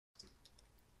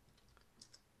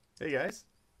Hey guys.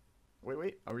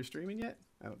 Wait. Are we streaming yet?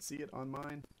 I don't see it on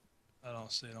mine. I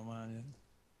don't see it on mine yet.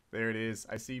 There it is.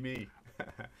 I see me.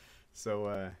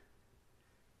 So,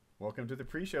 welcome to the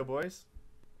pre-show, boys.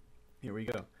 Here we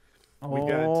go.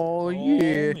 Oh,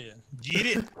 yeah. Get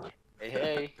it.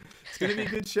 Hey. It's going to be a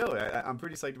good show. I'm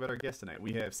pretty psyched about our guest tonight.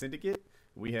 We have Syndicate,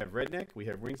 we have Redneck, we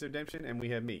have Wings of Redemption, and we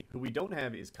have me. Who we don't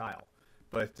have is Kyle.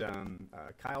 But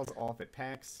Kyle's off at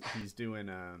PAX. He's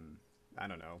doing, I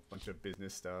don't know, a bunch of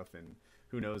business stuff and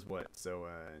who knows what. So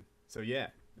yeah.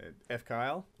 F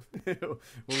Kyle. We'll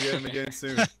get him again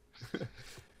soon.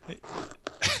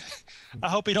 I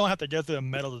hope he don't have to go through a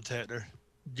metal detector.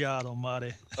 God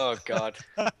almighty. Oh, God.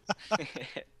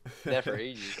 Never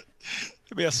easy.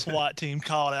 Could be a SWAT team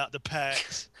called out to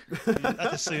PAX. I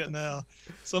can see it now.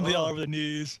 Somebody all over the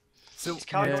news. So, Is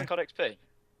Kyle on kthxbye?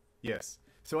 Yes.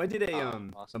 So I did a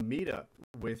awesome. meetup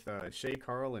with Shay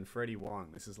Carl and Freddie Wong.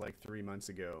 This is like 3 months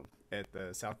ago at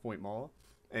the South Point Mall.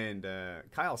 And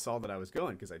Kyle saw that I was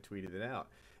going because I tweeted it out.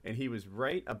 And he was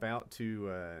right about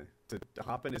to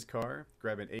hop in his car,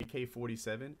 grab an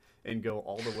AK-47, and go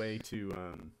all the way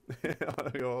to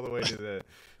the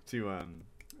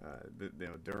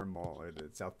Durham Mall or the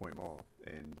South Point Mall.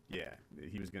 And yeah,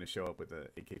 he was going to show up with an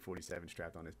AK-47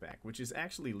 strapped on his back, which is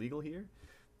actually legal here.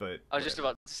 But I was just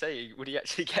about to say, would he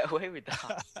actually get away with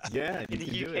that? Yeah, in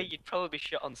the UK, you'd probably be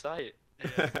shot on sight.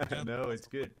 Yeah, no, it's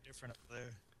good. Different up there.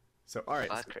 So all right,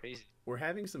 That's crazy. We're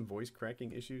having some voice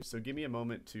cracking issues, so give me a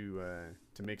moment to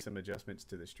make some adjustments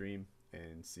to the stream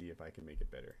and see if I can make it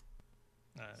better.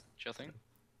 Sure thing.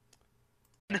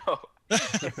 No.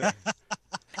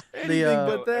 Anything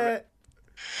but that.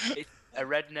 A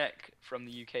redneck from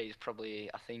the UK is probably,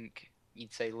 I think,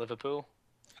 you'd say Liverpool.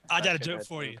 I got a joke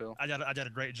for you. I got a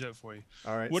great joke for you.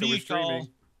 All right. What so do we're you call? streaming.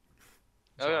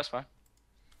 Oh, that's fine.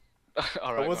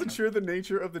 All right, I wasn't sure the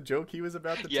nature of the joke he was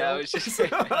about to tell. Yeah, I was just.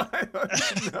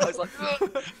 I was like.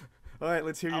 All right,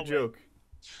 let's hear your joke.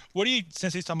 What do you?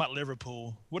 Since he's talking about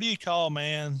Liverpool, what do you call a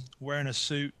man wearing a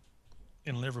suit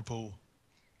in Liverpool?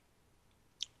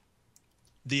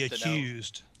 The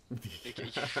accused. The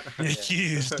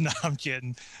accused. No, I'm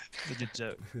kidding. It's a good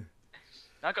joke.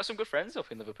 I got some good friends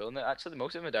up in Liverpool, and actually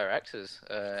most of them are directors.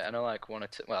 I know like one or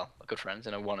two, well, good friends, I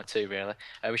know one or two really.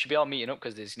 We should be all meeting up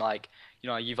because there's like, you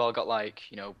know, you've all got like,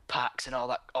 you know, PAX and all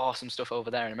that awesome stuff over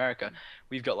there in America.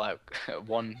 We've got like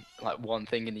one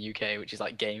thing in the UK, which is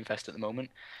like Game Fest at the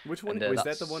moment. Which one? Was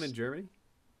that the one in Germany?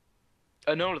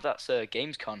 No, that's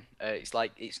Gamescom. It's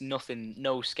like, it's nothing,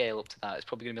 no scale up to that. It's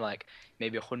probably gonna be like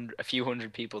maybe a few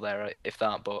hundred people there, if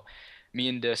that, but me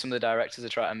and some of the directors are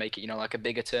trying to make it, you know, like a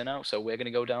bigger turnout. So we're going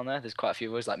to go down there. There's quite a few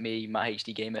of us, like me, Matt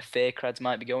HD Gamer, Faircrads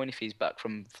might be going if he's back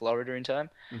from Florida in time.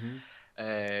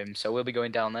 Mm-hmm. So we'll be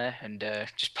going down there and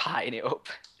just partying it up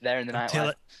there in the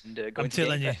nightlife. I'm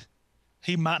telling you,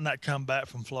 he might not come back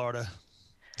from Florida.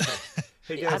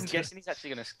 Hey guys, I'm guessing he's actually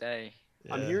going to stay.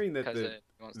 Yeah. I'm hearing that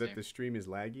the stream is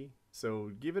laggy.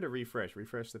 So give it a refresh.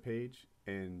 Refresh the page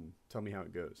and tell me how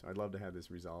it goes. I'd love to have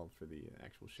this resolved for the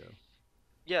actual show.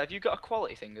 Yeah, have you got a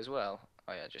quality thing as well?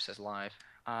 Oh yeah, it just says live.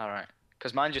 Alright.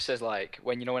 Because mine just says like,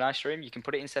 when I stream, you can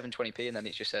put it in 720p and then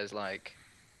it just says like,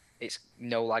 it's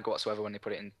no lag whatsoever when they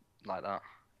put it in like that,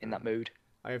 in that mood.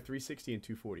 I have 360 and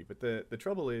 240, but the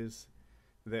trouble is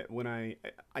that when I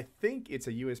think it's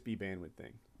a USB bandwidth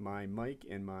thing. My mic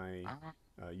and my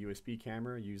USB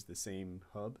camera use the same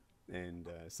hub, and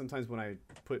sometimes when I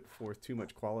put forth too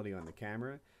much quality on the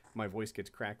camera, my voice gets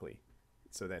crackly.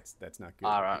 So that's not good.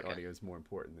 Right, the audio is more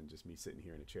important than just me sitting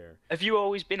here in a chair. Have you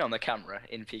always been on the camera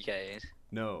in PKs?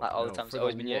 No, like all the time. It's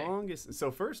always been you.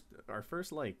 So our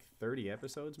first like 30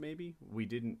 episodes maybe, we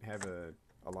didn't have a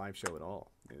live show at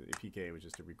all. PK was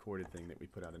just a recorded thing that we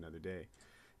put out another day,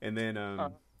 and then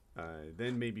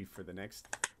then maybe for the next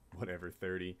whatever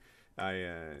 30,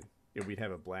 we'd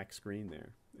have a black screen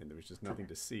there, and there was just nothing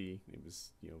to see. It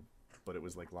was but it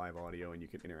was like live audio and you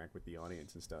could interact with the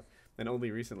audience and stuff. And only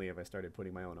recently have I started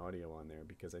putting my own audio on there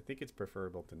because I think it's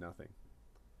preferable to nothing.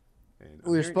 And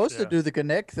we were supposed to do the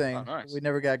Connect thing. Oh, nice. We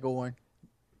never got going.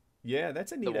 Yeah,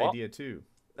 that's a neat idea too.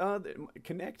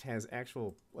 Connect has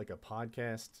actual like a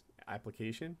podcast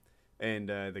application, and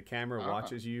the camera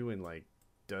watches you and like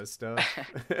does stuff.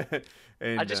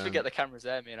 And I just forget the camera's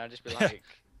there, man. I just be like,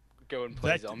 go and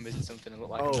play zombies or something and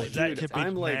look like. Oh, dude,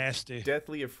 I'm like nasty.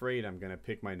 Deathly afraid I'm gonna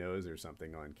pick my nose or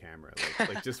something on camera,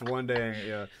 like just one day,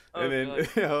 yeah. Oh, and then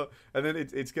God. and then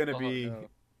it's gonna be. No.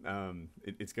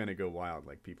 It's gonna go wild.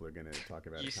 Like people are gonna talk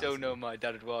about it. You so know my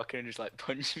dad would walk in and just like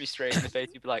punch me straight in the face.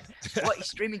 He'd be like, "What? He's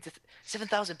streaming to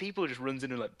 7,000 people." Just runs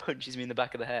in and like punches me in the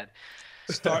back of the head.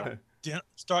 Start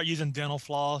using dental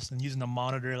floss and using a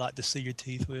monitor like to see your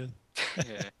teeth with.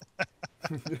 Yeah.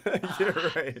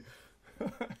 You're right.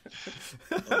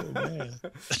 Oh man,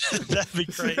 that'd be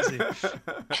crazy.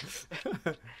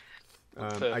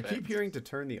 I keep hearing to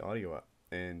turn the audio up,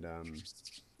 and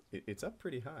it's up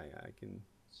pretty high. I can.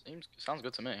 Sounds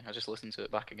good to me. I just listened to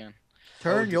it back again.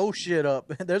 Turn your shit up.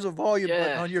 There's a volume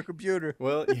button on your computer.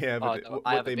 Well, yeah, but no,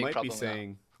 what they might be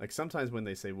saying, like sometimes when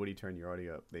they say Woody, turn your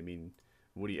audio up, they mean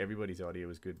Woody, everybody's audio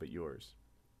is good but yours.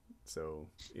 So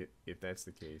if that's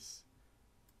the case,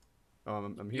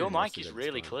 I'm hearing your mic is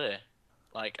really clear.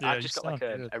 Like yeah, I've just got like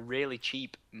a really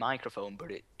cheap microphone,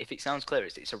 but if it sounds clear,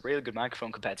 it's a really good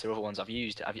microphone compared to other ones I've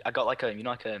used. I got like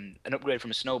an upgrade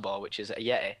from a Snowball, which is a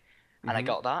Yeti, and I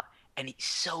got that, and it's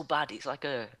so bad. It's like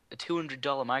a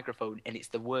 $200 microphone, and it's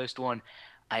the worst one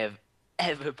I have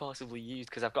ever possibly used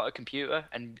because I've got a computer,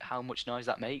 and how much noise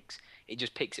that makes, it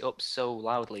just picks it up so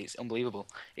loudly. It's unbelievable.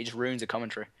 It just ruins the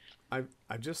commentary. I've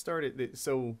just started.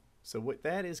 So what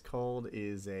that is called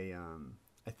is a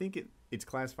I think it's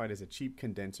classified as a cheap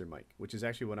condenser mic, which is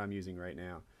actually what I'm using right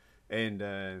now.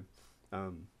 And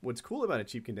what's cool about a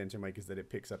cheap condenser mic is that it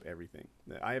picks up everything.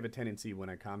 I have a tendency when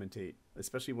I commentate,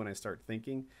 especially when I start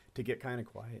thinking, to get kind of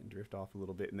quiet and drift off a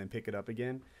little bit and then pick it up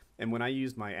again. And when I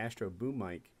used my Astro Boom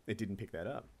mic, it didn't pick that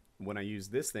up. When I use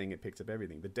this thing, it picks up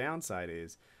everything. The downside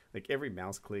is, like every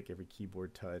mouse click, every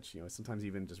keyboard touch, sometimes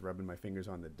even just rubbing my fingers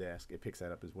on the desk, it picks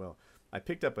that up as well. I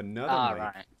picked up another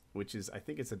mic, which is, I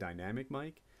think it's a dynamic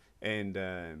mic. And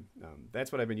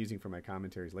that's what I've been using for my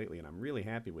commentaries lately, and I'm really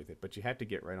happy with it. But you have to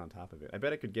get right on top of it. I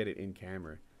bet I could get it in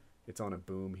camera. It's on a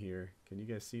boom here. Can you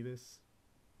guys see this?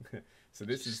 So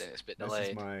this is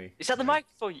my. Is that the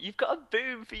microphone? You've got a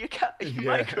boom for your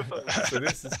microphone. So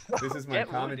this is my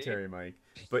commentary mic,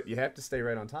 but you have to stay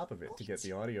right on top of it to get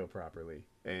the audio properly.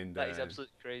 And that is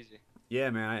absolutely crazy.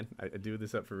 Yeah, man, I do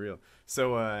this up for real.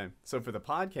 So for the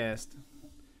podcast,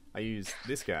 I use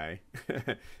this guy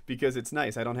because it's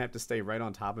nice. I don't have to stay right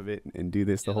on top of it and do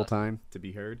this the whole time to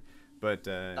be heard. But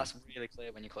that's really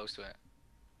clear when you're close to it.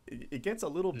 It gets a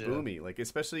little boomy, like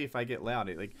especially if I get loud.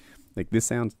 Like this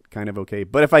sounds kind of okay,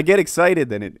 but if I get excited,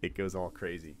 then it goes all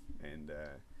crazy. And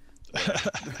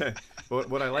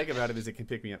what I like about it is it can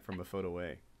pick me up from a foot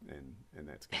away, and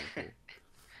that's kind of cool.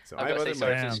 So I've got to say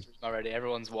sorry for the stream already.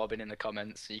 Everyone's wobbing in the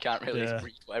comments, so you can't really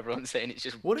read what everyone's saying. It's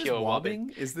just what pure is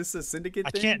wobbing? Is this a syndicate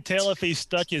thing? I can't tell if he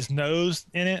stuck his nose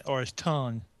in it or his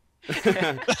tongue.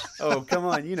 Oh, come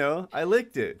on, I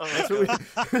licked it. That's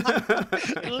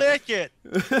what Lick it.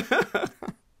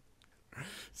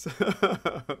 So,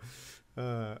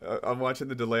 I'm watching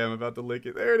the delay. I'm about to lick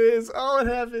it. There it is. Oh, it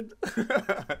happened.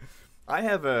 I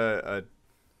have a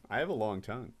long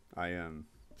tongue. Do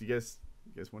you guys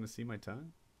want to see my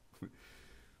tongue?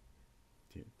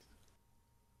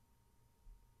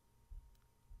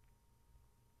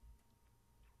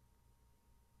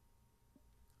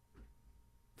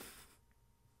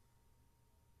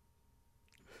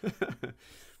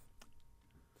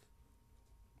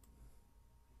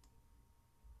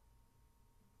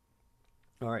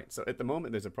 All right, so at the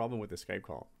moment there's a problem with the Skype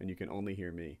call, and you can only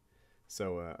hear me.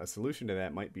 So a solution to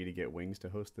that might be to get Wings to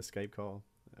host the Skype call.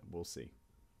 We'll see.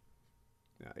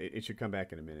 It should come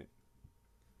back in a minute.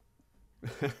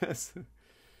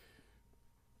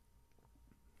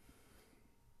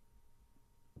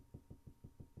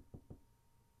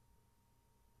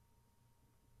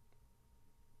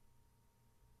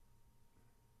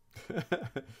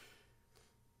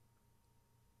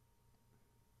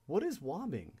 What is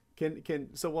wobbing?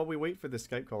 So while we wait for the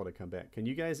Skype call to come back, can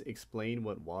you guys explain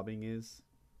what wobbing is?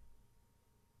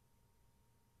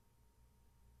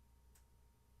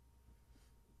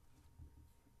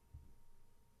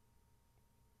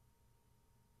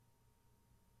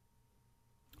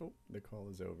 Oh, the call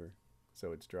is over,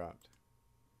 so it's dropped.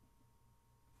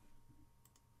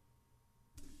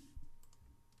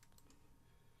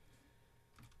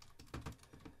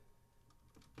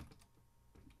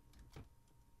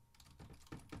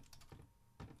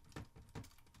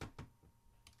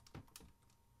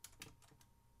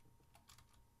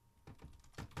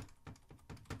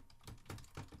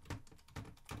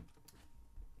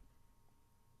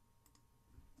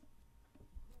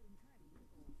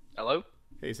 Hello?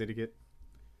 Hey, Syndicate.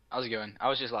 How's it going? I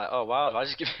was just like, oh wow,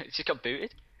 it just got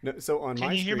booted. No, so on my screen.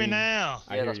 Can you hear me now?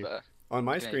 Yeah, that's better. On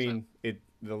my screen, the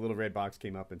little red box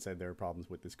came up and said there are problems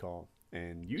with this call,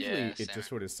 and usually it just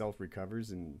sort of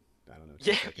self-recovers and I don't know.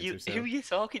 Yeah, who are you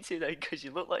talking to then? Because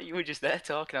you look like you were just there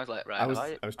talking. I was like, right. I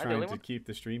was trying to keep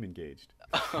the stream engaged.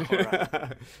 Oh,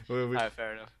 right. Alright,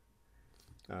 fair enough.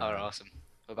 Alright, awesome.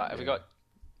 What about, have we got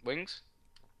Wings?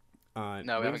 No,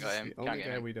 we haven't got him. The only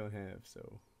guy we don't have,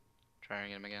 so. Try and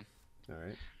get him again.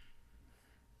 Alright.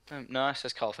 No, it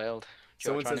says call failed.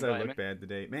 Someone says I look bad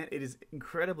today. Man, it is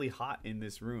incredibly hot in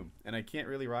this room, and I can't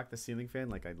really rock the ceiling fan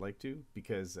like I'd like to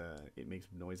because it makes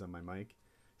noise on my mic.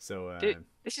 So Dude,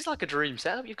 this is like a dream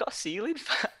setup. You've got a ceiling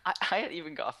fan. I ain't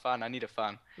even got a fan. I need a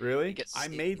fan. Really? I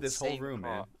made this whole room,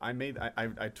 man.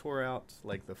 I tore out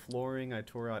like the flooring. I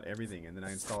tore out everything, and then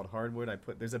I installed hardwood.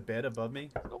 There's a bed above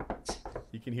me.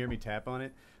 You can hear me tap on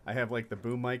it. I have like the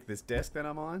boom mic. This desk that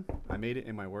I'm on, I made it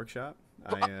in my workshop.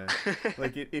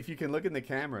 If you can look in the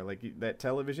camera, like that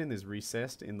television is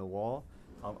recessed in the wall.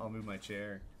 I'll move my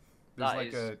chair.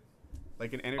 There's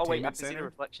like an entertainment center. Oh wait, I can center. see the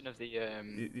reflection of the.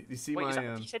 You see wait,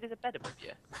 my? You said there's a bed above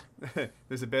you.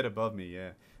 There's a bed above me.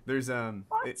 Yeah. There's What?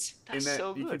 That's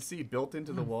so good. You can see built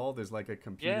into the wall. There's like a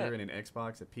computer and an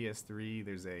Xbox, a PS3.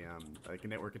 There's a like a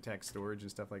network attached storage and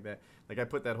stuff like that. Like I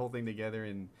put that whole thing together,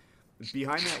 and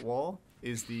behind that wall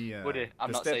is the. Woody,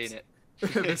 I'm not saying it.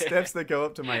 The steps that go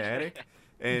up to my attic,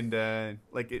 and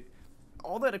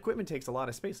all that equipment takes a lot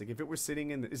of space. Like if it were sitting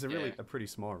in, it's a pretty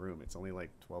small room. It's only like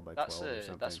 12 by 12 or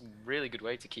something. That's a really good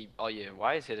way to keep all your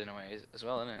wires hidden away as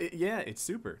well, isn't it? Yeah, it's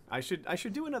super. I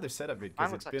should do another setup vid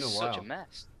because it's been a while. Such a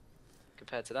mess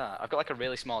compared to that. I've got like a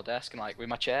really small desk and like with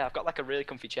my chair, I've got like a really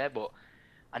comfy chair, but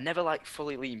I never like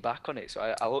fully lean back on it.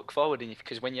 So I look forward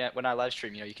because when I live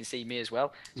stream, you can see me as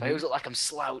well. So I always look like I'm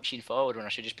slouching forward when I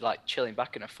should just be like chilling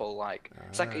back in a full like.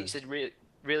 It's like it's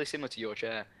really similar to your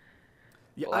chair.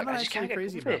 Yeah, I'm not actually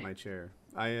crazy about my chair.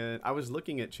 I was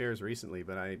looking at chairs recently,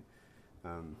 but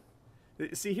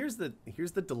see here's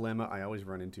the dilemma I always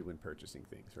run into when purchasing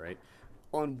things, right?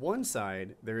 On one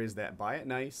side, there is that buy it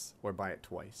nice or buy it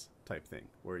twice type thing,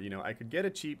 where I could get a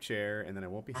cheap chair and then I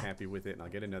won't be happy with it and I'll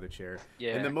get another chair.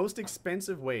 Yeah. And the most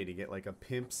expensive way to get like a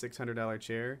pimp $600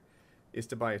 chair is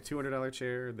to buy a $200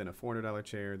 chair, then a $400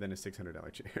 chair, then a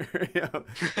 $600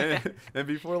 chair. and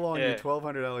before long, you're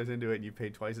 $1,200 into it, and you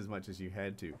paid twice as much as you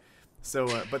had to. So,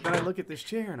 but then I look at this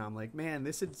chair, and I'm like, man,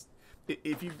 this is.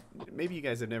 Maybe you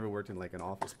guys have never worked in like an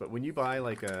office, but when you buy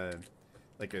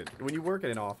when you work at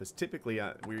an office, typically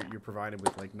you're provided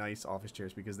with like nice office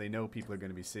chairs because they know people are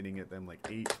going to be sitting at them like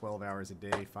 8-12 hours a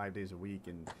day, 5 days a week,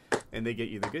 and they get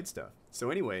you the good stuff.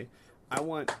 So anyway, I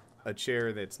want a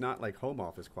chair that's not like home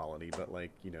office quality, but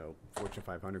like Fortune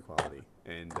 500 quality,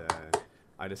 and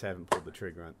I just haven't pulled the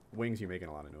trigger on. Wings, you're making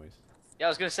a lot of noise. Yeah, I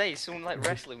was gonna say someone like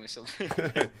wrestling with something.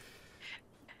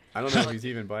 I don't know if he's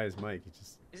even by his mic.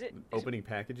 He's just opening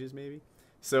packages maybe.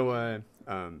 So I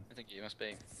think you must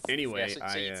be. Anyway,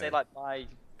 so you'd say like buy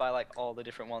like all the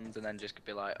different ones and then just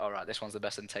be like, all right, this one's the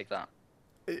best, and take that.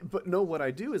 But no, what I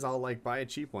do is I'll like buy a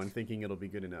cheap one thinking it'll be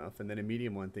good enough, and then a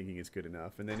medium one thinking it's good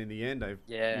enough, and then in the end I've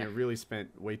really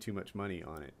spent way too much money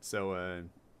on it. So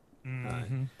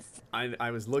I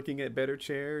was looking at better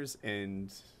chairs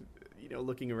and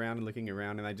looking around,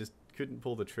 and I just couldn't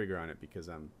pull the trigger on it because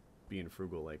I'm being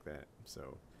frugal like that.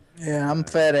 So yeah, I'm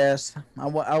fat ass.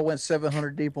 I went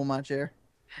 700 deep on my chair.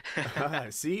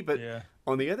 See, but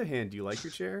on the other hand, do you like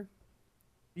your chair?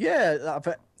 Yeah,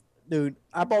 dude,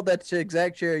 I bought that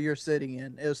exact chair you're sitting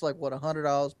in. It was like, what,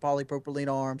 $100,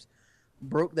 polypropylene arms.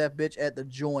 Broke that bitch at the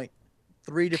joint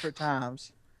 3 different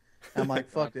times. I'm like,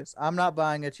 fuck this. I'm not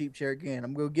buying a cheap chair again.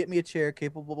 I'm going to get me a chair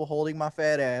capable of holding my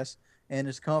fat ass and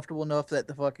it's comfortable enough that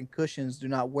the fucking cushions do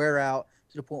not wear out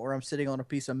to the point where I'm sitting on a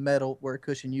piece of metal where a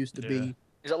cushion used to be.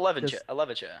 Is it a leather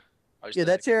chair? Yeah,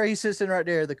 that chair he sits in right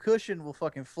there, the cushion will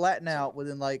fucking flatten out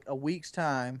within like a week's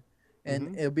time,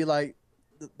 and it'll be like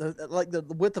the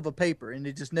width of a paper, and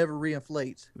it just never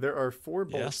reinflates. There are 4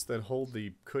 bolts that hold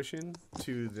the cushion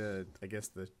to the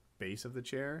base of the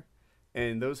chair,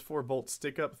 and those 4 bolts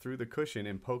stick up through the cushion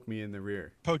and poke me in the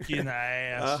rear. Poke you in the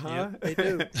ass. Yep. They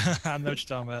do. I know what you're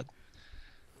talking about.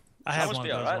 I had one of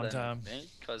those one time.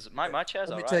 Because my chair's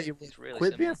Let me alright. tell you, really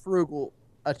quit similar. being frugal.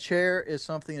 A chair is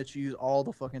something that you use all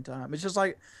the fucking time. It's just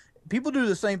like people do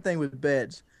the same thing with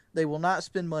beds. They will not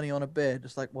spend money on a bed.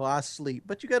 It's like, well, I sleep.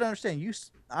 But you got to understand,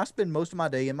 I spend most of my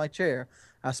day in my chair.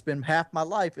 I spend half my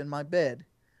life in my bed.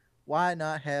 Why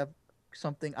not have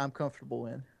something I'm comfortable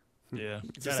in? Yeah.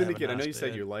 So Syndicate, I know you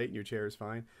said you're light and your chair is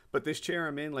fine, but this chair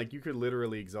I'm in, like, you could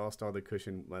literally exhaust all the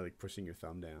cushion by like pushing your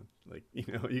thumb down. Like,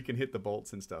 you can hit the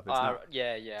bolts and stuff.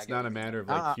 It's not a matter of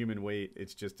like human weight.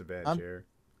 It's just a bad chair.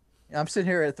 I'm sitting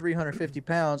here at 350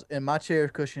 pounds, and my chair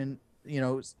cushion,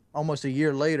 almost a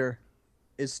year later,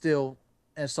 is still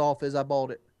as soft as I bought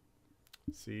it.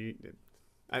 See,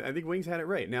 I think Wings had it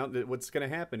right. Now, what's going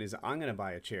to happen is I'm going to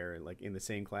buy a chair like in the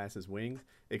same class as Wings,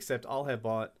 except I'll have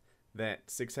bought that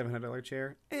 $600-700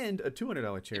 chair and a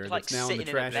 $200 chair that's now in the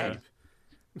trash heap.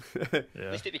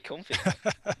 At least it'd be comfy.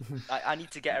 I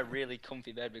need to get a really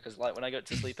comfy bed because, like, when I go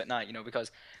to sleep at night,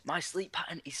 because my sleep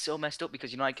pattern is so messed up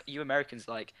because, like, you Americans,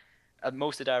 like,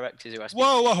 most of the directors who I speak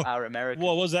Whoa. to are American.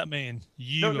 What does that mean?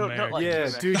 You No, not American. like- Yeah,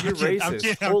 dude, you're I'm racist.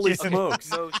 kidding, I'm Holy kidding.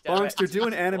 smokes. Most Bongster, do an directors- a lot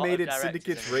of animated directors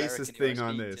Syndicate's are American racist who I thing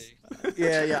on speak this.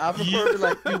 to. Yeah, I prefer to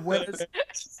like do winners.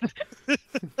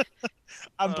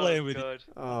 I'm playing with you. God.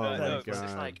 Oh No, my no, 'cause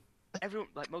it's god. like everyone,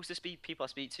 like most of the people I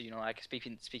speak to, like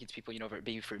speaking to people, whether it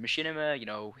be through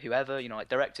machinima, whoever, like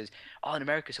directors, all in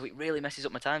America, so it really messes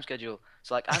up my time schedule.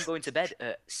 So like I'm going to bed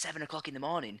at 7 o'clock in the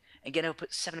morning and getting up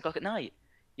at 7 o'clock at night.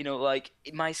 Like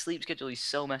my sleep schedule is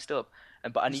so messed up,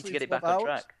 but I You need to sleep get it back 12 on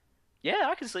hours? track. Yeah,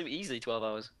 I can sleep easily 12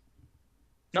 hours.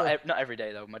 Not every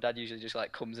day though. My dad usually just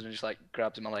like comes in and just like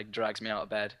grabs my leg, drags me out of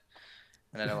bed,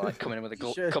 and then I'll like come in with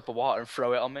a Sure. cup of water and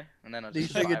throw it on me, and then I Do you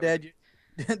just think your lie with-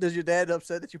 dad? Does your dad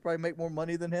upset that you probably make more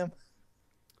money than him?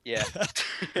 Yeah.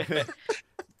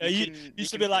 Yeah, you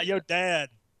used to be like, yo, Dad,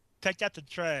 take out the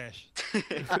trash.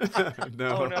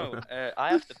 No. Oh no, I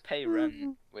have to pay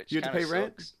rent, which You have to kinda pay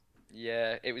rent? sucks.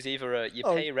 Yeah, it was either you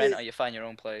Oh, pay rent shit. or you find your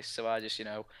own place. So I just,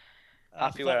 I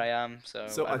happy where I am. So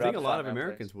So I'd I think rather a lot find of my own place.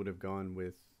 Americans would have gone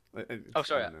with. Oh,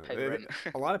 sorry, I don't know. pay the rent.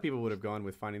 A lot of people would have gone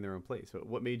with finding their own place.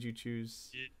 What made you choose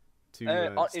to? Stay In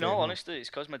at all home? honesty, it's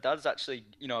because my dad's actually,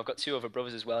 I've got two other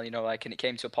brothers as well, and it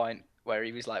came to a point where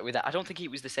he was like, with that, I don't think it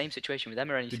was the same situation with them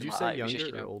or anything Did you like say that. It was younger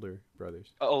just, or older brothers?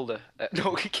 older.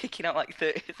 No, kicking out like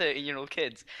 13-year-old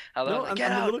kids. I was No, like, I'm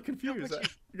get a out. little confused.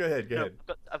 Go ahead. Go No, ahead.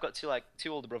 I've got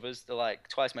two older brothers. They're like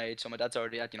twice my age. So my dad's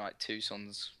already had like two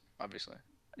sons, obviously.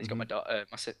 He's got my daughter,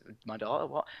 my daughter,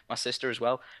 what? My sister as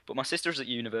well. But my sister's at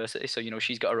university, so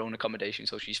she's got her own accommodation,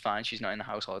 so she's fine. She's not in the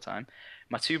house all the time.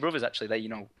 My two brothers actually,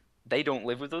 they don't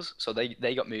live with us, so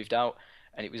they got moved out,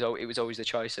 and it was always the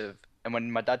choice of. And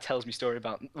when my dad tells me story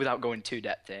about, without going too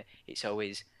depth here, it's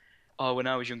always, oh, when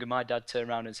I was younger, my dad turned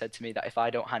around and said to me that if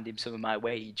I don't hand him some of my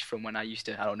wage from when I used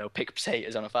to, I don't know, pick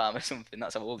potatoes on a farm or something,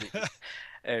 that's how old he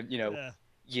is.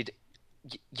 Yeah.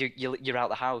 You're out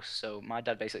the house. So my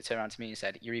dad basically turned around to me and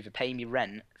said, you're either paying me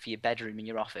rent for your bedroom in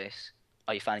your office,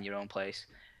 or you're finding your own place.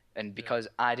 And because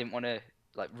I didn't want to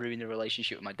like ruin the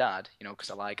relationship with my dad,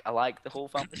 because I like the whole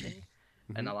family thing.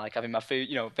 And I like having my food,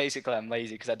 basically I'm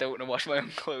lazy because I don't want to wash my own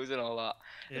clothes and all that.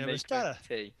 Yeah, and but it's make my gotta,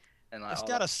 tea and like it's all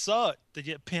gotta that. suck to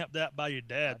get pimped out by your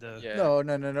dad, though. Yeah. No.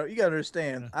 You gotta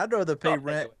understand. I'd rather pay Gotta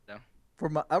rent it,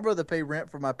 though. I'd rather pay rent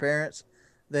for my parents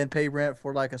than pay rent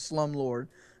for like a slumlord.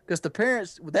 Because the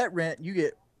parents with that rent, you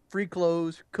get free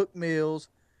clothes, cooked meals,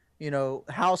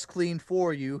 house cleaned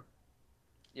for you.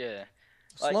 Yeah.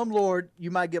 Like- Slumlord, you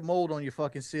might get mold on your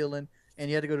fucking ceiling, and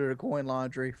you had to go to the coin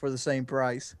laundry for the same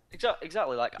price.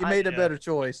 Exactly. Like You made a yeah. better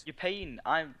choice. you're paying.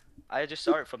 I just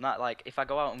saw it from that. Like, if I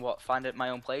go out and find my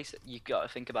own place, you've got to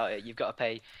think about it. You've got to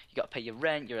pay. You got to pay your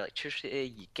rent, your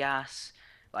electricity, your gas.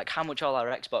 Like how much all our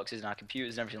Xboxes and our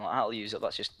computers and everything like that will use up.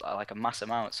 That's just like a mass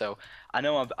amount. So I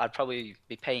know I'd probably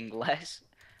be paying less,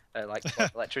 like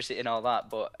electricity and all that.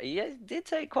 But yeah, it did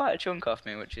take quite a chunk off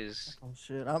me, which is. Oh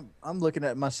shit! I'm looking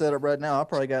at my setup right now. I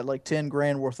probably got like 10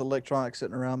 grand worth of electronics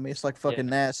sitting around me. It's like fucking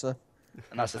NASA.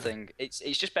 And that's the thing. It's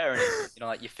just better,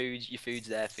 like your food's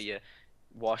there for your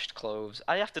washed clothes.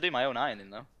 I have to do my own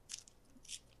ironing though.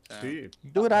 So, Do you?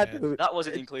 Do what I bad. do. that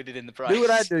wasn't included in the price. Do what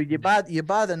I do. You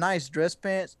buy the nice dress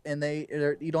pants, and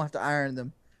you don't have to iron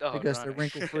them Oh, because right. they're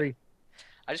wrinkle free.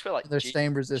 I just wear like They're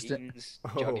stain resistant. jeans,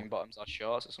 Oh. jogging bottoms or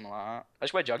shorts or something like that. I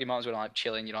just wear jogging bottoms when I'm like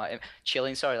chilling, like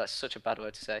chilling. Sorry, that's such a bad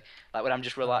word to say. Like when I'm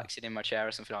just relaxing in my chair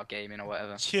or something, or gaming or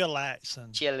whatever.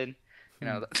 Chillaxing. Chilling,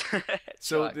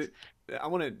 So chillax. I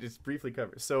want to just briefly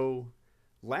cover. So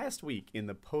last week in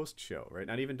the post show, right?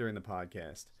 Not even during the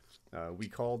podcast, we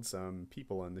called some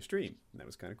people on the stream. And that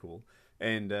was kind of cool.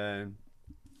 And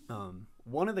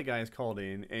one of the guys called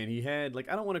in, and he had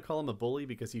I don't want to call him a bully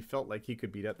because he felt like he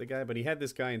could beat up the guy, but he had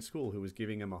this guy in school who was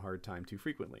giving him a hard time too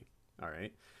frequently. All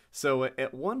right. So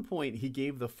at one point, he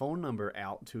gave the phone number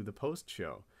out to the post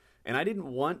show. And I didn't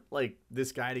want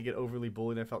this guy to get overly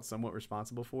bullied. I felt somewhat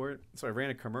responsible for it, so I ran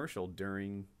a commercial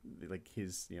during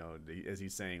his as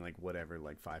he's saying whatever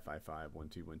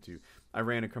 555-1212. I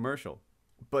ran a commercial,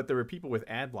 but there were people with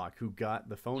ad block who got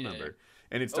the phone number,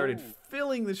 and it started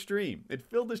filling the stream. It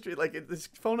filled the stream this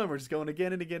phone number is going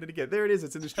again and again and again. There it is.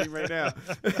 It's in the stream right now.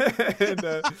 And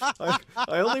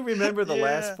I only remember the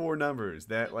last four numbers.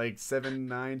 That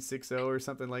 7960 or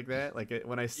something like that.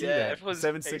 When I see that everyone's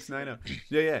 7690.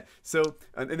 Yeah. So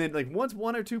and then once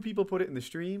one or two people put it in the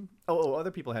stream,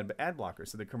 other people had ad blockers,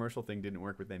 so the commercial thing didn't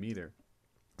work with them either.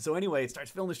 So anyway, it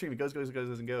starts filling the stream. It goes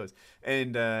and goes,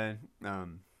 and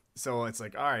so it's all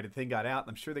right. The thing got out, and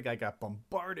I'm sure the guy got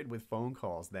bombarded with phone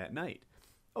calls that night.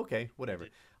 Okay, whatever.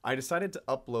 I decided to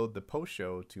upload the post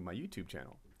show to my YouTube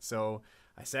channel. So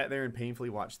I sat there and painfully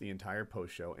watched the entire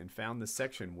post show and found the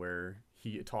section where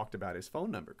he talked about his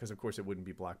phone number because, of course, it wouldn't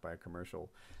be blocked by a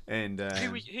commercial. And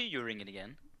who you ringing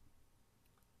again?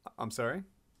 I'm sorry.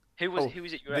 Who was it? You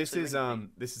were this actually is ringing?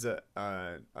 this is a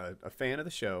fan of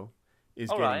the show is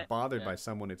All getting right, bothered yeah. by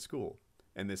someone at school.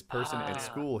 And this person at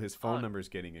school, his phone number is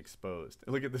getting exposed.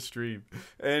 Look at the stream.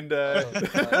 And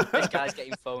This guy's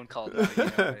getting phone called now, you know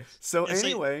this. so Yeah, see,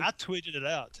 anyway, I tweeted it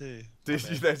out too.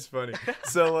 that's funny.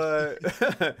 So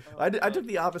I took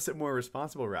the opposite, more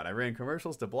responsible route. I ran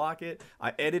commercials to block it.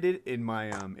 I edited in my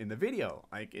in the video.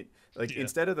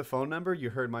 Instead of the phone number, you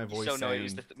heard my voice. You know saying, it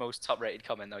was the most top-rated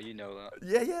comment, though. You know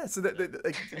that. Yeah. So that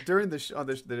like, during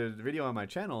the video on my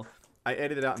channel, I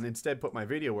edited out and instead put my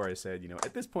video where I said,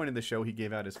 at this point in the show, he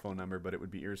gave out his phone number, but it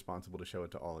would be irresponsible to show it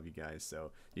to all of you guys,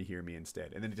 so you hear me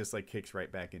instead. And then it just like kicks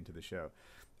right back into the show.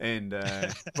 And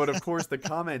but of course the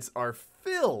comments are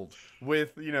filled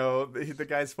with the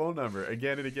guy's phone number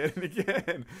again and again and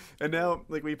again. And now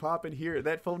like we pop in here,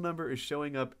 that phone number is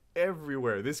showing up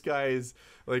everywhere. This guy is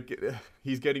like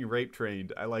he's getting rape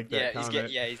trained. I like that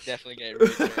comment. He's definitely getting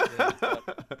rape trained.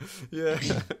 Yeah.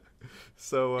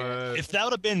 So If that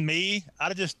would have been me, I'd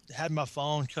have just had my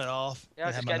phone cut off Yeah,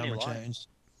 and just had my get a new number line. changed.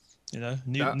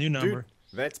 New number. Dude,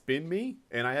 that's been me,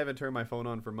 and I haven't turned my phone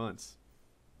on for months.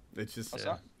 It's just What's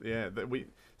that? Yeah, that we.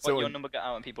 So So your number got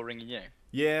out and people ringing you?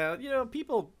 yeah,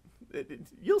 people.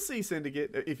 You'll see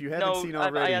Syndicate if you haven't seen I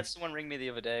already. had someone ring me the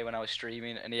other day when I was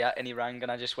streaming, and he rang,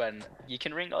 and I just went, "You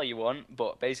can ring all you want,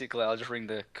 but basically I'll just ring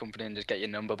the company and just get your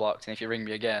number blocked, and if you ring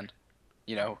me again,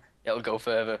 it'll go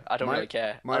further. I don't really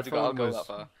care. I'll go that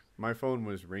far." My phone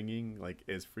was ringing like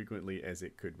as frequently as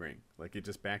it could ring. Like it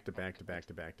just back to back to back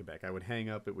to back to back. I would hang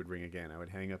up, it would ring again. I would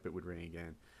hang up, it would ring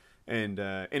again. And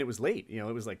it was late. It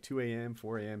was like 2 a.m.,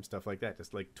 4 a.m., stuff like that.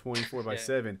 Just like 24 by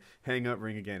 7, hang up,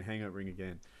 ring again, hang up, ring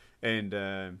again.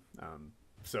 And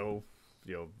so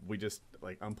we just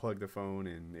like unplugged the phone,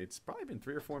 and it's probably been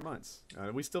 3 or 4 months.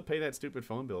 We still pay that stupid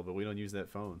phone bill, but we don't use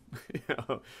that phone.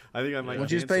 I think I might. Well,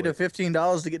 just paid the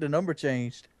 $15 to get the number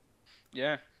changed.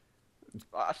 Yeah.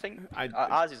 I think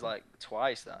ours is like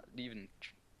twice that. Even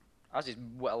ours is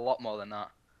a lot more than that.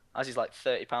 Ours is like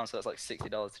 £30, so that's like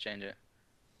 $60 to change it.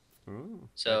 Oh,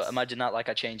 So imagine that, like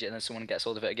I change it and then someone gets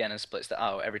hold of it again and splits that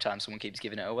out every time someone keeps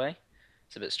giving it away.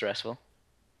 It's a bit stressful.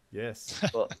 Yes.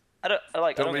 But I don't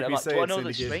Don't make get me it. say Do I it, know the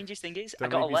Syndicate. strangest thing is? Don't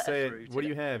I got a make me letter say through. it. What do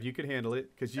you have? You can handle it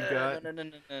because you got. No.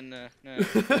 Don't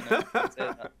say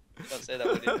that. Don't say that.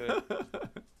 What do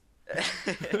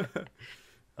you do?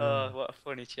 Oh, what a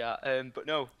funny chat. But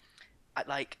no,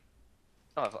 I've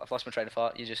lost my train of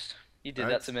thought. You did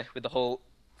that to me with the whole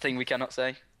thing we cannot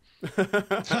say.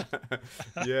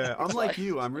 Yeah, I'm like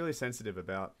you. I'm really sensitive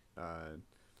about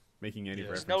making any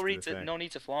reference There's to the fact. no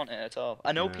need to flaunt it at all.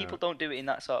 I know people don't do it in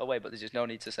that sort of way, but there's just no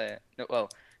need to say it. No,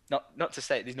 well, not to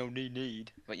say it. There's no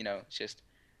need, but it's just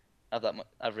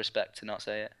have respect to not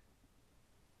say it.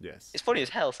 Yes. It's funny as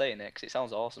hell saying it because it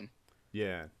sounds awesome.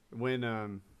 Yeah. When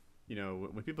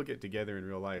when people get together in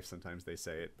real life, sometimes they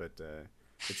say it, but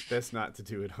it's best not to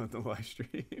do it on the live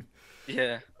stream.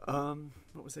 Yeah.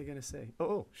 What was I gonna say?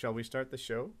 Oh, shall we start the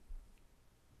show?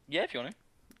 Yeah, if you want to.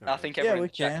 I Alright. think Yeah, everyone we in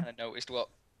the chat can. kind of noticed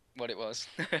what it was.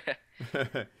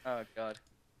 Oh god.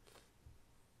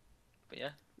 But yeah.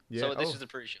 Yeah. So this is the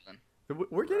pre-show then.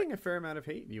 We're getting a fair amount of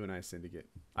hate, you and I, Syndicate.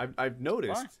 I've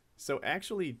noticed. Why? So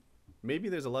actually, maybe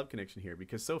there's a love connection here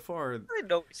because so far. I didn't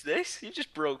notice this. You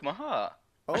just broke my heart.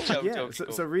 Oh Joke, yeah. joke, So,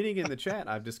 joke. so reading in the chat,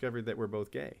 I've discovered that we're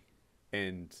both gay,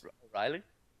 and Riley?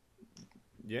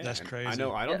 yeah, That's and crazy. I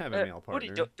know I don't have a male Woody,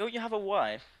 partner. don't you have a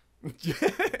wife?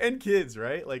 And kids,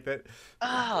 right? Like that.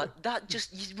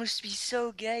 You must be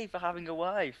so gay for having a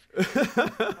wife.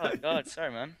 Oh god,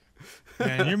 sorry man.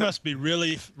 Man, you must be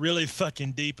really, really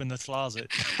fucking deep in the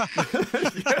closet.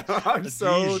 Yeah, I'm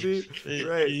so Jeez. deep.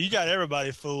 Right. You got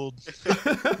everybody fooled. You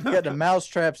got the mouse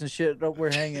traps and shit up where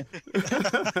hanging.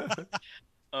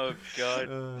 Oh god.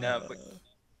 No, but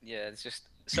yeah, it's just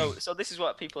so this is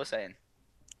what people are saying.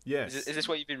 Yes. Is this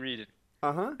what you've been reading?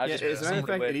 Uh-huh. I Yeah, just- as a matter of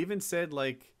fact, weird. it even said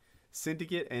like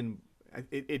Syndicate, and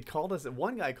it called us.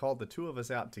 One guy called the two of us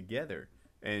out together,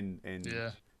 and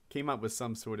Yeah. came up with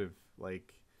some sort of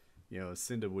like,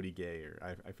 Cinda Woody gay, or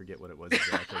I forget what it was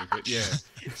exactly, but yeah.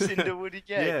 Cinder Woody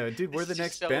gay. Yeah, dude, we're This the is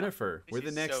next so- Bennifer. this We're the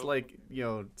is next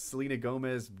so- Selena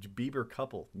Gomez Bieber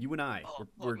couple. You and I. Oh,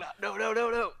 we're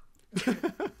no.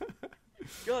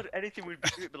 God, anything would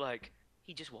be like,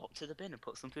 he just walked to the bin and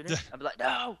put something in. I'd be like,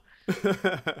 no. Oh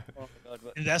my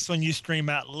god. And that's when you scream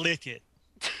out, lick it.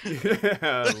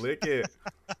 Yeah, lick it.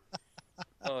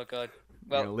 Oh god.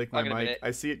 Well, Well, lick my hang on a mic. minute.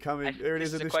 I see it coming. There it This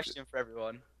is. is in a the question for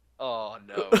everyone. Oh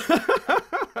no.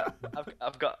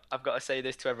 I've got to say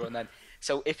this to everyone then.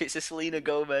 So if it's a Selena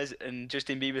Gomez and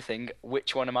Justin Bieber thing,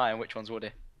 which one am I and which one's Woody?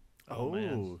 Oh,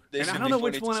 man. This And I would don't be know funny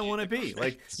which to one I see want to in the be.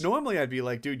 Like, comments. normally I'd be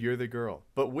like, dude, you're the girl.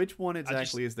 But which one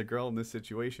exactly just- is the girl in this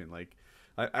situation? Like,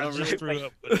 I I don't just really. threw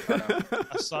up. But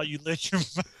I saw you lick your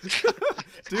mouth.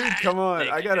 Dude, come on.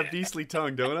 I got a beastly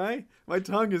tongue, don't I? My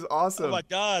tongue is Oh awesome. my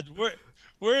God,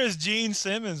 where is Gene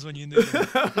Simmons when you need him?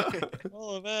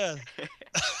 Oh man.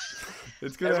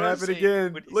 It's going to Everyone's happen saying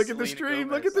again. Woody's Look at the Selena stream.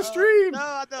 Look Gomez. at the stream.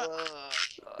 No,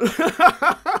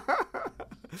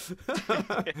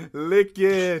 no. Lick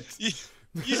it.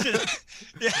 You should,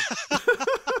 yeah.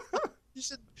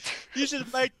 You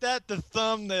should make that the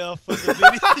thumbnail for the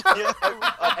video.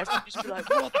 Yeah, everyone just be like,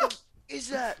 what the is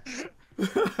that?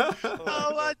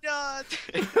 Oh my God!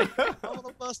 I want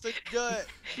to bust a gut.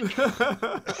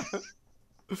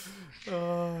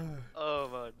 Oh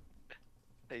man.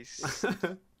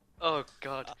 Oh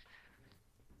god.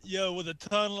 Yo, with a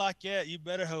tongue like that, you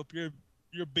better hope you're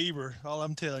Bieber. All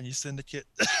I'm telling you, Syndicate.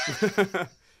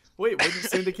 Wait, wouldn't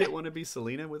Syndicate want to be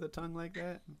Selena with a tongue like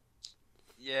that?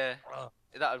 Yeah,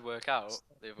 that would work out.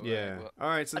 The other way, Yeah. but- All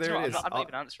right, so I don't there know, it is. I'm not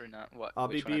even answering that. What? I'll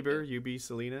be which one I'd Bieber, do. you be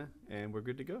Selena, and we're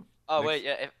good to go. Oh Next. wait,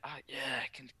 yeah, yeah.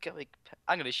 Can get like,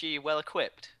 hang on, is she well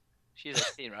equipped? She's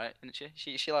 18, right? Isn't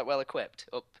she? She like well equipped.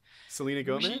 Up. Selena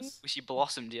Gomez? Was she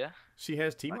blossomed? Yeah. She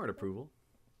has T-Mart approval.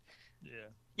 Yeah.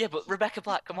 Yeah, but Rebecca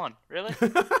Black, come on, really? do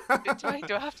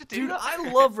I have to do Dude, that?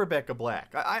 I love Rebecca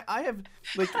Black. I have,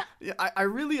 like, I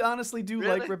really honestly do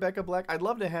like Really? Rebecca Black. I'd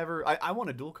love to have her. I want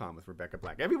a dual com with Rebecca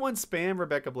Black. Everyone spam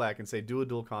Rebecca Black and say do a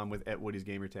dual com with @Woody's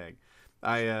Gamertag.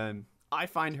 I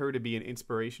find her to be an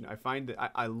inspiration. I find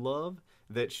that I love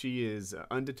that she is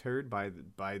undeterred by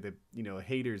the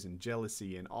haters and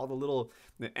jealousy and all the little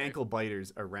ankle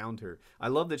biters around her. I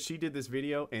love that she did this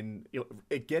video and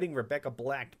getting Rebecca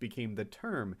Black became the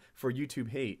term for YouTube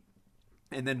hate.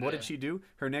 And then what did she do?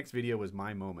 Her next video was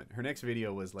my moment. Her next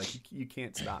video was like, you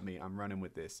can't stop me. I'm running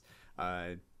with this.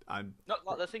 Not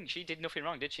like the thing. She did nothing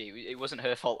wrong, did she? It wasn't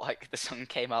her fault. Like the song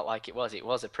came out like it was. It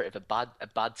was a pretty of a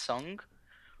bad song,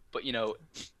 but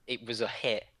it was a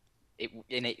hit.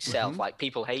 In itself, like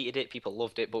people hated it, people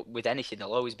loved it, but with anything,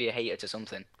 there'll always be a hater to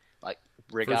something, like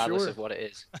regardless of what it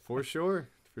is. For sure.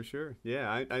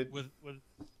 Yeah,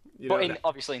 But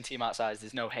obviously in Team Outsize,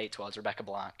 there's no hate towards Rebecca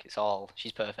Black. It's all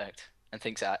she's perfect and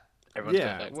thinks that everyone's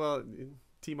perfect. Well,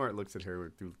 T-Mart looks at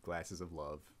her through glasses of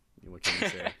love. What can you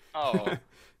say? Oh,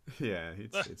 yeah,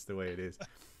 it's the way it is.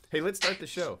 Hey, let's start the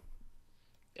show.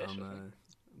 yeah, sure. I'm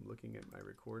looking at my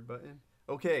record button.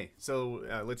 Okay, so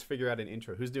let's figure out an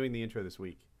intro. Who's doing the intro this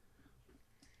week?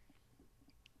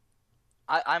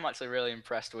 I'm actually really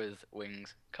impressed with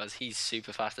Wings because he's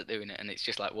super fast at doing it, and it's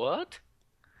just like what?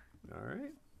 All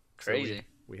right. Crazy. So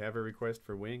we have a request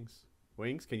for Wings.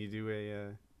 Wings, can you do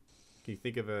can you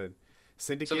think of a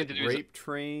syndicate to do with rape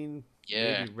train?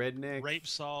 Yeah. Maybe redneck. Rape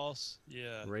sauce.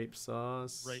 Yeah. Rape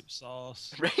sauce. Rape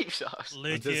sauce. Rape sauce.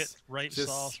 Lick just- it. Rape Just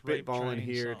sauce. Rape spitballing train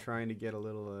here, sauce. trying to get a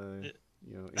little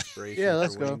inspiration. Yeah, for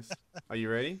let's go. Wings. Are you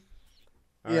ready?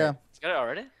 All Yeah. right. It's got it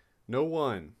already. No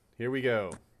one. Here we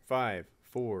go. 5,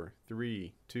 4,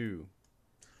 3, 2.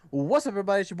 What's up,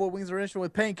 everybody? It's your boy Wings International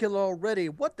with Painkiller already.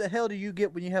 What the hell do you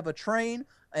get when you have a train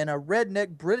and a redneck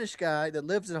British guy that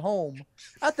lives at home?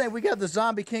 I think we got the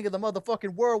zombie king of the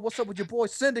motherfucking world. What's up with your boy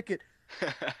Syndicate?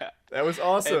 That was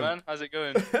awesome. Hey man, how's it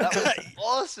going? That was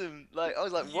awesome. Like I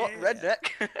was like, what Yeah.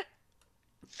 redneck?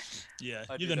 Yeah.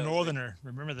 I You're do the know, too. northerner.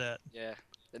 Remember that. Yeah,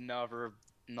 the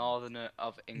northerner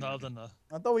of England. Northerner.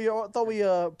 I thought we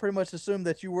pretty much assumed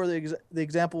that you were the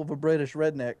example of a British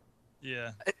redneck.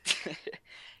 Yeah.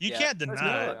 You Yeah. can't That's deny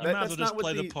not- it. that- You might as that's well not just what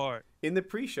play the the- part. In the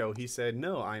pre-show, he said,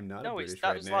 "No, I'm not a No, British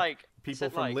that was redneck. like I People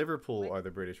said, from like, Liverpool like- are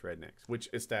the British rednecks," which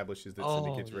establishes that Oh,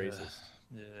 Syndicate's yeah. racist.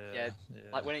 Yeah.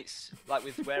 Like when it's like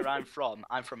with where I'm from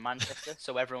Manchester,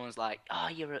 so everyone's like, oh,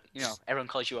 everyone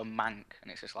calls you a mank,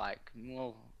 and it's just like,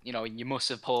 well, you must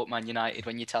support Man United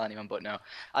when you tell anyone, but no,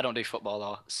 I don't do football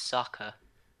or soccer.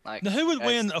 Like, Now, who would uh,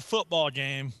 win a football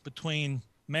game between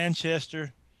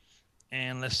Manchester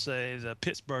and, let's say, the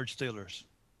Pittsburgh Steelers?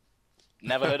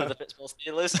 Never heard of the Pittsburgh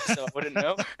Steelers, so I wouldn't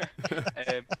know.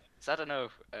 So I don't know.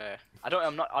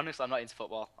 I'm not into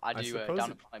football. I do suppose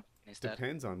down it at my instead.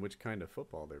 Depends on which kind of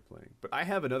football they're playing. But I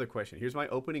have another question. Here's my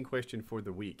opening question for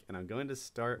the week, and I'm going to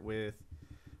start with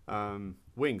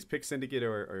Wings. Pick Syndicate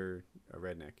or a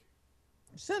redneck.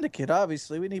 Syndicate,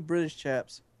 obviously. We need British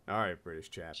chaps. All right, British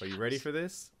chap. Are you ready for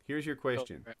this? Here's your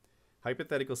question. for it.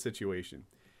 Hypothetical situation.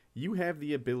 You have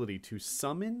the ability to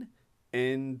summon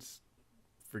and,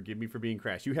 forgive me for being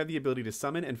crass, you have the ability to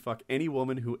summon and fuck any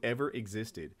woman who ever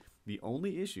existed. The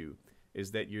only issue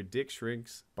is that your dick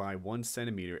shrinks by 1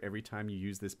 centimeter every time you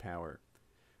use this power.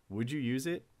 Would you use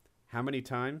it? How many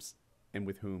times? And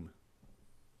with whom?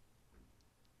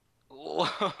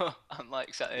 I'm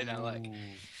like sat here now, like.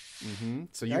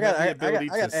 So you have the ability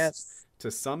to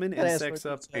summon and ask sex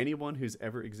what up you said. anyone who's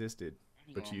ever existed,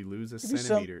 but you lose a Give me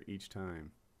centimeter each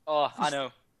time. Oh, I know.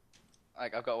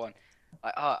 Like I've got one.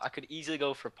 I could easily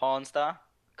go for porn star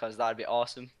because that'd be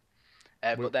awesome.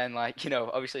 But then, like, you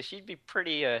know, obviously she'd be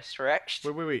pretty stretched.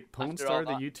 Wait. Pone after Star, all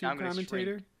the that. YouTube I'm gonna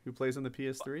commentator shrink. who plays on the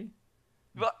PS3?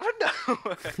 But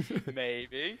no,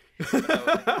 maybe. But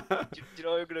no, do you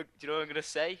know what I'm gonna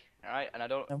say? All right, and I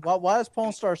don't. And why is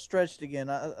Pawn Star stretched again?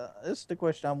 This is the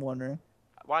question I'm wondering.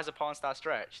 Why is a porn star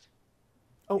stretched?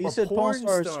 Oh, You a said porn Pawn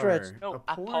Star is star. stretched. No,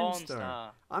 a a porn porn star.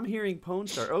 star. I'm hearing Pone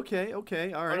Star. Okay,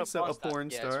 all right. no, So a porn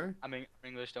yeah, star. I mean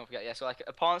English. Don't forget. Yeah, so like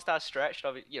a porn star stretched.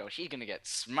 You know, she's gonna get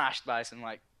smashed by some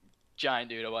like giant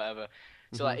dude or whatever.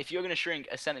 So like, if you're gonna shrink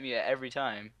a centimeter every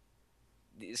time,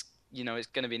 it's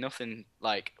gonna be nothing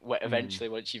like eventually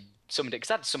once you've summoned it.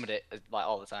 Because I'd summoned it like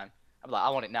all the time. I'm like, I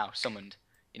want it now, summoned.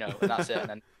 You know, and that's it. And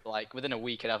then like within a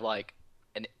week, I'd have like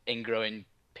an ingrowing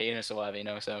penis or whatever. You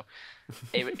know, so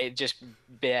it just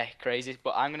be crazy.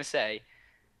 But I'm gonna say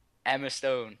Emma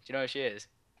Stone. Do you know who she is?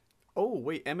 Oh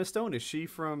wait, Emma Stone, is she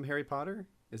from Harry Potter?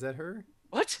 Is that her?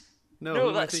 What? No, No, who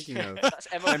am I that's thinking of? that's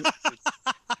Emma.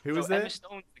 Who So is that? Emma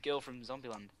Stone's the girl from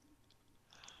Zombieland.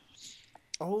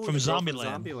 Oh, From the girl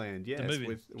Zombieland. Zombieland, yes, movie.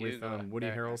 with Google it. Woody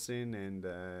Yeah. Harrelson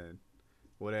and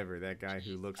whatever, that guy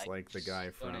who looks like the guy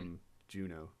Stunning. from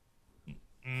Juno.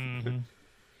 Mm-hmm.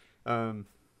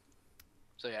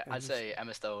 So yeah, I'd say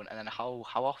Emma Stone, and then how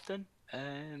often?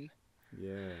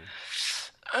 Yeah.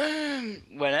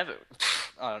 Whenever.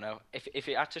 I don't know. If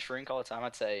it had to shrink all the time,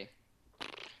 I'd say.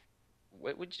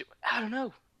 What would you? I don't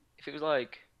know. If it was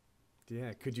like,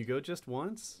 Yeah, could you go just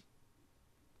once?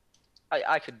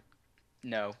 I could.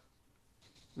 No.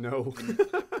 No.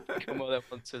 Come more than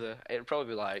once to the. It'd probably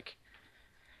be like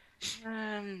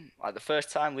the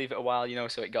first time, leave it a while, you know,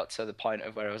 so it got to the point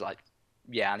of where I was like,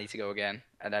 yeah, I need to go again,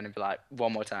 and then it'd be like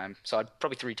one more time. So I'd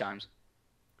probably 3 times.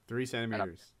 3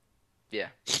 centimeters. Yeah,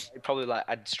 probably like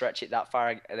I'd stretch it that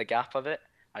far, the gap of it.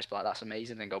 I'd just be like, that's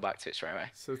amazing, then go back to it straight away.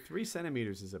 So 3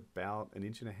 centimeters is about 1.5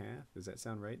 inches. Does that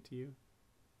sound right to you?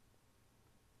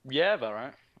 Yeah, about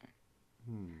right.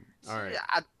 All right.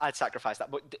 Yeah, I'd sacrifice that,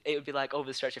 but it would be like over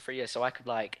the stretch of 3 years. So I could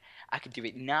do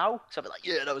it now. So I'd be like,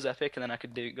 yeah, that was epic, and then I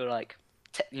could go like,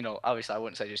 you know, obviously I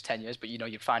wouldn't say just 10 years, but you know,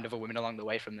 you'd find other women along the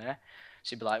way from there.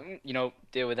 So you'd be like, you know,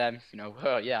 deal with them. You know,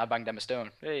 oh yeah, I banged Emma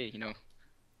Stone. Hey, you know.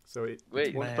 So it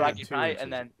Wait, one bragging 2 right, inches.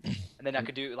 and then I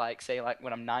could do like, say like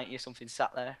when I'm 90 or something,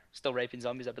 sat there still raping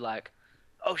zombies. I'd be like,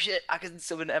 oh shit, I can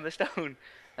summon Emma Stone,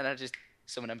 and I'd just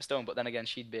summon Emma Stone. But then again,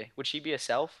 would she be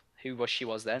herself, who she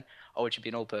was then, or would she be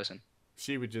an old person?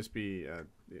 She would just be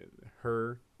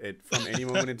her from any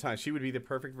moment in time. She would be the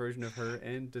perfect version of her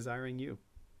and desiring you.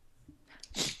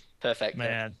 Perfect.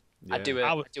 Man, Yeah. I'd do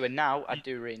it now. I'd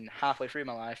do it in halfway through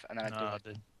my life, and then I'd do no, it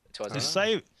dude. towards Just the end.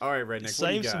 save, All right, Redneck. What do you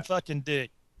save some got? fucking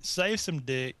dick. Save some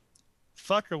dick.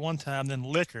 Fuck her one time, then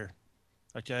lick her.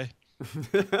 Okay.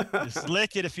 Just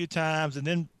lick it a few times, and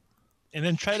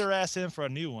then trade her ass in for a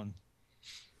new one.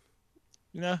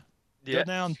 You know, go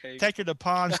down, Okay. take her to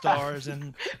Pawn Stars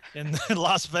in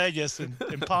Las Vegas and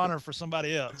pawn her for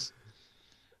somebody else.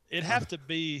 It'd have to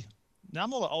be. Now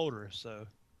I'm a little older, so.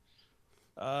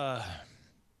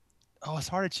 It's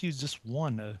hard to choose just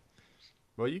one though.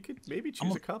 Well, you could maybe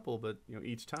choose a couple, but you know,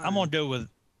 each time. I'm gonna go with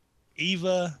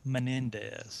Eva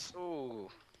Menendez. Ooh.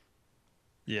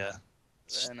 Yeah.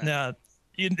 Very nice. Now,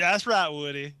 that's right,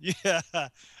 Woody. Yeah,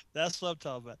 that's what I'm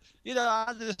talking about. You know,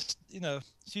 I just, you know,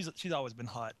 she's always been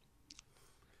hot.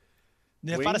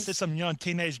 Now, if I'd have said some young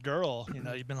teenage girl, you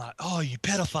know, you'd been like, oh, you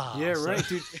pedophile. Yeah, So- right,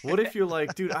 dude. What if you're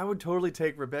like, dude, I would totally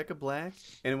take Rebecca Black,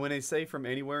 and when they say from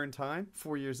anywhere in time,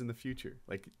 4 years in the future,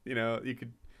 like, you know, you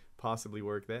could possibly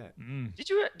work that. Mm. Did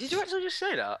you actually just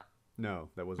say that? No,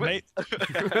 that wasn't.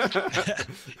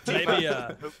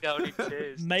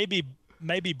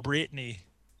 Maybe Britney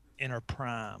in her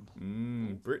prime.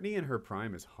 Britney in her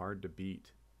prime is hard to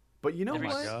beat, but you know Oh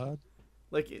my what? God.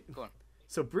 Like, Go on.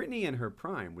 so Britney in her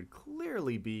prime would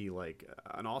clearly be like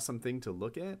an awesome thing to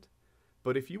look at.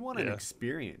 But if you want an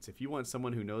experience, if you want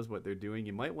someone who knows what they're doing,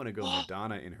 you might want to go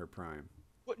Madonna in her prime.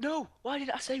 What? No. Why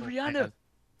did I say Rihanna?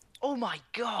 Oh my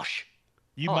gosh.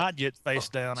 You might get face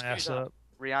down, screw ass that. up.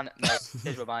 Rihanna. No,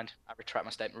 change my mind. I retract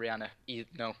my statement. Rihanna.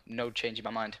 No changing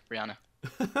my mind. Rihanna.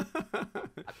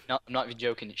 I'm not even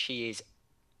joking. She is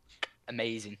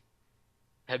amazing.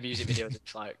 Her music videos,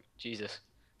 it's like Jesus.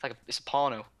 It's like it's a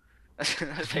porno.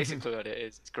 That's basically what it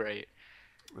is. It's great.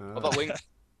 What about Wings?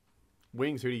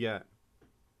 Wings, who do you got?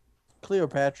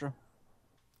 Cleopatra.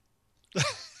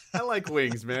 I like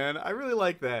Wings, man. I really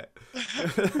like that.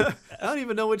 I don't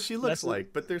even know what she looks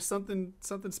like, but there's something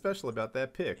special about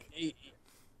that pick.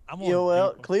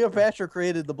 Well, Cleopatra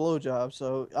created the blowjob,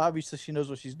 so obviously she knows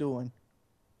what she's doing.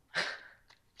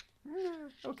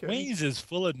 Okay. Wings is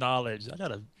full of knowledge. I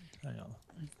gotta hang on.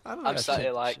 I don't know. I'm sat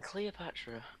here like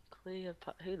Cleopatra.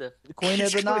 Who the Queen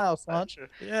of the Nile, son.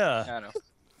 Yeah. I know.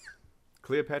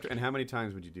 Cleopatra, and how many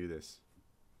times would you do this?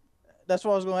 That's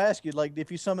what I was going to ask you. Like,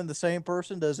 if you summon the same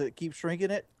person, does it keep shrinking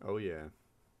it? Oh yeah.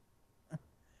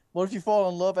 What if you fall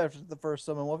in love after the first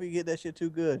summon? What if you get that shit too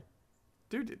good?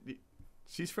 Dude,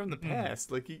 she's from the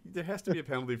past. Like, there has to be a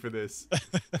penalty for this.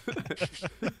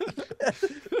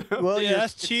 Well, Yeah, you're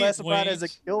that's cheap, classified as a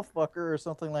Wings. kill fucker or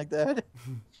something like that.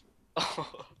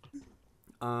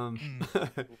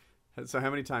 So how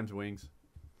many times, Wings?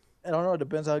 I don't know. It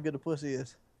depends how good the pussy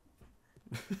is.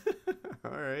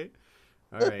 All right.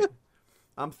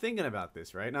 I'm thinking about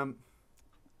this, right? And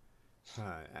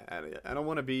I don't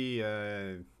want to be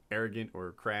arrogant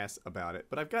or crass about it,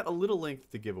 but I've got a little length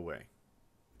to give away.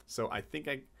 So I think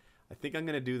I'm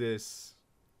gonna do this.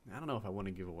 I don't know if I want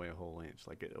to give away a whole inch.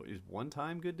 Like, is one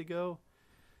time good to go?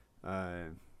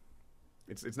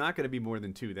 It's not gonna be more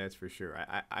than 2, that's for sure.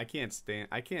 I can't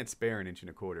spare an inch and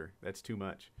a quarter. That's too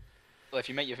much. Well, if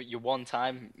you make your one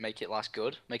time, make it last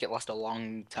good, make it last a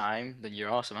long time, then you're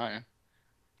awesome, aren't you?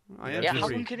 Yeah, how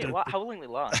long can it last? How long will it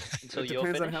last until It you're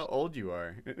depends finished? on how old you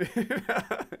are.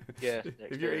 Yeah.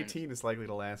 If you're 18, it's likely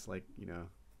to last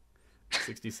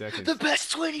 60 seconds. The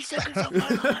best 20 seconds of my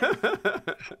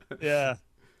life. Yeah.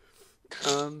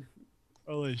 Um.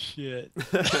 Holy shit.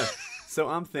 So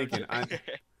I'm thinking,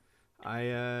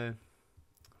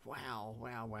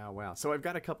 wow. So I've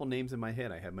got a couple names in my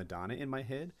head. I have Madonna in my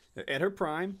head. At her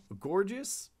prime,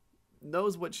 gorgeous,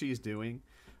 knows what she's doing.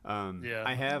 Yeah,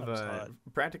 I have that's hot.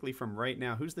 practically from right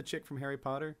now. Who's the chick from Harry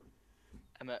Potter?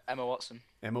 Emma Watson.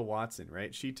 Emma Watson,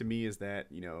 right? She to me is that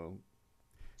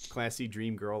classy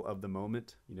dream girl of the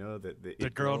moment.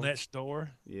 The girl next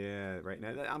door. Yeah, right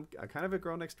now I'm kind of a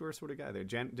girl next door sort of guy there.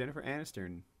 Jennifer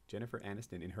Aniston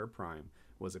in her prime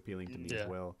was appealing to me as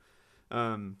well.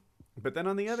 But then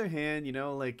on the other hand,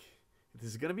 this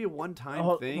is gonna be a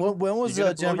one-time thing. When was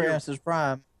Jennifer Aniston's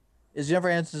prime? Is Jennifer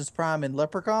Aniston's prime in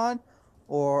Leprechaun,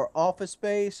 or Office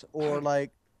Space, or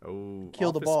like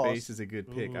Kill the Boss? Office Space is a good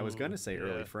pick. I was gonna say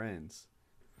Early Friends,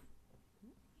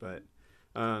 but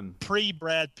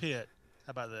Pre-Brad Pitt.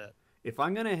 How about that? if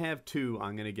I'm gonna have 2,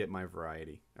 I'm gonna get my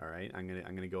variety. All right, I'm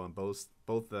gonna go on both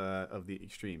of the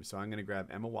extremes. So I'm gonna grab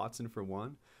Emma Watson for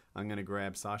one. I'm gonna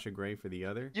grab Sasha Grey for the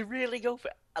other. You really go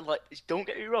for don't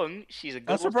get me wrong, she's a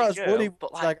good I'm surprised girl, Woody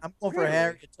but was like, I'm going for really?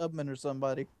 Harriet Tubman or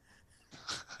somebody.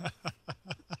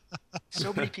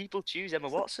 So many people choose Emma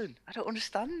Watson. I don't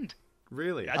understand.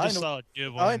 Really? I just saw a good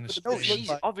one. In the No, stream.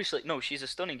 She's obviously she's a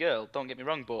stunning girl. Don't get me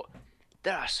wrong, but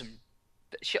there are some.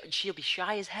 She'll be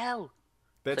shy as hell.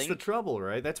 That's the trouble,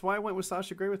 right? That's why I went with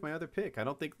Sasha Grey with my other pick. I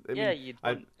don't think. You'd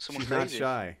want someone she's crazy.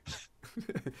 not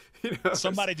shy.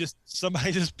 Somebody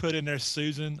just put in there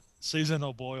Susan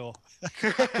O'Boyle.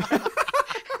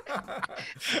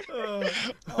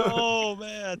 Oh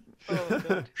man.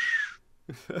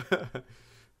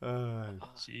 Oh, God.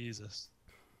 Jesus.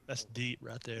 That's deep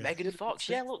right there. Megan Fox.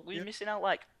 Yeah, look, we're missing out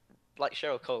like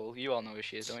Cheryl Cole. You all know who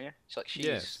she is, don't you?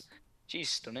 She's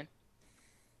stunning.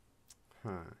 Huh.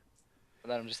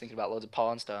 And then I'm just thinking about loads of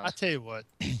porn I stars. tell you what,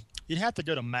 you'd have to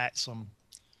go to Maxim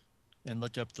and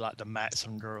look up the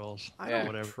Maxim girls. I Yeah.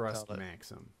 don't trust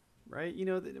Maxim, right?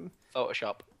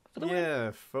 Photoshop. For the win.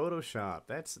 Yeah, Photoshop.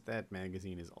 That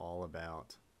magazine is all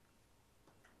about.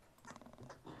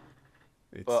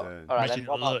 It's But all right, Making then it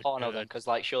what about look porno good. then? Because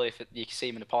surely if you can see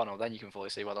them in a porno, then you can fully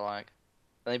see what they're like.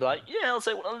 Then you'd be like, yeah, I'll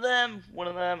say one of them, and one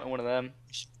of them.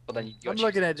 But then I'm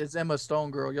looking at this Emma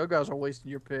Stone girl. You guys are wasting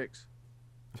your picks.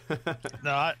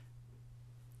 No,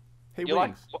 Hey, You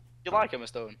Wings. like Emma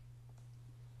Stone?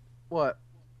 What?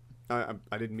 I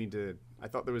didn't mean to. I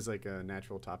thought there was like a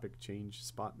natural topic change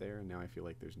spot there, and now I feel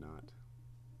like there's not.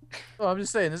 Oh, I'm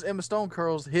just saying, this Emma Stone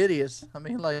girl's hideous. I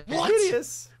mean, like,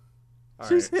 Hideous. All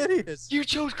she's right. hideous. You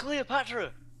chose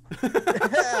Cleopatra. Yeah,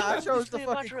 I chose the fucking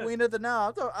Cleopatra. Queen of the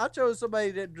Nile. I chose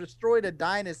somebody that destroyed a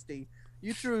dynasty.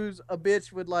 You choose a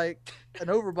bitch with like an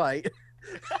overbite.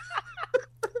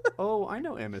 Oh, I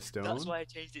know Emma Stone. That's why I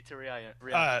changed it to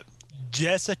Rihanna.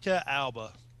 Jessica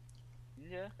Alba.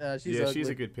 Yeah. She's Yeah, ugly. she's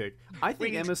a good pick. I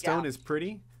think Winged Emma Stone gal. is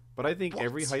pretty, but I think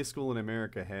every What? high school in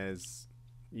America has,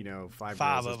 5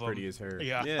 Five girls of as pretty them. as her.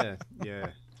 Yeah. Yeah.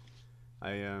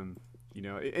 You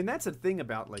know, and that's a thing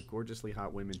about like gorgeously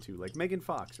hot women too. Like Megan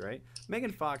Fox, right?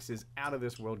 Megan Fox is out of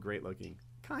this world great looking,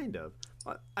 kind of.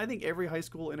 I think every high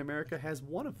school in America has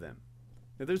one of them.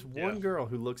 Now, there's one girl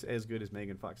who looks as good as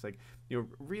Megan Fox. Like, you know,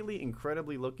 really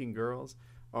incredibly looking girls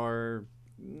are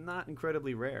not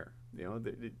incredibly rare. You know,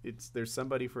 there's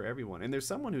somebody for everyone, and there's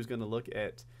someone who's going to look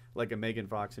at like a Megan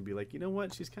Fox and be like, you know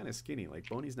what, she's kind of skinny. Like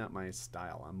Boney's not my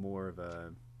style. I'm more of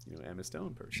a Emma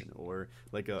Stone person, or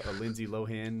like a Lindsay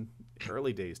Lohan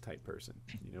early days type person.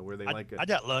 You know, where they I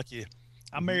got lucky.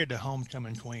 I married the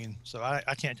homecoming queen, so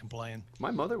I can't complain.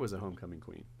 My mother was a homecoming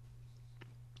queen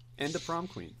and a prom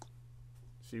queen.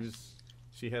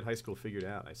 She had high school figured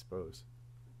out, I suppose.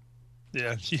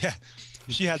 Yeah, she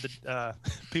had the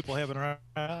people having her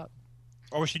out,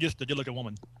 or was she just a good-looking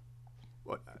woman?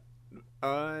 What?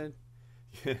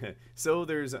 So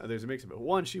there's a mix of it.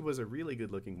 One, she was a really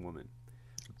good-looking woman,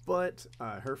 but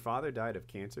her father died of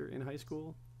cancer in high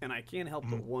school, and I can't help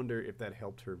but wonder if that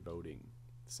helped her voting.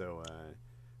 So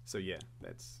yeah,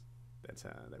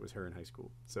 that was her in high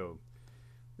school. So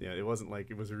yeah, it wasn't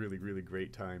like it was a really, really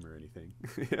great time or anything.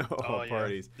 All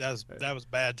parties. That was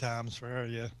bad times for her.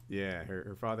 Yeah. Yeah,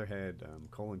 her father had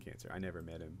colon cancer. I never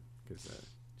met him because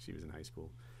she was in high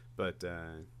school, but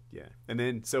yeah. And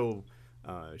then so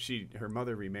her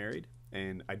mother remarried,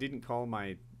 and I didn't call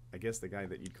I guess the guy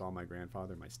that you'd call my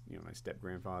grandfather, my step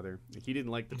grandfather. Like, he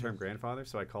didn't like the term grandfather,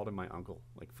 so I called him my uncle.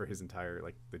 Like for the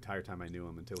entire time I knew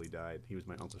him until he died, he was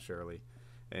my Uncle Shirley.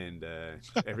 And I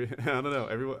don't know,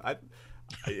 everyone.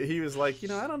 He was like,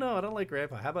 I don't know, I don't like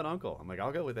grandpa. How about uncle? I'm like,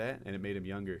 I'll go with that, and it made him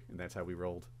younger, and that's how we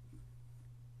rolled.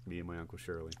 Me and my Uncle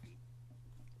Shirley.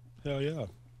 Hell yeah.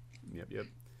 Yep.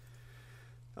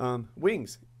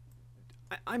 Wings.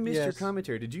 I missed your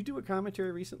commentary. Did you do a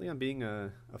commentary recently on being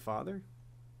a father?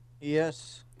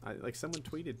 Yes. Like someone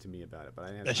tweeted to me about it, but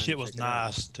I had that shit was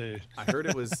nice too. I heard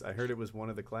it was one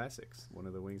of the classics, one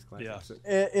of the Wings classics.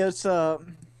 Yeah.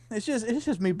 It's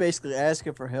just me basically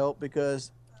asking for help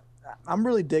because I'm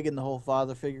really digging the whole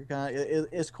father figure kind of.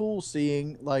 It's cool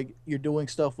seeing like you're doing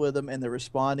stuff with them and they're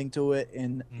responding to it,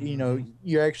 and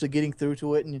you're actually getting through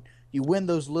to it, and you win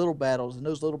those little battles, and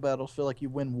those little battles feel like you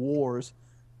win wars.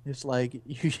 It's like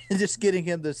you just getting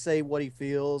him to say what he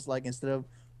feels, like instead of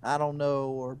I don't know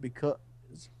or because.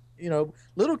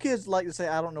 Little kids like to say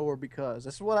I don't know or because.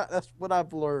 That's what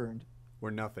I've learned. Or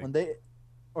nothing.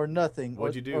 Or nothing.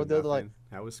 What'd you do? Or they're nothing. like,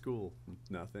 how was school?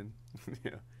 Nothing.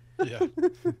 Yeah.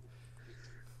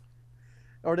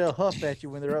 Or they'll huff at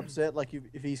you when they're upset, like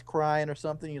if he's crying or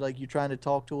something. You're trying to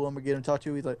talk to him or get him to talk to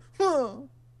you. He's like, huh.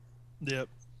 Yep.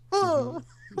 Huh.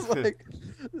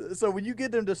 So when you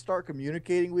get them to start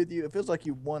communicating with you, it feels like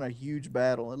you won a huge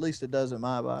battle. At least it does in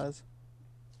my eyes.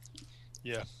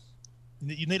 Yeah.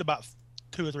 You need about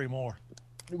 2 or 3 more.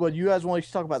 Well, you guys want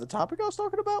to talk about the topic I was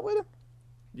talking about with him?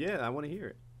 Yeah, I want to hear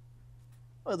it.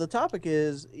 Well, the topic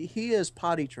is he is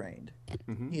potty trained.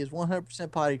 Mm-hmm. He is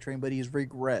 100% potty trained, but he's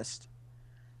regressed.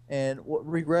 And what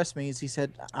regress means, he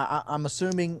said, I'm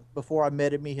assuming before I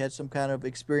met him, he had some kind of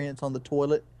experience on the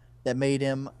toilet that made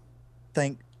him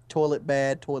think toilet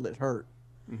bad, toilet hurt.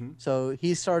 Mm-hmm. So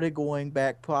he started going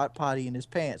back potty in his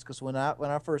pants. Because when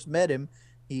I first met him,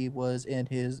 he was in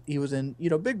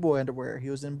big boy underwear. He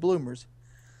was in bloomers,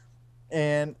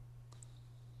 and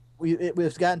it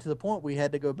was gotten to the point we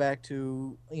had to go back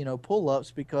to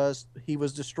pull-ups because he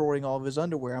was destroying all of his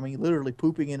underwear. I mean, literally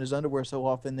pooping in his underwear so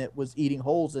often that it was eating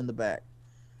holes in the back.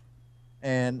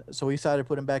 And so we decided to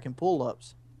put him back in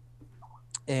pull-ups,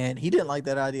 and he didn't like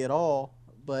that idea at all.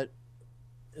 But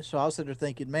so I was sitting there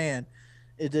thinking, man.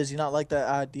 Does he not like that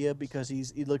idea because he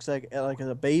looks like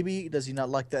a baby? Does he not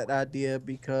like that idea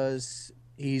because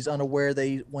he's unaware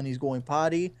that when he's going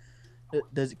potty?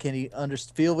 Can he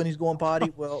feel when he's going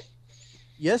potty? Well,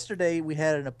 yesterday we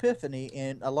had an epiphany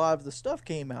and a lot of the stuff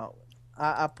came out.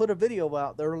 I put a video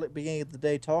out the early beginning of the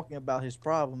day talking about his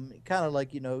problem, kind of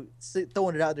like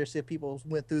throwing it out there, see if people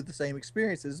went through the same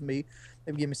experiences as me,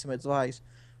 and give me some advice.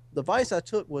 The advice I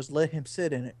took was let him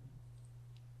sit in it.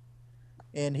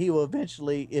 And he will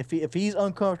eventually, if he's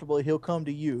uncomfortable, he'll come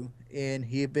to you. And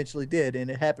he eventually did. And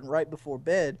it happened right before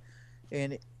bed.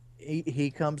 And he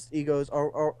goes,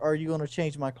 are you going to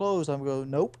change my clothes? I'm going,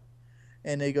 nope.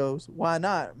 And he goes, why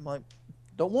not? I'm like,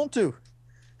 don't want to.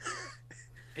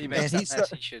 He makes that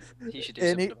mess. He should do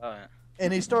something about it.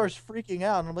 And he starts freaking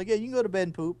out. And I'm like, yeah, you can go to bed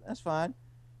and poop. That's fine.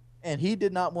 And he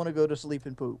did not want to go to sleep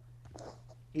and poop.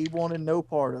 He wanted no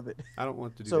part of it. I don't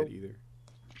want to do that either.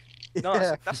 No,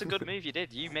 that's a good move you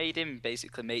did. You made him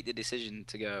basically make the decision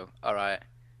to go, all right,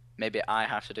 maybe I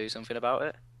have to do something about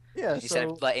it. Yeah. Instead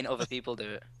of letting other people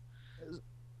do it.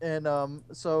 And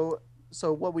so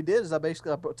So what we did is I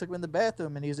took him in the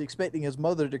bathroom, and he was expecting his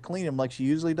mother to clean him like she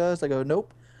usually does. I go,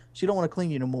 nope, she don't want to clean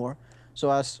you no more. So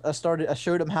I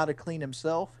showed him how to clean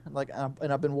himself,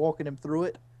 and I've been walking him through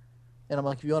it. And I'm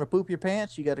like, if you want to poop your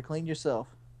pants, you got to clean yourself.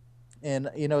 And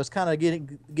it's kind of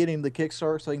getting the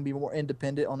kickstart so he can be more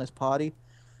independent on his potty.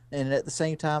 And at the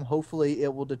same time, hopefully,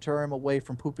 it will deter him away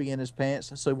from pooping in his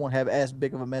pants, so he won't have as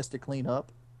big of a mess to clean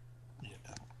up. Yeah.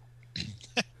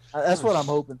 That's what I'm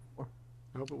hoping for.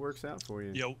 I hope it works out for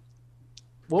you. Yo.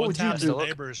 What One would you time do? the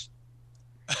neighbors.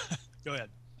 Go ahead.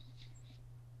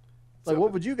 Like, So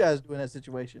what would you guys do in that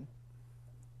situation?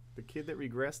 the kid that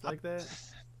regressed like that?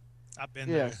 I've been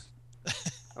Yes. there.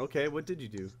 Okay, what did you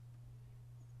do?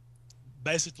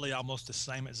 Basically, almost the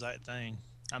same exact thing.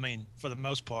 I mean, for the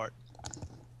most part.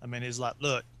 I mean, it's like,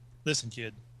 look, listen,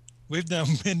 kid, we've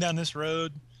been down this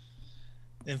road,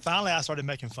 and finally I started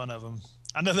making fun of him.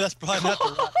 I know that's probably not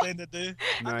the right thing to do.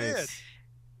 I did.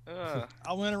 Nice.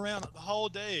 I went around the whole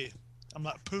day. I'm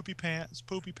like, poopy pants,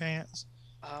 poopy pants.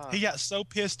 Ah. He got so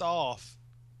pissed off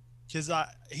because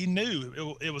he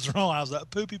knew it was wrong. I was like,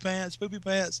 poopy pants, poopy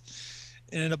pants.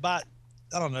 And in about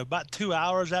 2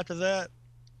 hours after that,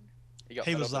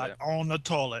 he was like, on the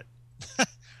toilet.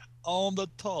 On the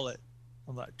toilet.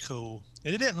 I'm like, cool.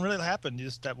 And it didn't really happen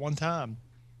just that one time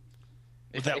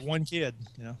with that one kid,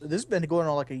 This has been going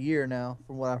on like a year now,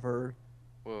 from what I've heard.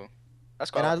 Whoa. That's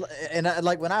quite. And I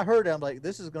like when I heard it, I'm like,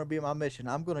 this is going to be my mission.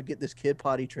 I'm going to get this kid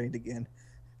potty trained again.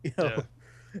 Yeah.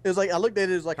 It was like I looked at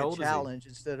it as like How a old is he? challenge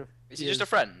instead of. Is he just a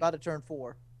friend? About to turn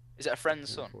 4. Is it a friend's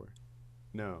son?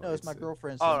 No. No, it's my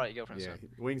girlfriend's. Oh, son. right, your girlfriend's Yeah, son.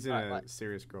 Wing's in Right, a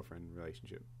serious girlfriend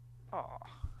relationship. Oh,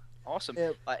 awesome.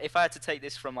 Yeah. Like, if I had to take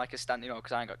this from like a stand,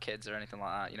 because I ain't got kids or anything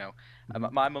like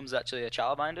that, my mum's actually a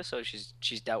childminder, so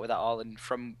she's dealt with that all. And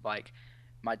from like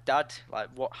my dad, like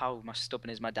how my stubborn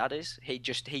is my dad is, he'd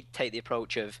take the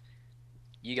approach of,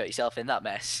 you got yourself in that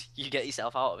mess, you get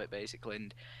yourself out of it, basically.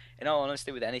 And in all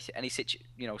honesty, with any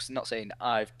not saying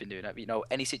I've been doing it, but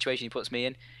any situation he puts me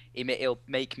in, he'll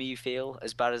make me feel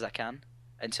as bad as I can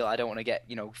until I don't want to get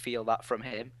feel that from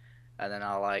him. And then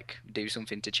I'll like do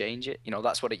something to change it.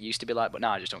 That's what it used to be like, but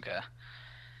now I just don't care.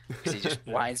 Because he just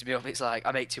winds me up. It's like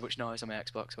I make too much noise on my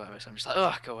Xbox, or whatever. So I'm just like,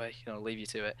 oh, go away, leave you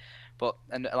to it. But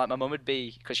like my mum would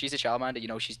be, because she's a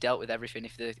childminder. She's dealt with everything.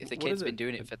 If the kid's been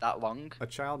doing it for that long. A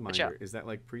childminder, is that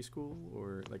like preschool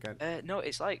or like? No,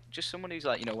 it's like just someone who's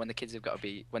like when the kids have got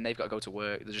to when they've got to go to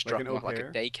work, they just Like drop them off like a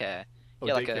daycare. Oh,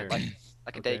 yeah, daycare.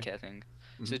 like a daycare thing.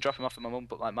 So they drop him off at my mum,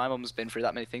 but like my mum's been through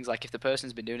that many things. Like if the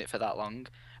person's been doing it for that long,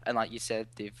 and like you said,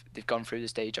 they've gone through the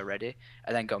stage already,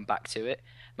 and then gone back to it,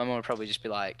 my mum would probably just be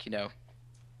like,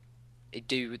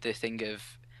 do the thing of,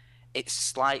 it's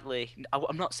slightly.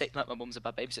 I'm not saying like my mum's a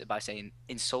bad babysitter by saying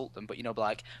insult them, but but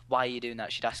like, why are you doing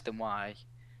that? She'd ask them why,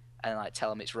 and like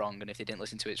tell them it's wrong. And if they didn't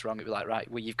listen to it, it's wrong. It'd be like, right,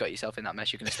 well, you've got yourself in that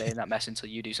mess. You're gonna stay in that mess until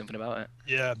you do something about it.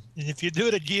 Yeah. And if you do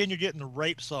it again, you're getting the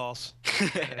rape sauce.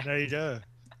 And there you go.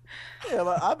 Yeah,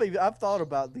 but I've thought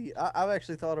about I've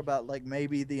actually thought about like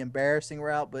maybe the embarrassing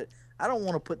route, but I don't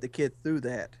want to put the kid through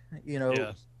that.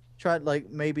 Yeah. Try like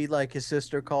maybe like his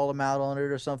sister call him out on it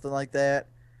or something like that.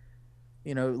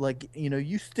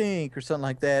 You stink or something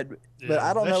like that. Yeah, But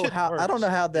I don't that know shit how works. I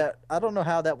don't know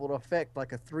how that will affect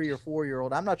like a 3 or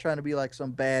 4-year-old. I'm not trying to be like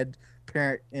some bad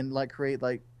parent and like create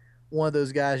like one of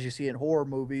those guys you see in horror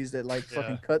movies that like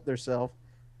fucking cut themselves.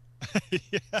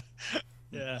 Yeah.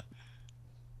 Yeah.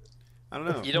 I don't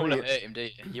know. You don't want to hurt him, do you?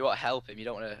 You want to help him. You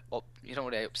don't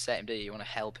want to upset him, do you? You want to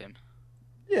help him.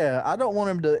 Yeah, I don't want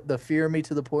him to fear me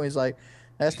to the point he's like,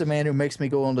 that's the man who makes me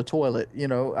go on the toilet.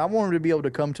 I want him to be able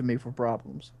to come to me for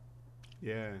problems.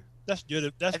 Yeah. That's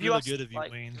good. That's Have you really asked, good of you,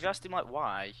 like, Wayne. have you asked him like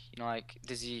why? Like,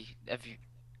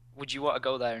 would you want to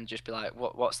go there and just be like,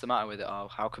 what's the matter with it? Or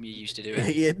how come you used to do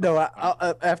it? Yeah, no,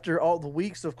 I, after all the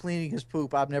weeks of cleaning his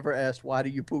poop, I've never asked, why do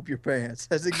you poop your pants?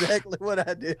 That's exactly what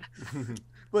I did.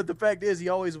 But the fact is, he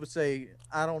always would say,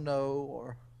 I don't know,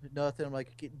 or nothing. I'm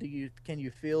like, can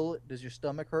you feel it? Does your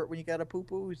stomach hurt when you got a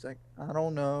poo-poo? He's like, I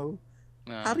don't know.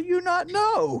 How do you not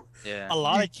know? Yeah. A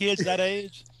lot of kids that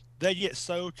age, they get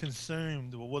so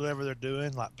consumed with whatever they're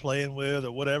doing, like playing with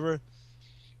or whatever,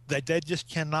 that they just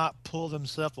cannot pull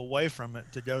themselves away from it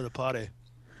to go to the potty.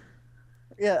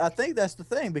 Yeah, I think that's the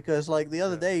thing, because like the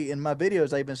other day in my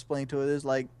videos I've been explaining to it is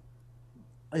like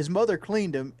his mother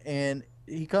cleaned him and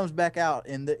he comes back out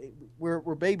and we're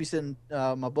babysitting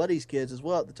my buddy's kids as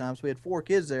well at the time, so we had 4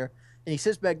 kids there, and he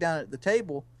sits back down at the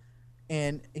table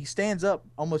and he stands up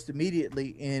almost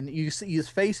immediately and you see his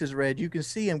face is red. You can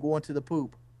see him going to the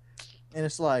poop, and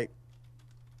it's like,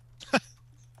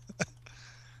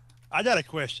 I got a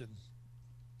question.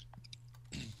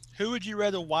 Who would you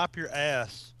rather wipe your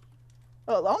ass?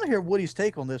 I want to hear Woody's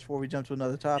take on this before we jump to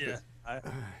another topic. Yeah.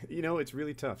 You know, it's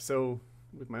really tough. So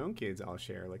with my own kids, I'll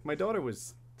share. Like my daughter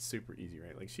was super easy,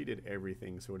 right? Like she did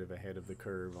everything sort of ahead of the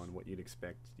curve on what you'd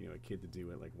expect, you know, a kid to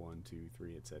do at like 1, 2,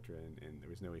 3, etc. And there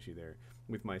was no issue there.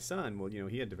 With my son, well, you know,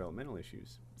 he had developmental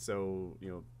issues. So, you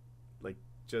know, like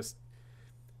just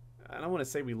I don't want to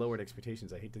say we lowered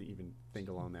expectations. I hate to even think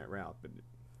along that route, but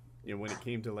you know, when it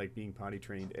came to like being potty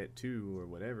trained at 2 or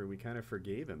whatever, we kind of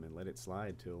forgave him and let it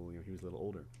slide till, you know, he was a little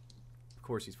older. Of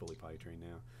course, he's fully potty trained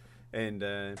now. And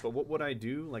but what would I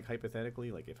do, like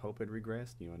hypothetically, like if Hope had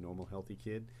regressed, you know, a normal healthy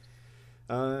kid?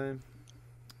 I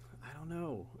don't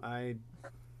know. I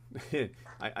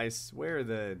swear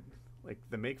that like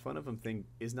the make fun of him thing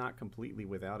is not completely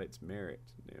without its merit,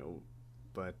 you know,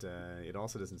 but it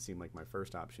also doesn't seem like my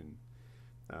first option.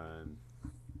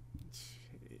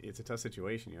 It's a tough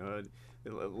situation, you know.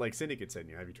 Like Syndicate said,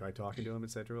 you know, have you tried talking to him,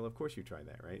 etc. Well, of course you try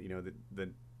that, right? You know,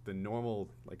 the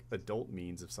normal like adult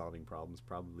means of solving problems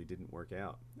probably didn't work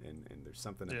out, and there's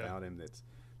something about him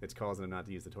that's causing him not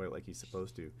to use the toilet like he's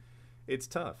supposed to. It's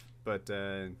tough, but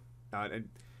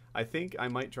I think I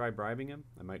might try bribing him.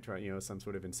 I might try, you know, some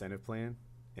sort of incentive plan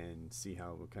and see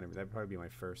how kind of that'd probably be my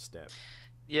first step.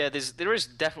 Yeah, there is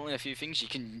definitely a few things you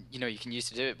can use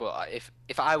to do it, but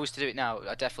if I was to do it now,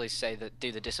 I'd definitely say that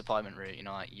do the disappointment route. You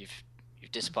know, like you've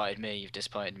disappointed me, you've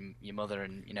disappointed your mother,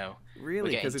 and you know really, we're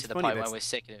getting because it's to the funny, point where we're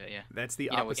sick of it. Yeah, that's the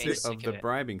opposite of the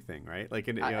bribing thing, right? Like,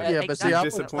 you know, yeah, but you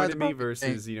disappointed me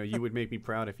versus you know you would make me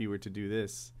proud if you were to do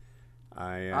this.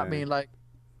 I mean, like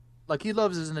he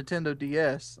loves his Nintendo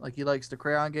DS. Like he likes the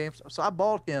crayon games. So I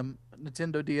bought him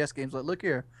Nintendo DS games. Like, look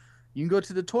here, you can go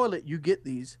to the toilet, you get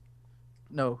these.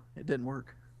 No, it didn't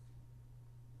work.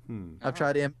 We've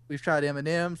tried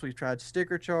M&Ms, we've tried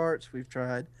sticker charts, we've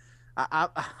tried.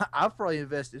 I've probably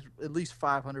invested at least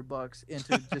 $500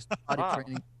 into just potty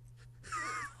training.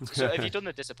 So have you done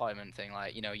the disappointment thing?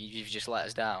 Like, you know, you've just let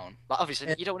us down. Like,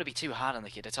 obviously, you don't want to be too hard on the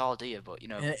kid at all, do you? But you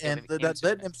know, and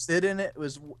letting him sit in it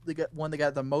was the one that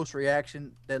got the most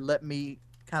reaction. That let me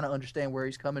kind of understand where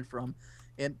he's coming from.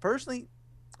 And personally,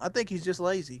 I think he's just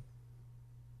lazy.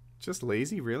 Just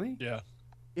lazy, really? Yeah.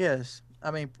 Yes,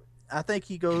 I mean, I think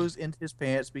he goes into his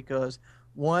pants because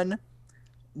one,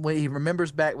 when he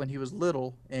remembers back when he was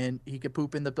little and he could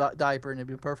poop in the diaper and it'd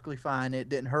be perfectly fine, it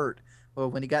didn't hurt. But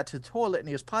when he got to the toilet and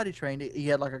he was potty trained, he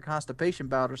had like a constipation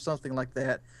bout or something like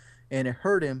that, and it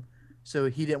hurt him, so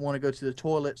he didn't want to go to the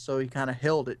toilet, so he kind of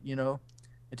held it, you know,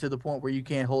 and to the point where you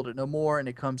can't hold it no more, and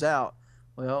it comes out.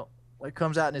 Well, when it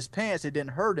comes out in his pants, it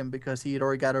didn't hurt him because he had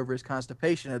already got over his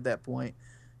constipation at that point.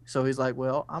 So he's like,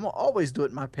 well, I'm going to always do it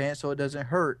in my pants so it doesn't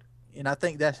hurt. And I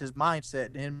think that's his mindset.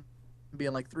 And him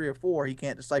being like 3 or 4, he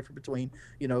can't decipher between,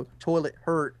 you know, toilet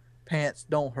hurt, pants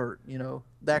don't hurt, you know,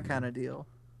 that kind of deal.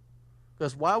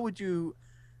 Because why would you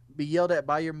be yelled at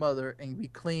by your mother and be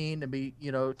cleaned and be,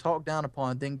 you know, talked down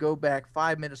upon, then go back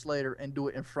 5 minutes later and do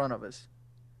it in front of us?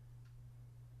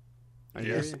 I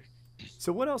hear you.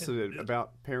 So what else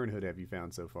about parenthood have you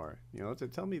found so far? You know,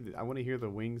 tell me, I want to hear the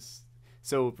Wings.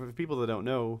 So for the people that don't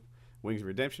know, Wings of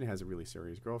Redemption has a really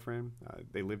serious girlfriend.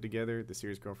 They live together. The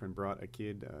serious girlfriend brought a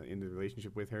kid into the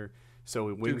relationship with her.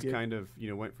 So Wings kind of, you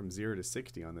know, went from 0 to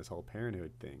 60 on this whole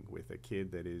parenthood thing with a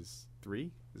kid that is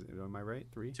 3. Am I right?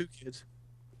 3? 2 kids.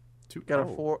 2. Got a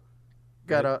 4.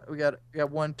 We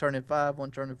got one turning 5,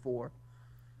 one turning 4.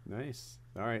 Nice.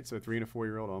 All right. So a 3 and a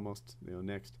 4-year-old almost, you know,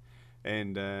 next.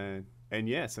 And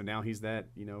yeah, so now he's that,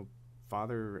 you know,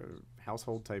 father,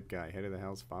 household type guy, head of the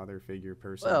house, father figure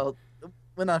person. Well,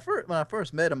 when I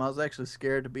first met him, I was actually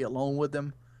scared to be alone with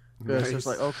him because it's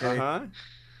like, okay,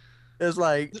 it's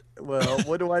like, well,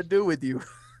 what do I do with you?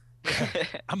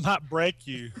 I might break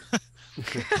you.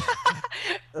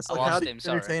 That's like, how do you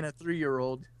entertain a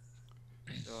 3-year-old?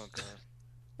 Oh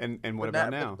god. And what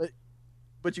about now?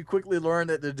 But you quickly learn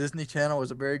that the Disney Channel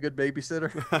was a very good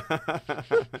babysitter.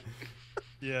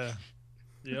 Yeah.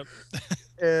 Yep.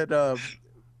 And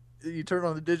you turn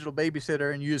on the digital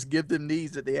babysitter and you just give them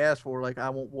needs that they ask for, like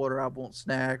I want water, I want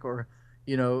snack, or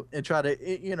you know, and try to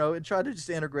just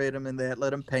integrate them in that. Let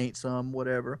them paint some,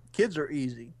 whatever. Kids are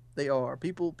easy. They are.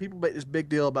 People make this big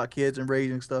deal about kids and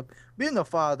raising stuff. Being a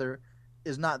father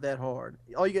is not that hard.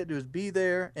 All you got to do is be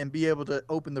there and be able to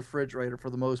open the refrigerator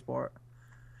for the most part.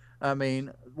 I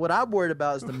mean, what I'm worried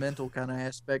about is the mental kind of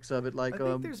aspects of it. Like, I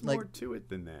think there's more to it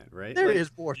than that, right? There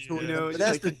is more to it. You know,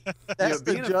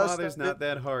 being a father's not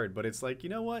that hard, but it's like, you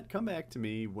know what? Come back to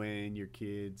me when your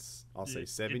kids, I'll say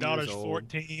 7 years old. Your daughter's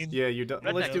 14. Yeah, your daughter.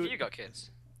 Redneck, let's do it. You got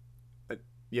kids?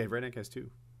 Yeah, Redneck has 2,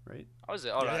 right? Oh, is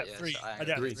it? All right, yeah. 3. I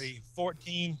got 3.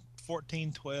 14,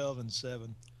 12, and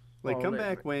 7. Like, Oh, come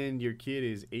back when your kid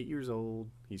is 8 years old.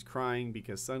 He's crying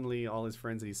because suddenly all his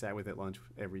friends that he sat with at lunch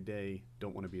every day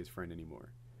don't want to be his friend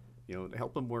anymore. You know,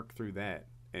 help him work through that,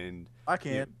 and I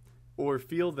you know, can't. or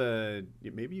feel the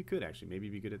maybe you could actually maybe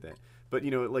be good at that. But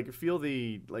like feel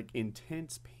the like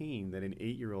intense pain that an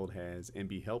 8-year-old has, and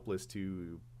be helpless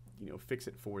to fix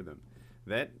it for them.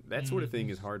 That sort of thing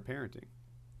is hard parenting.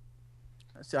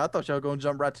 See, I thought y'all were gonna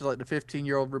jump right to like the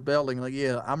 15-year-old rebelling. Like,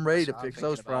 yeah, I'm ready to That's what I'm fix thinking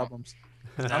those about. problems.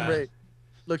 I'm ready.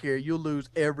 Look here, you'll lose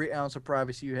every ounce of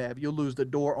privacy you have. You'll lose the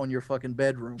door on your fucking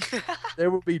bedroom. There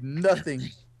will be nothing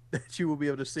that you will be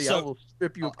able to see. I So will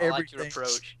strip you of I like your everything.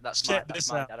 approach. That's check my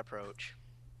this out. dad approach.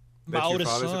 My That's your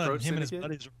oldest father's son, approach, him and his Syndicate?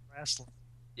 buddies are wrestling.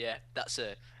 Yeah, that's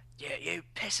a. Yeah, you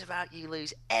piss about, you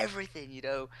lose everything.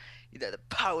 The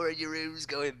power in your room's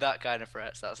going. That kind of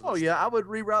threats. That's Oh yeah, I would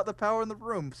reroute the power in the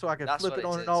room so I could That's flip what it it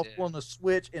on and is, off yeah. on the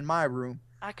switch in my room.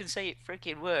 I can say it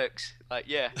freaking works. Like,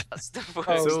 yeah, that's the Oh,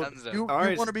 worst So, answer. you all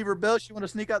right. want to be rebellious? You want to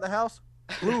sneak out the house?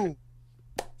 Boom.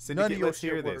 Syndicate, your let's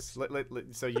hear shit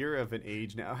this. So you're of an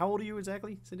age now. How old are you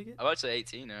exactly, Syndicate? I'm actually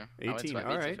 18 now. I went to 18. my All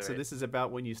meeting right. for So it. this is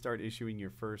about when you start issuing your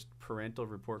first parental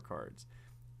report cards.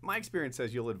 My experience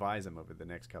says you'll advise them over the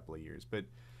next couple of years. But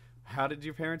how did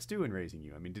your parents do in raising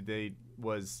you? I mean,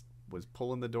 was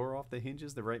pulling the door off the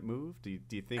hinges the right move? Do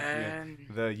you think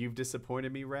the "you've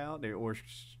disappointed me" route, or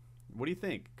what do you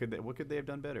think? What could they have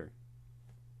done better?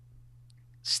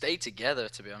 Stay together,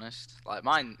 to be honest. Like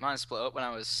mine split up when I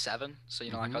was 7, so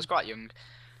like I was Mm-hmm. quite young.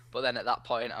 But then at that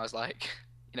point, I was like,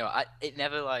 I'd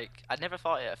never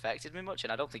thought it affected me much,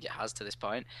 and I don't think it has to this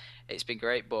point. It's been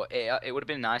great, but it would have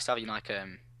been nice to have like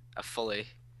a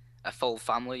full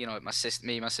family. Me,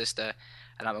 my sister,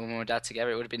 and like my mum and dad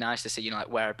together. It would have been nice to see like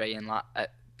where I'd be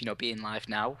be in life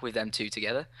now with them two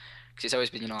together. Because it's always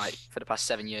been like for the past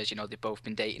 7 years, they've both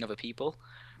been dating other people.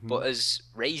 Mm-hmm. But as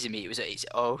raising me, it's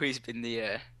always been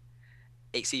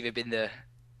it's either been the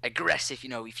aggressive,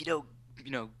 if you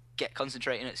don't, get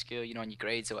concentrating at school, on your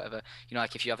grades or whatever,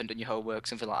 like if you haven't done your homework,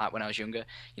 something like that when I was younger,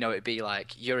 it'd be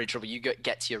like, you're in trouble, you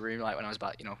get to your room, like when I was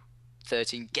about,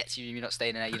 13, get to your room, you're not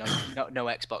staying in there, no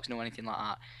Xbox, no anything like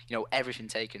that, everything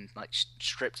taken, like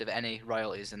stripped of any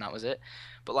royalties, and that was it.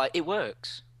 But like, it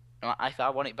works. If I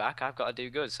want it back, I've got to do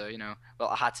good, so, well,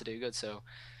 I had to do good, so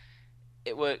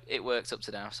it works up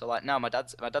to now. So like now my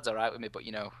dad's alright with me, but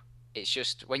it's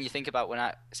just when you think about when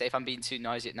I say if I'm being too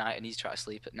noisy at night and he's trying to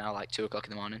sleep at now like 2 o'clock in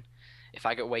the morning, if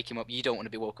I go wake him up, you don't want to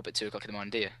be woke up at 2 o'clock in the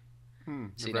morning, do you?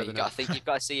 So I'd rather you not. you've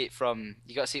got to see it from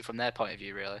their point of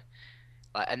view, really.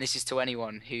 Like, and this is to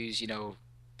anyone who's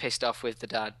pissed off with the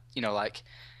dad, like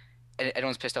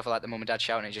anyone's pissed off with like the mum and dad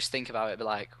shouting. Just think about it, be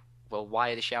like, well, why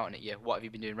are they shouting at you? What have you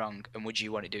been doing wrong? And would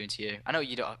you want it doing to you? I know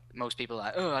you don't. Most people are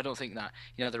like, oh, I don't think that.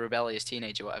 The rebellious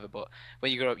teenager, or whatever. But when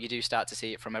you grow up, you do start to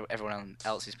see it from everyone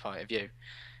else's point of view,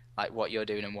 like what you're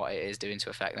doing and what it is doing to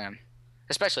affect them,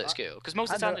 especially at school. Because most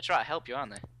of the time they try to help you,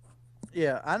 aren't they?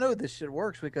 Yeah, I know this shit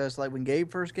works because like when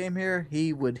Gabe first came here,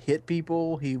 he would hit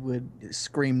people, he would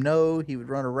scream no, he would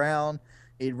run around,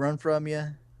 he'd run from you.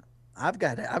 I've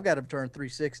got him turned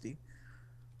 360.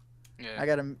 Yeah. I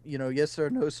got him, yes sir,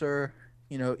 no sir,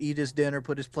 eat his dinner,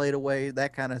 put his plate away,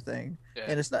 that kind of thing. Yeah.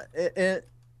 And it's not.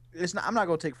 I'm not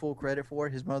gonna take full credit for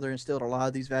it. His mother instilled a lot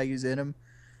of these values in him,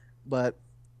 but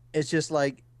it's just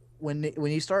like when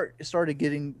he started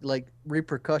getting like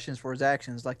repercussions for his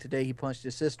actions. Like today, he punched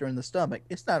his sister in the stomach.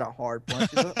 It's not a hard punch.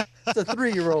 It's a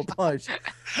 3-year-old punch,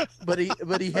 but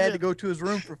he had to go to his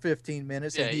room for 15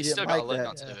 minutes, Yeah, and he you didn't still like got to learn that.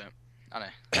 not to do it. I know.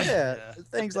 Yeah, Yeah.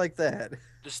 things like that.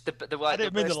 Just the I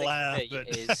didn't mean to worst thing laugh, for me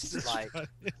but is like,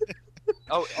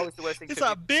 it's the worst thing. it's for me.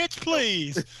 like, bitch,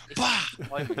 please. It's Bah!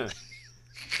 disappointment.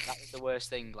 That is the worst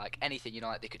thing. Like anything,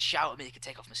 like they could shout at me, they could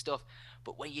take off my stuff,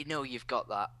 but when you've got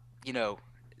that,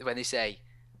 when they say,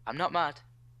 "I'm not mad,"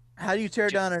 How do you tear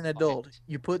Just down an fuck adult? it.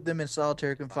 You put them in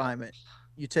solitary confinement.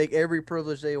 You take every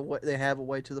privilege they have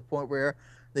away to the point where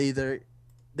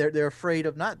they're afraid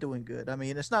of not doing good. I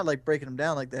mean, it's not like breaking them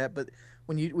down like that, but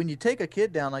when you take a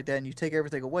kid down like that and you take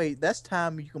everything away, that's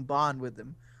time you can bond with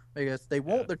them because they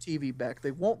want their TV back,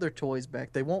 they want their toys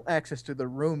back, they want access to their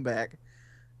room back.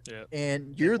 Yeah.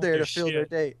 And They you're want there their to fill their shit.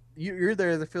 day. You're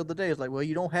there to fill the day. It's like, well,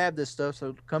 you don't have this stuff,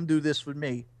 so come do this with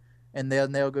me, and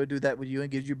they'll go do that with you and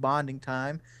gives you bonding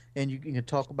time, and you can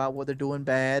talk about what they're doing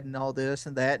bad and all this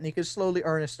and that, and he can slowly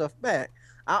earn his stuff back.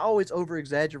 I always over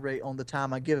exaggerate on the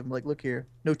time I give him. Like, look here,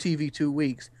 no TV 2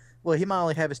 weeks. Well, he might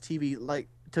only have his TV like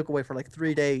took away for like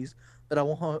 3 days, but I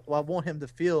want him to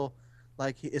feel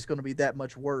like it's going to be that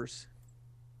much worse.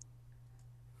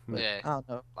 Yeah. I don't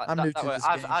know. Like I'm new that to way, this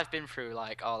I've game. I've been through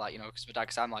like all that, you know, because my dad,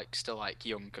 cause I'm like still like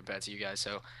young compared to you guys,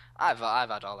 so I've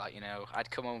had all that, you know.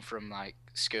 I'd come home from like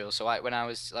school, so when I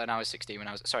was 16, when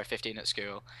I was sorry 15 at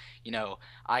school, you know,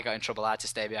 I got in trouble. I had to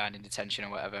stay behind in detention or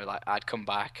whatever. Like I'd come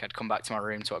back to my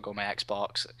room to go on my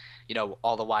Xbox, you know,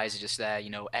 all the wires are just there, you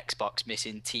know, Xbox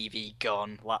missing, TV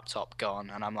gone, laptop gone,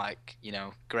 and I'm like, you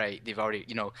know, great, they've already,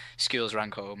 you know, school's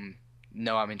rank home,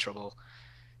 no, I'm in trouble.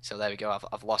 So there we go.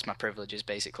 I've lost my privileges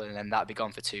basically, and then that'd be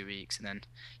gone for 2 weeks, and then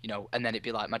you know, and then it'd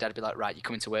be like my dad'd be like, right, you're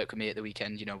coming to work with me at the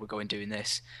weekend. You know, we're going doing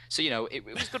this. So you know, it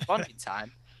was good bonding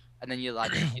time. And then you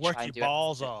like you Work try and your do everything.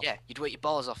 balls off. Yeah, you'd work your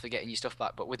balls off for getting your stuff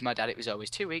back. But with my dad, it was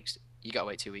always 2 weeks. You gotta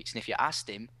wait 2 weeks, and if you asked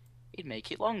him, he'd make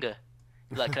it longer.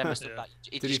 He'd be like, can I have my stuff Yeah. back?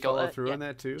 He'd Did he just go, follow through yeah, on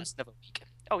that too? that's another week.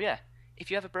 Oh yeah.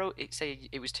 If you ever broke it, say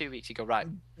it was 2 weeks, you go right.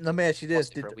 Let me ask you this: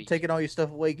 Lost it for Did a week. taking all your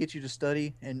stuff away get you to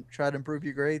study and try to improve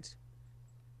your grades?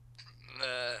 Uh,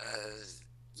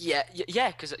 yeah,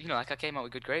 because you know, like I came out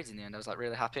with good grades in the end. I was like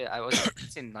really happy. I was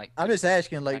in like. I'm good- just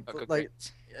asking, I like, got good like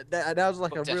grades. that was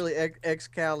like But a really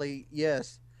ex-Cali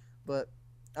yes, but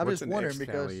I'm What's just an wondering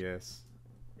ex-Cali, because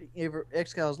yes.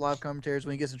 ex-Cal's live commentaries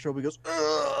when he gets in trouble, he goes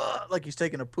 "Ugh," like he's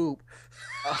taking a poop.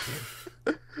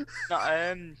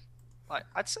 No, like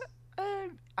I'd say,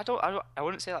 I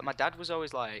wouldn't say that. My dad was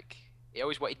always like, he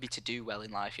always wanted me to do well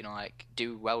in life, you know, like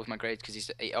do well with my grades,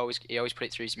 because he always put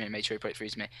it through to me and made sure he put it through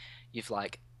to me. You've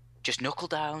like, just knuckle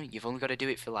down. You've only got to do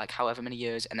it for like however many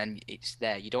years, and then it's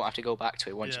there. You don't have to go back to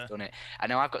it once Yeah. you've done it. I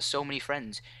know I've got so many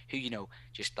friends who, you know,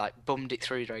 just like bummed it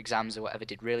through their exams or whatever,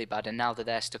 did really bad, and now they're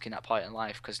there stuck in that point in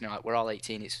life because, you know, like, we're all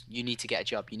 18. It's you need to get a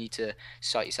job. You need to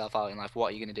sort yourself out in life.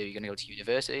 What are you going to do? You're going to go to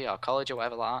university or college or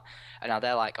whatever like that. And now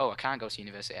they're like, oh, I can't go to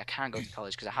university. I can't go to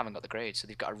college because I haven't got the grades. So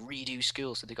they've got to redo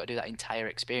school. So they've got to do that entire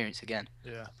experience again.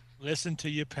 Yeah. Listen to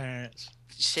your parents.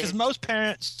 Because Shit. most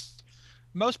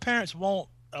parents want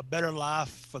a better life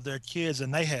for their kids than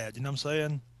they had. You know what I'm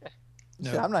saying?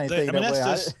 See, I'm not even thinking that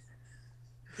way.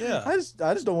 Yeah. I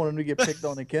just don't want him to get picked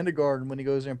on in kindergarten when he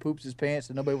goes there and poops his pants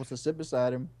and nobody wants to sit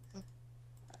beside him.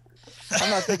 I'm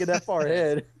not thinking that far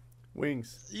ahead.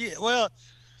 Wings. Yeah. Well,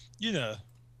 you know.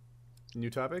 New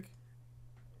topic?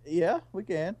 Yeah, we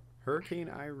can. Hurricane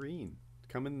Irene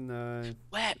coming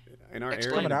Where? in our area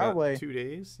Explain. in Coming our about way. 2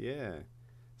 days. Yeah.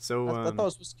 So I thought it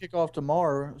was supposed to kick off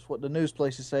tomorrow. That's what the news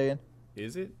place is saying.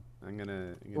 is it? I'm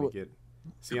gonna Well- get.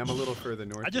 See, I'm a little further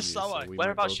north. I just than you, saw so it. we might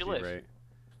Whereabouts both you be live? Right.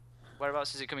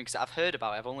 Whereabouts is it coming? Because I've heard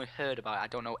about it. I've only heard about it. I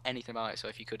don't know anything about it. So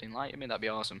if you could enlighten me, that'd be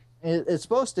awesome. It's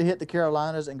supposed to hit the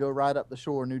Carolinas and go right up the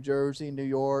shore, New Jersey, New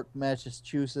York,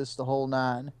 Massachusetts, the whole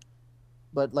nine.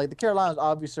 But like the Carolinas,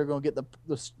 obviously are going to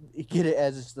get it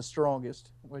as it's the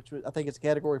strongest, which I think it's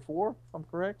Category 4. If I'm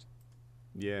correct.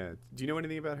 Yeah. Do you know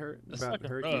anything about That's about fucking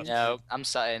hurricanes? No, I'm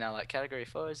sat here now like category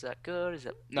 4. Is that good? Is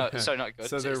that no? Sorry, not good.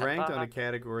 So they're Is that ranked on a bad?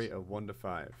 category of 1 to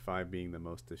 5, 5 being the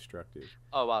most destructive.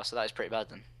 Oh wow, so that is pretty bad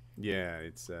then. Yeah,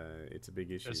 it's a big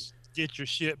issue. Just get your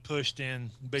shit pushed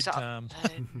in big Is that- time.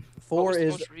 Four was the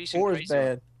is most recent four is crazy one?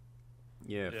 bad.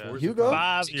 Yeah, Yeah. 4's Hugo? a 5.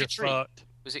 5, Is it you're Katrina? fucked.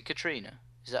 Was it Katrina?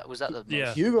 Was that the Yeah.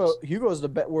 most? Hugo's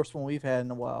the worst one we've had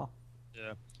in a while.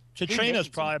 Katrina's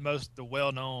named probably most the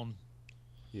well-known.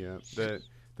 Yeah.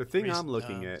 The thing I'm Recent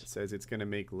looking times. at says it's going to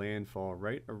make landfall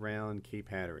right around Cape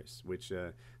Hatteras, which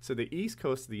so the east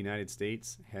coast of the United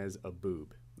States has a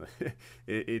boob.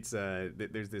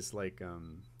 There's this like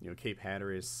Cape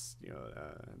Hatteras,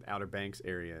 Outer Banks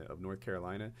area of North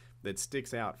Carolina that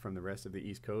sticks out from the rest of the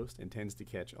east coast and tends to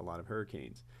catch a lot of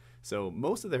hurricanes. So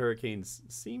most of the hurricanes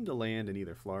seem to land in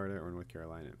either Florida or North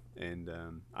Carolina, and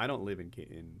I don't live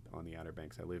in on the Outer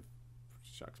Banks. I live,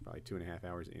 probably 2.5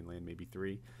 hours inland, maybe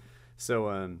 3.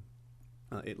 So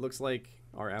it looks like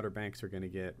our Outer Banks are going to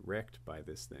get wrecked by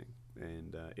this thing,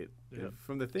 and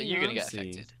from the thing You're I'm gonna get seeing,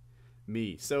 affected.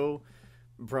 me. So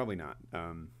probably not.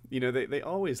 They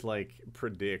always like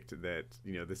predict that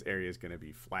this area is going to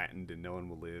be flattened and no one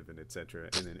will live and etc.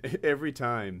 And then every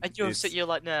time, And you're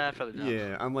like, nah, probably not.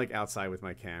 yeah, I'm like outside with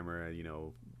my camera,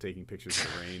 taking pictures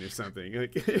of the rain or something.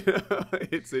 Like,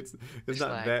 it's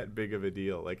not like- that big of a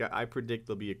deal. Like I predict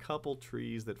there'll be a couple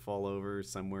trees that fall over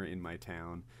somewhere in my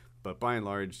town, but by and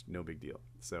large, no big deal.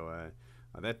 So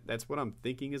that's what I'm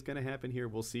thinking is going to happen here.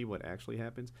 We'll see what actually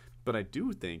happens. But I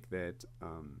do think that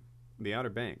the Outer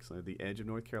Banks, the edge of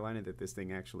North Carolina that this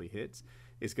thing actually hits,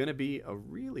 is going to be a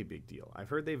really big deal. I've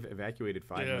heard they've evacuated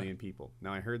 5 million people.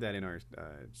 Now I heard that in our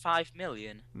 5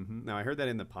 million. Now I heard that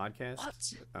in the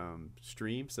podcast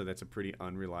stream, so that's a pretty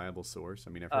unreliable source. I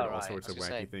mean, I've heard all sorts of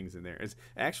wacky things in there.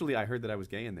 Actually, I heard that I was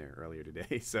gay in there earlier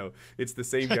today, so it's the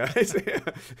same guys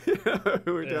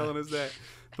who were telling us that.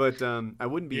 But I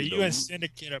wouldn't be. Yeah, you and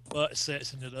Syndicate are butt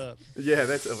sexing it up. Yeah,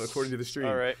 that's according to the stream.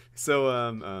 All right.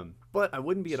 So, but I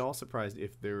wouldn't be at all surprised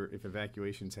if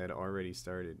evacuations had already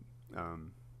started.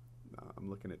 I'm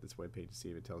looking at this webpage to see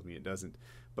if it tells me it doesn't,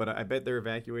 but I bet they're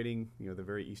evacuating, the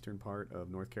very eastern part of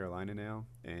North Carolina now,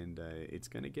 and it's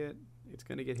gonna get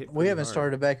hit. We haven't hard.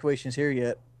 started evacuations here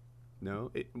yet.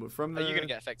 No, from the. Are you gonna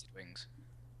get affected, Wings?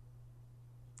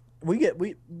 We get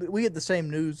the same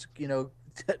news,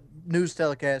 news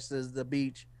telecast as the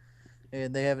beach,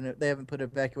 and they haven't put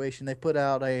evacuation. They put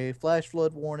out a flash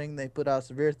flood warning. They put out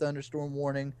severe thunderstorm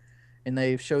warning, and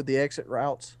they've showed the exit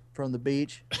routes from the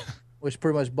beach, which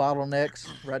pretty much bottlenecks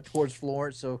right towards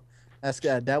Florence. So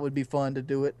that would be fun to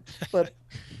do it. But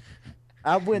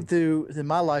I went through, in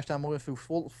my lifetime, I went through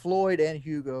Floyd and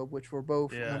Hugo, which were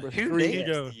both number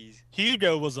 3.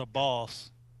 Hugo was a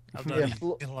boss.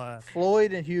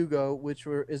 Floyd and Hugo, which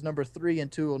is number 3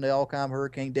 and 2 on the all-time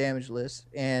hurricane damage list.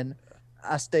 And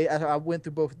I went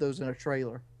through both of those in a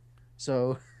trailer.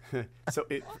 So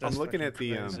I'm looking at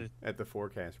the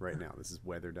forecast right now. This is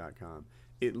weather.com.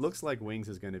 It looks like Wings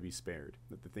is going to be spared.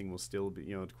 That the thing will still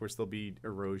be, of course, there'll be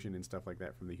erosion and stuff like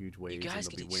that from the huge waves. You guys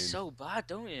get it so bad,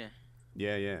 don't you?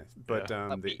 Yeah. But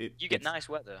you get nice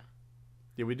weather.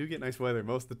 Yeah, we do get nice weather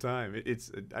most of the time.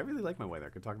 I really like my weather. I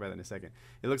can talk about that in a second.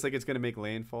 It looks like it's going to make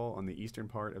landfall on the eastern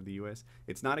part of the U.S.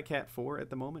 It's not a Cat 4 at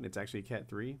the moment. It's actually a Cat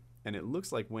 3. And it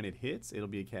looks like when it hits, it'll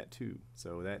be a Cat 2.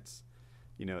 So that's...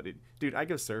 dude, I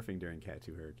go surfing during Cat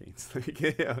 2 hurricanes.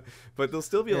 But there'll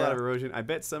still be a lot of erosion. I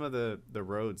bet some of the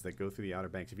roads that go through the Outer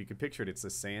Banks, if you can picture it, it's a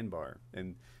sandbar.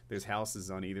 And there's houses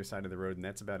on either side of the road, and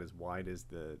that's about as wide as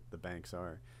the banks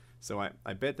are. So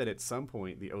I bet that at some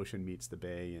point the ocean meets the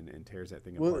bay and tears that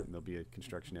thing apart, and there'll be a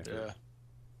construction effort. Yeah.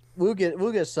 We'll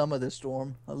get some of this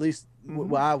storm, at least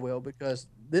I will, because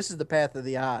this is the path of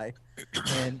the eye.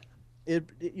 And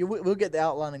we'll get the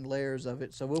outlining layers of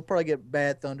it, so we'll probably get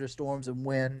bad thunderstorms and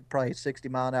wind, probably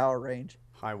 60-mile-an-hour range.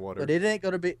 High water. But it ain't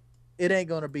gonna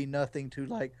be nothing to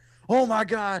like, oh my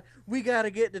God, we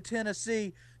gotta get to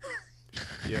Tennessee.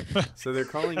 Yeah. So they're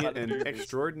calling it an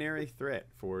extraordinary threat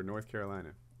for North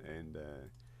Carolina, and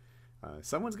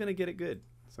someone's gonna get it good.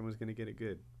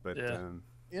 But I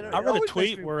read a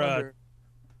tweet where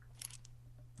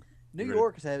New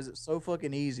York has it so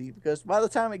fucking easy because by the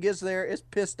time it gets there, it's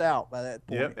pissed out by that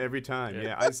point. Yep, every time.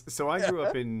 Yeah. So I grew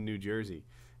up in New Jersey,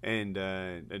 and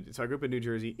so I grew up in New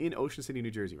Jersey, in Ocean City,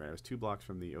 New Jersey. Right, I was 2 blocks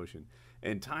from the ocean,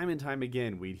 and time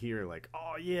again, we'd hear like,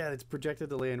 "Oh yeah, it's projected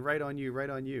to land right on you, right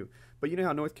on you." But you know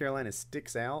how North Carolina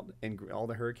sticks out, and all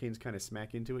the hurricanes kind of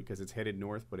smack into it because it's headed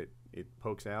north, but it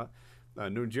pokes out.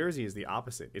 New Jersey is the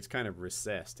opposite. It's kind of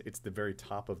recessed. It's the very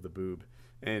top of the boob.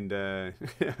 And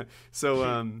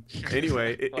so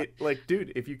anyway, like,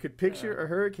 dude, if you could picture a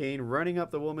hurricane running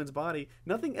up the woman's body,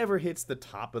 nothing ever hits the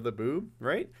top of the boob,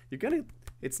 right?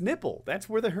 It's nipple. That's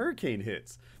where the hurricane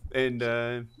hits. And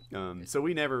so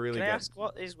we never really Can I ask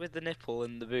what is with the nipple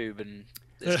and the boob and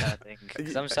this kind of thing?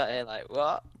 Because I'm sat here like,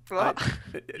 what?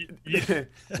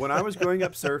 When I was growing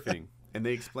up surfing, and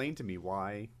they explained to me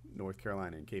why North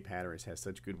Carolina and Cape Hatteras has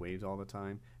such good waves all the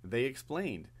time, they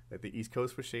explained that the East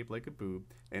Coast was shaped like a boob,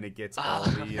 and it gets all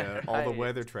the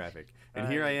weather traffic. And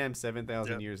here I am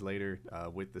 7,000 years later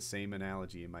with the same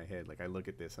analogy in my head. Like, I look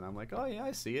at this and I'm like, oh yeah,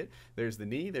 I see it. There's the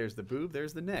knee, there's the boob,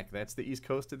 there's the neck. That's the East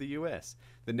Coast of the U.S.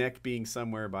 The neck being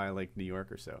somewhere by like New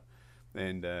York or so.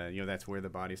 And that's where the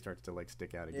body starts to like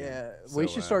stick out again. Yeah, so, we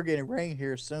should start getting rain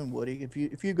here soon, Woody. If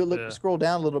you go scroll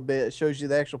down a little bit, it shows you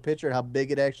the actual picture, how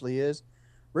big it actually is.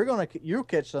 You'll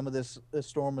catch some of this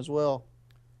storm as well.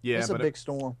 Yeah, it's a big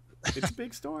storm. It's a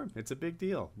big storm. It's a big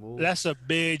deal. That's a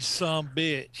big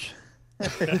bitch.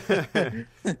 I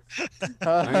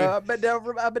bet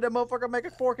that motherfucker make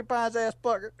a porcupine's ass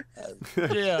pucker.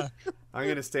 Yeah. I'm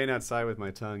gonna stand outside with my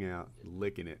tongue out,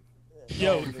 licking it.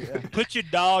 Yo, put your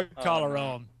dog collar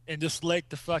on and just lick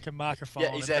the fucking microphone.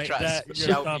 Yeah, he's there trying to your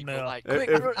shout thumbnail. Like,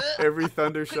 every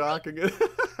thunder shock again.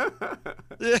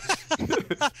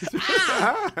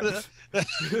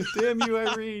 Damn you,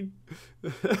 Irene.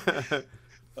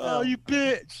 Oh, you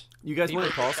bitch. You guys want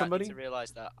to call somebody? I need to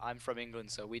realize that I'm from England,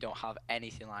 so we don't have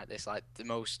anything like this. Like, the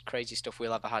most crazy stuff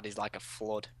we'll ever had is like a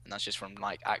flood, and that's just from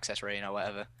like excess rain or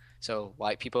whatever. So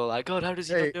like people are like, God, how does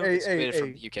he not know this? We're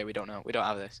from the UK, we don't know. We don't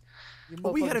have this.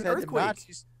 Well, we had an earthquake.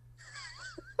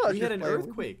 We had an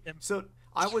earthquake. So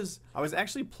I was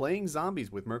actually playing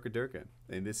zombies with Mercadurka,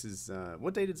 and this is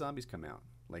what day did zombies come out?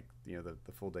 Like the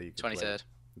full day you could 23rd. play.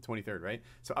 The 23rd, right?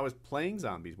 So I was playing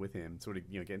zombies with him, sort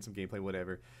of getting some gameplay,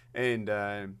 whatever, and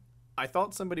I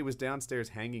thought somebody was downstairs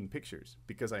hanging pictures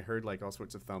because I heard like all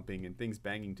sorts of thumping and things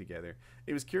banging together.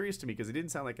 It was curious to me because it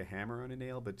didn't sound like a hammer on a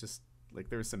nail, but just like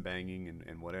there was some banging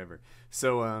and whatever.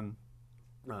 So and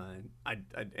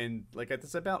like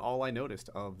that's about all I noticed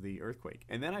of the earthquake.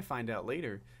 And then I find out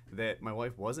later that my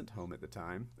wife wasn't home at the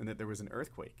time and that there was an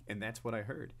earthquake, and that's what I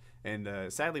heard. And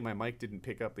sadly, my mic didn't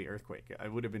pick up the earthquake. I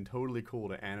would have been totally cool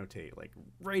to annotate, like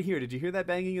right here. Did you hear that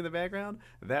banging in the background?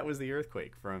 That was the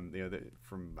earthquake from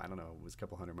from I don't know, it was a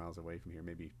couple hundred miles away from here,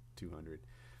 maybe 200.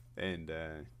 And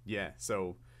yeah,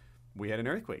 so we had an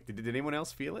earthquake. Did anyone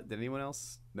else feel it? Did anyone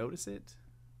else notice it?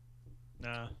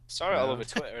 No. Saw it all over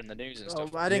Twitter and the news and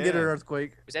stuff. I didn't get an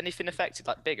earthquake. Was anything affected,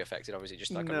 like big affected, or was it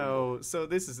just like no? So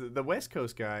this is the West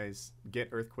Coast guys get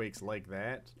earthquakes like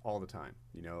that all the time.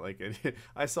 Like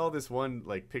I saw this one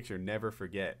like picture, never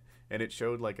forget, and it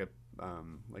showed like a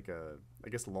I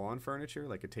guess lawn furniture,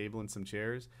 like a table and some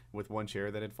chairs, with one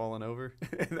chair that had fallen over,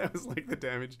 and that was like the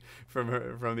damage from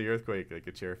the earthquake. Like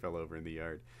a chair fell over in the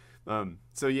yard.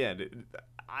 So yeah,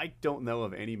 I don't know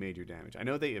of any major damage. I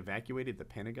know they evacuated the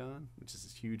Pentagon, which is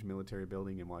this huge military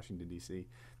building in Washington, D.C.,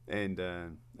 and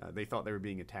they thought they were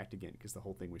being attacked again because the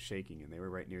whole thing was shaking, and they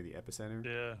were right near the epicenter.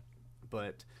 Yeah.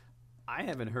 But I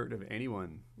haven't heard of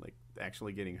anyone like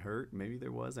actually getting hurt. Maybe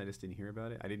there was. I just didn't hear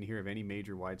about it. I didn't hear of any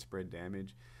major widespread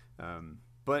damage.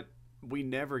 But we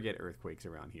never get earthquakes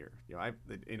around here.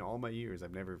 In all my years,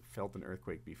 I've never felt an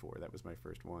earthquake before. That was my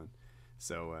first one.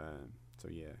 So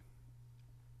yeah.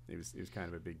 It was kind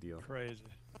of a big deal. Crazy.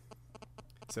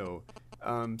 So,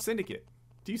 Syndicate,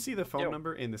 do you see the phone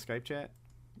number in the Skype chat?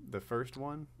 The first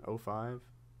one, 05?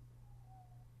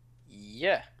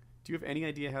 Yeah. Do you have any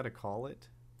idea how to call it?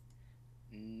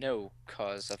 No,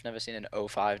 because I've never seen an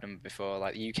 05 number before.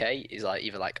 Like the UK is like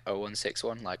either like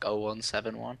 0161, like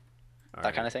 0171,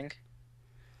 that kind of thing.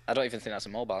 I don't even think that's a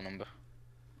mobile number.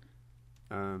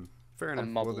 Fair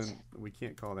enough. Well, then we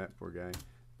can't call that poor guy.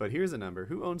 But here's a number.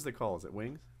 Who owns the call? Is it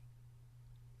Wings?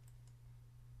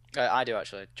 I do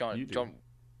actually. John.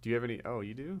 Do you have any? Oh,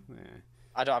 you do?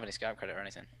 I don't have any Skype credit or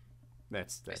anything.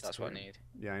 That's what I need.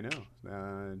 Yeah, I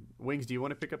know. Wings, do you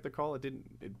want to pick up the call?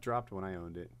 It dropped when I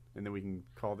owned it, and then we can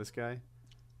call this guy.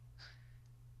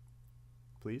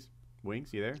 Please,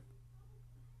 Wings, you there?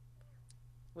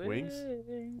 Wings?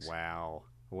 Wow.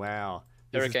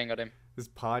 Hurricane got him. This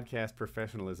podcast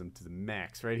professionalism to the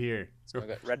max right here. So we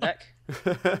got Redneck.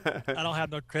 I don't have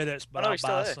no credits, but I'll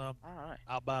buy some. All right.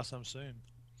 I'll buy some soon.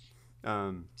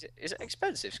 Is it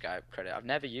expensive Skype credit? I've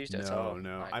never used it at all.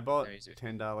 No. I bought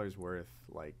 $10 worth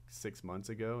like 6 months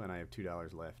ago, and I have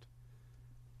 $2 left.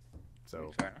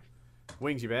 So, fair enough.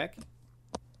 Wings, you back?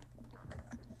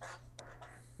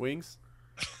 Wings?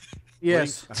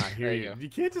 Yes. I hear you. You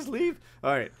can't just leave.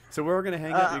 All right. So we're going to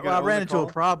hang up. I ran into a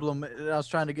problem that I was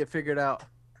trying to get figured out.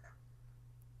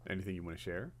 Anything you want to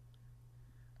share?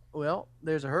 Well,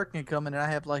 there's a hurricane coming, and I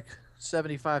have like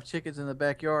 75 chickens in the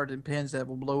backyard and pens that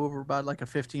will blow over by like a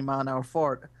 15-mile-an-hour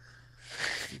fart.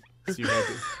 So you had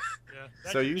to...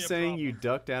 So you saying you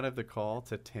ducked out of the call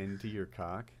to tend to your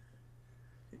cock?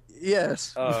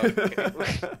 Yes.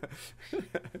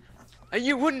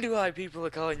 You wonder why people are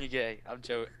calling you gay. I'm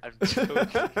joking.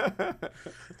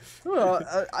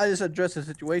 Well, I just addressed the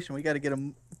situation. We got to get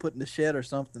them put in the shed or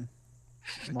something.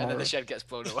 And then the shed gets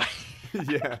blown away.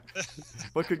 Yeah.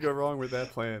 What could go wrong with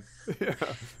that plan? Yeah.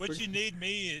 But you need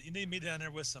me down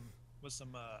there with some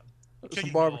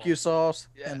barbecue sauce.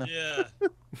 Yeah. Yeah.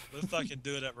 We'll fucking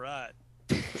do it up right.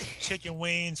 Chicken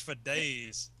wings for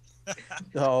days.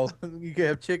 Oh, you can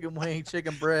have chicken wing,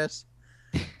 chicken breast.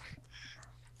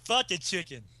 Fucking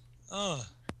chicken. Oh,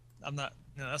 I'm not.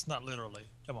 No, that's not literally.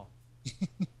 Come on.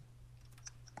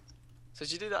 So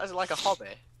do you do that as like a hobby,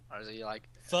 or is it you like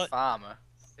a farmer?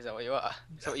 Is that what you are?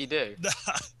 Is that what you do?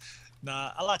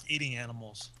 Nah, I like eating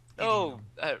animals.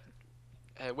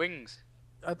 Wings.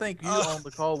 I think you own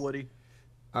the call, Woody.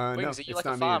 No, Wings, it's like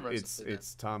not a farmer me.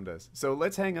 It's Tom does. So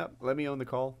let's hang up. Let me own the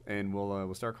call, and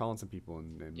we'll start calling some people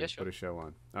and put a show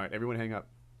on. All right, everyone, hang up.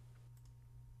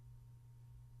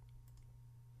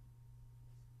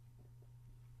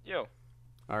 Yo.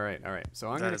 All right. So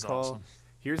I'm going to call. Awesome.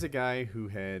 Here's a guy who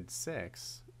had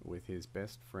sex with his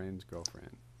best friend's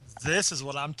girlfriend. This is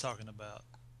what I'm talking about.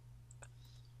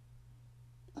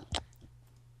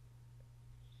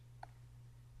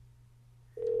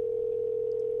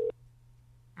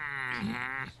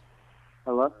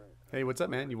 Hello? Hey, what's up,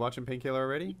 man? You watching Painkiller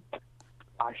already?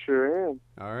 I sure am.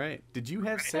 All right. Did you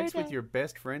have sex with your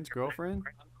best friend's girlfriend?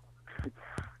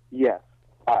 Yes.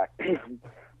 All right.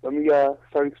 Let me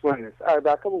start explaining this. All right,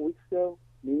 about a couple weeks ago,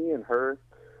 me and her,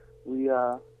 he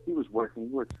was working. He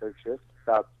worked third shift.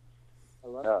 So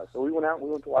we went out and we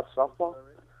went to watch softball.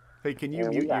 Hey, can you And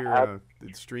mute we got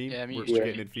your stream? Yeah, We're mute your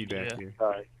getting feedback here.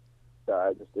 Sorry,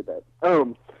 I just did that.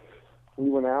 We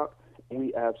went out and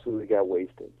we absolutely got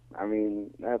wasted. I mean,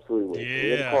 absolutely wasted. We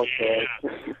had to call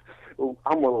cab. Well,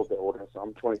 I'm a little bit older, so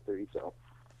I'm 23, so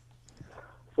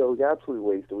we got absolutely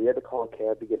wasted. We had to call a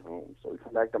cab to get home. So we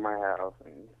come back to my house,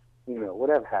 and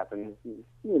whatever happened,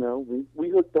 we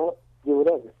hooked up, did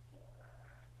whatever.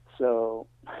 So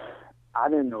I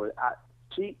didn't know it.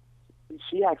 She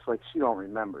acts like she don't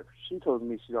remember. She told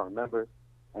me she don't remember,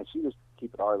 and she just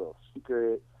keep it our little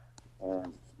secret.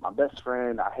 And my best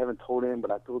friend, I haven't told him,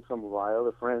 but I told some of my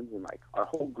other friends, and like our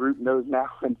whole group knows now,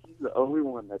 and he's the only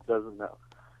one that doesn't know.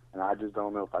 And I just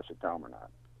don't know if I should tell him or not.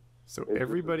 So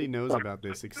everybody knows about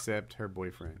this except her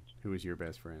boyfriend, who is your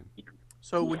best friend.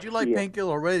 So would you like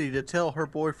Painkiller Ready to tell her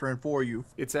boyfriend for you?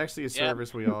 It's actually a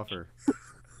service we offer.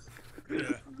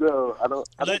 No, I don't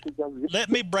think Let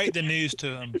me break the news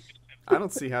to him. I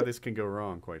don't see how this can go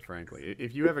wrong, quite frankly.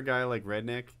 If you have a guy like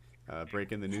Redneck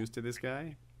breaking the news to this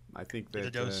guy, I think that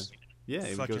It goes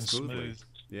it would go smoothly. smooth.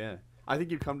 Yeah, I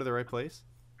think you've come to the right place,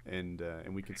 and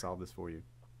we can solve this for you.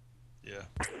 Yeah.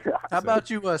 How about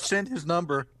you send his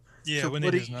number Yeah, to we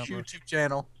need his Woody's number. YouTube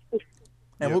channel,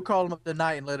 and we'll call him up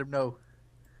tonight and let him know.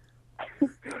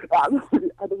 I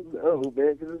don't know,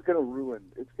 man, because it's gonna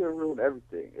ruin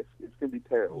everything. It's gonna be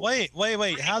terrible. Wait.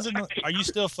 How's it? Are you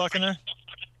still fucking her?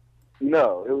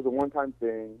 No, it was a one-time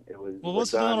thing. It was. Well,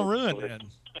 what's it gonna ruin then?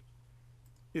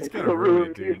 It's gonna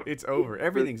ruin it, dude. It's over.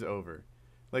 Everything's over.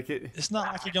 Like It's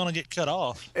not like you're gonna get cut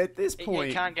off. At this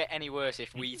point, It can't get any worse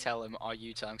if we tell him or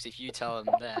you tell him. Because if you tell him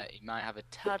there, he might have a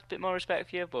tad bit more respect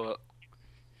for you. But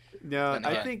no, then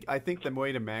again. I think the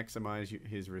way to maximize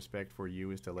his respect for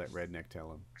you is to let Redneck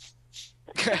tell him.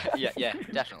 yeah,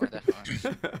 definitely.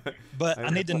 But I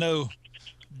need to know,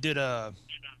 did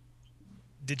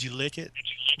you lick it?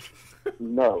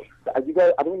 No, you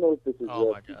guys. I don't know if this is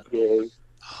Oh my God. PTA.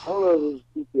 I don't know if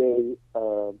this is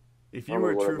PTA. If you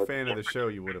were a true fan of the show,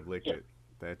 you would have licked it.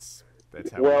 That's how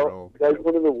we Well, roll. that's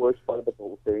one of the worst part of the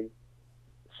whole thing.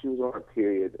 She was on her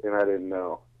period, and I didn't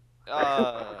know.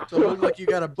 So it looked like you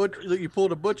got you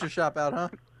pulled a butcher shop out, huh?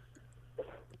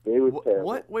 It was terrible.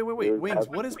 What? Wait, It was Wings.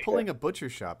 What is absolutely pulling a butcher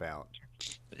shop out?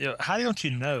 Yeah, how don't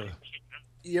you know?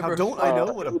 You How ever, don't I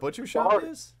know what a it was butcher shop dark.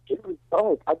 is? It was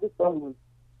dark. I just thought it was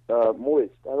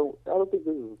moist. I don't think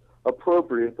this is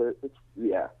appropriate, but it's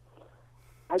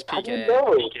I didn't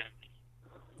know.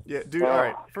 Yeah, dude. All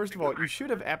right. First of all, you should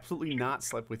have absolutely not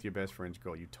slept with your best friend's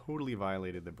girl. You totally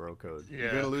violated the bro code. You're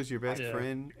Yeah. gonna lose your best Yeah.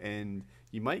 friend, and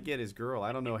you might get his girl.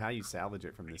 I don't know how you salvage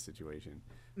it from this situation.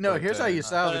 No, But, here's how you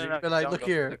salvage no, it. Be like, don't look go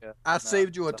here, for it. I No,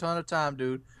 saved you a stop. ton of time,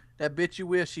 dude. That bitch you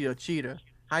with, she a cheater.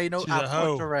 How you know She's I a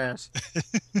hoe. punched her ass?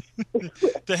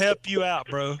 To help you out,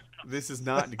 bro. This is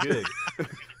not good.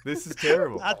 This is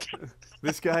terrible. I-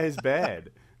 This guy is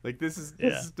bad. Like this is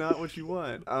not what you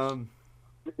want.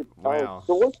 Wow.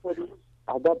 So one time,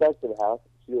 I got back to the house.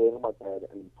 She laid on my bed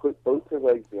and put both her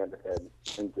legs behind her head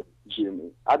and just beat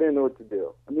me. I didn't know what to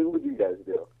do. I mean, what do you guys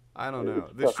do? I don't know.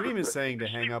 The stream is saying to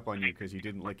hang up on you because you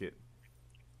didn't lick it.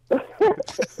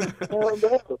 Hell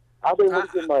no. I've been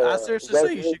looking at my. I seriously say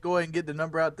you resume. should go ahead and get the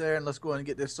number out there, and let's go ahead and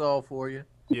get this solved for you.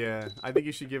 Yeah, I think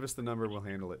you should give us the number. We'll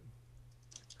handle it.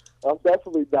 I'm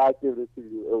definitely not giving it to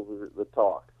you over the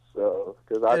talk. So,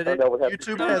 because I found out what happened.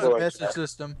 YouTube to has a people like message that.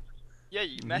 system. Yeah,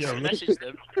 you Yeah, message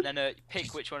them and then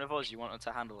pick which one of us you want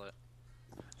to handle it.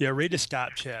 Yeah, read the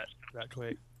Skype chat right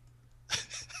quick.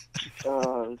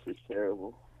 Oh, this is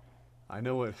terrible. I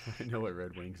know what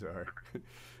Red Wings are.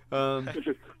 What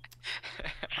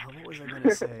was I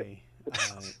gonna say?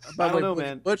 I don't know,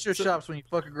 man. Butcher shops when you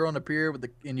fuck a girl on the pier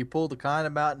and you pull the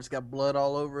condom out and it's got blood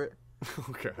all over it.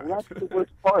 Oh God. And that's the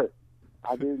worst part.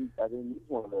 I didn't use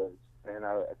one of those, and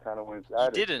I kind of went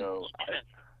inside You it. didn't?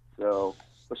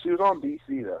 But she was on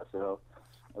BC though, so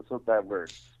let's hope that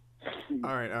works.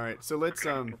 All right. So let's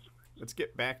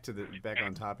get back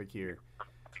on topic here.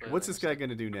 What's this guy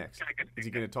gonna do next? Is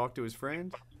he gonna talk to his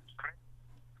friend?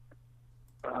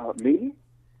 Me?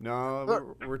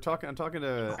 No, we're talking. I'm talking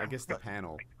to, I guess, the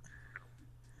panel.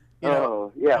 You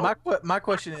know, yeah. my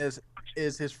question is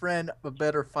his friend a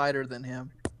better fighter than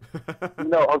him?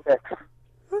 No, okay.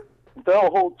 The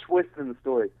whole twist in the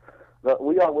story.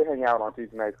 We hang out on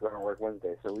Tuesday nights because I don't work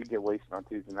Wednesday, so we get wasted on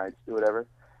Tuesday nights, do whatever.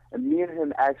 And me and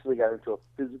him actually got into a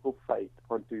physical fight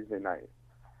on Tuesday night.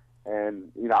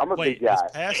 And you know, I'm a Wait, big guy.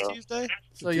 this past so. Tuesday?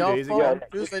 So 2 y'all days fuck ago? on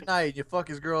Tuesday night, you fuck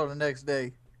his girl the next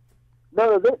day.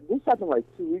 No, this happened like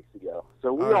 2 weeks ago.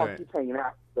 So we all Alright. keep hanging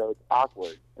out, so it's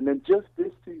awkward. And then just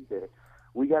this Tuesday,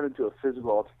 we got into a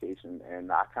physical altercation,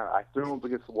 and I threw him up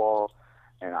against the wall,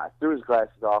 and I threw his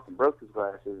glasses off and broke his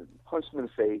glasses and punched him in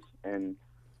the face. And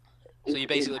So you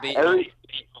basically beat him up.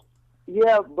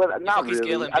 Yeah, but You not fuck his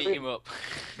really. girl and I beat mean, him up.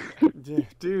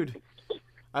 Dude,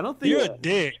 I don't think You're a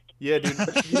dick. Yeah, dude.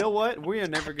 You know what? We are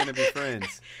never gonna be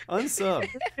friends. Unsub.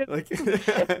 Like,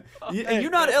 and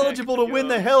you're not eligible to win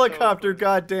the helicopter.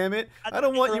 God damn it! I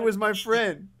don't want you as my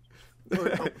friend.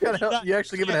 You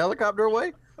actually giving a helicopter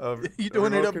away? You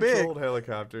doing it up big? Controlled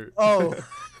helicopter. Oh,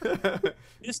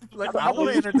 This is like I want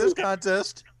to enter this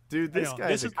contest. Dude, this Hang on,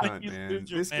 guy's this a is when cunt, you man. lose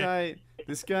your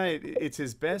This guy, it's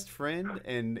his best friend,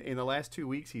 and in the last 2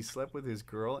 weeks, he slept with his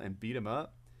girl and beat him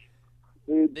up.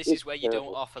 dude, This it's is where you don't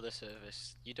terrible. offer the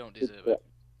service. You don't It's deserve it.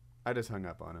 I just hung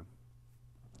up on him.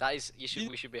 That is, we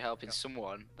should be helping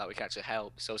someone that we can actually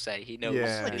help. So say he knows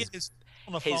Yeah. Like, get his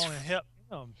on the His- phone and help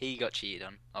him. he got cheated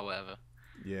on or whatever.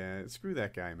 Yeah, screw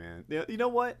that guy, man. You know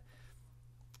what?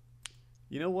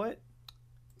 You know what?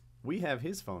 We have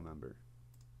his phone number.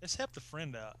 Let's help the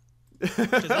friend out.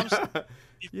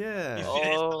 Yeah. If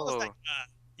Oh.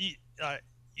 it's like,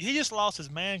 he just lost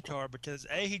his man card because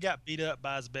he got beat up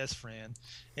by his best friend,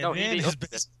 and No, he then beat his up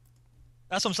best.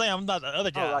 That's what I'm saying. I'm not the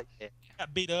other guy. Oh, right. Yeah.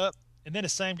 Got beat up, and then the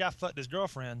same guy fucked his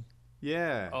girlfriend.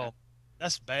 Yeah. Oh,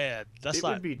 that's bad. That's It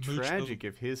like would be mutual- tragic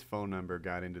if his phone number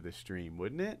got into the stream,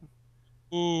 wouldn't it?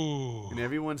 Ooh, And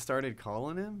everyone started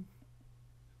calling him?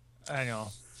 hang on.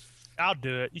 I'll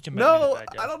do it. You can make me No, the bad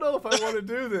guy. I don't know if I want to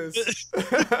do this.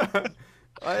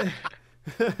 I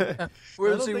We're I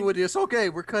gonna don't see think- what it's okay.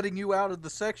 We're cutting you out of the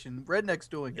section. Redneck's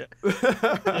doing it.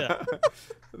 Yeah.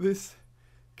 This,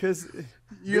 because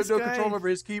You have no control over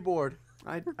his keyboard.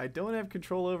 I don't have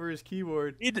control over his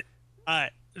keyboard. All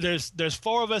right. There's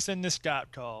 4 of us in this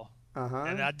Skype call, and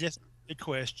Uh-huh. I just a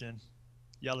question.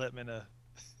 Y'all let me know.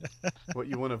 What,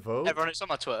 you want to vote? Everyone, it's on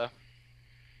my Twitter.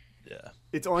 Yeah.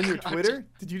 It's on your Twitter?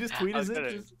 Did you just tweet I us was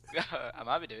it? gonna- I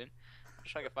might be doing. I'm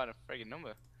trying to find a friggin'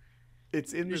 number.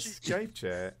 It's in the Skype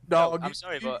chat. No, I'm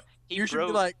sorry, but he you should broke.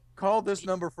 be like, call this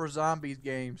number for zombies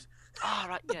games. Ah,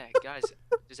 right, yeah, guys.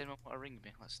 Does anyone want to ring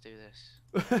me? Let's do this.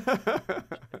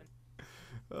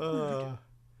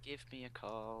 Give me a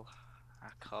call.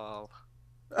 A call.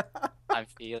 I'm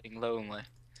feeling lonely.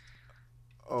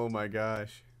 Oh my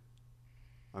gosh.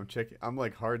 I'm checking. I'm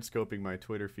like hard scoping my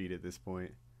Twitter feed at this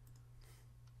point.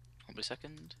 Hold a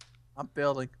second. I'm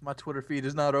failing. My Twitter feed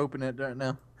is not open right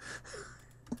now.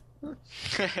 There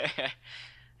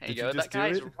Did you you go. just That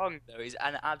guy's do it? wrong though. He's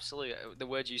an absolute. The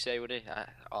word you say, Woody,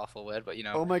 awful word, but you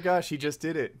know, Oh my gosh, he just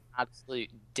did it. absolute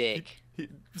dick.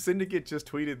 Syndicate just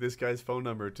tweeted this guy's phone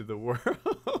number to the world.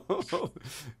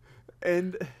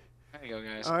 And There you go,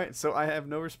 guys. all right, so I have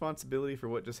no responsibility for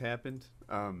what just happened.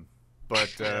 But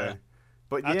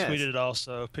I yes, tweeted it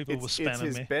also. People were it's spamming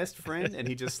his me. best friend, and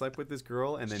he just slept with this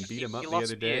girl and then beat him up He the lost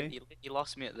other me at- day. He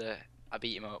lost me at the. I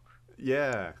beat him up.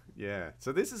 Yeah, yeah.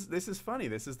 So this is funny.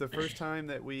 This is the first time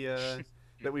that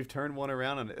we've turned one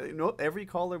around on it. You know, every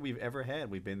caller we've ever had,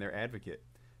 we've been their advocate.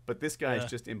 But this guy's Yeah.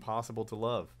 just impossible to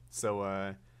love.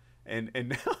 So and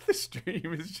now the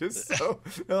stream is just so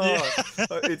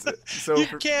it's so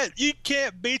You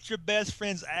can't beat your best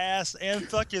friend's ass and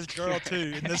fuck his girl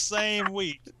too in the same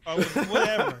week or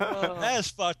whatever. That's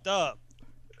fucked up.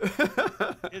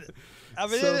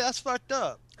 That's fucked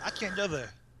up. I can't go there.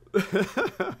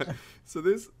 So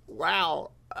this,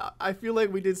 wow, I feel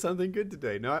like we did something good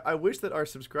today. Now I wish that our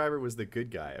subscriber was the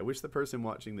good guy. I wish the person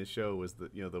watching this show was the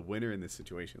winner in this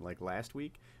situation, like last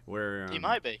week where He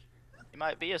might be. He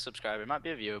might be a subscriber. He might be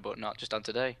a viewer, but not just on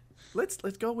today. let's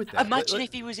go with that. Imagine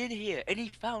if he was in here and he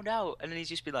found out, and then he's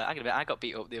just be like, I got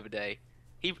beat up the other day.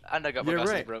 I got my You're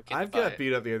glasses right. broken. I've by got it."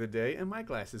 beat up the other day, and my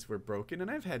glasses were broken, and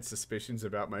I've had suspicions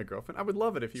about my girlfriend. I would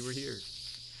love it if he were here.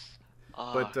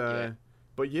 Oh, yeah.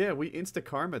 But yeah, we insta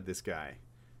karma'd this guy,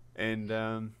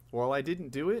 and while I didn't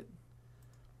do it,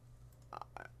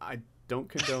 I don't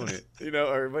condone it.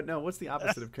 But no, what's the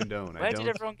opposite of condone? Where did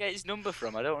everyone get his number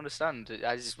from? I don't understand.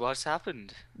 What's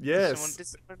happened? Yes. Did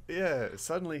someone- Yeah,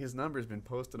 suddenly his number's been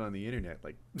posted on the internet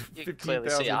like You can clearly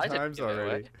see 15,000 I didn't times give it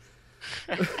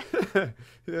already.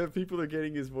 Yeah, people are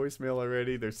getting his voicemail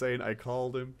already. They're saying I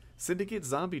called him. Syndicate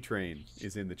Zombie Train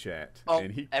is in the chat, Oh,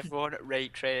 and he everyone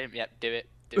rape train him. Yep, do it.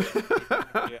 Do it.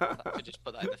 I should just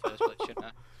put that in the first place, shouldn't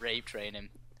I? Rape train him.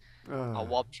 I'll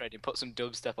wob train him. Put some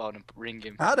dubstep on and ring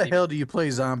him. How the hell do you play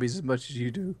zombies as much as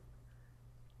you do?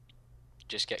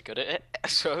 Just get good at it. I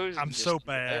suppose. I'm Just so get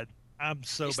good at it. bad. I'm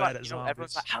so It's bad like, at you know,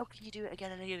 everyone's zombies. like, how can you do it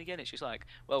again and again and again? It's just like,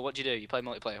 well, what do you do? You play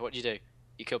multiplayer. What do?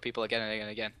 You kill people again and again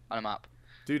and again on a map.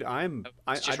 Dude, I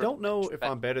It's just don't know if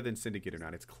repetitive. I'm better than Syndicate or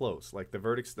not. It's close. Like the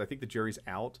verdicts, I think the jury's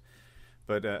out,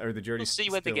 but or the We'll jury's see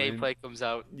when the still in. gameplay comes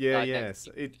out. Yeah, like, yes.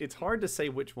 It's hard to say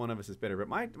which one of us is better, but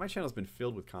my channel's been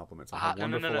filled with compliments on how No,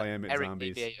 no, wonderful no. I am at Eric,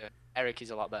 zombies. Eric is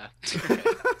a lot better.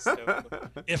 So,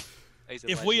 he's a If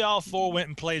legend. we all four went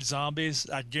and played zombies,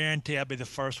 I guarantee I'd be the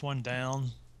first one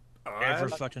down every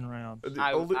fucking round.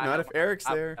 Not if Eric's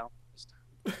I there. went down first.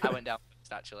 I went down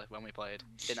first, actually, when we played.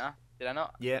 Didn't I? Did I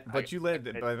not? Yeah, but I- you led.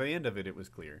 By the end of it, it was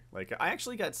clear. Like I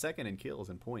actually got second in kills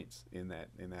and points in that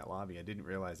lobby. I didn't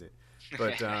realize it,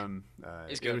 but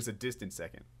It's it good. was a distant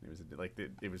second. It was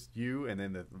it was you, and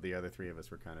then the other three of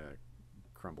us were kind of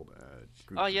crumbled.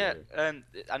 Grouped Oh yeah, together.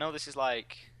 I know this is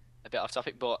like a bit off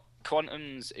topic, but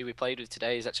Quantum's, who we played with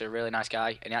today, is actually a really nice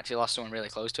guy, and he actually lost someone really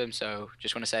close to him. So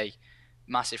just want to say,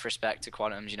 massive respect to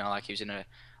Quantum's. You know, like he was in a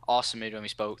awesome mood when we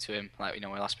spoke to him. Like, you know,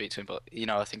 when we last spoke to him, but you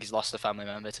know, I think he's lost a family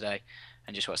member today,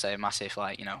 and just want to say a massive,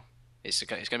 like, you know, it's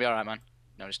gonna be all right, man.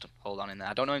 You know, just hold on in there.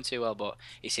 I don't know him too well, but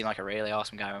he seemed like a really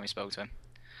awesome guy when we spoke to him.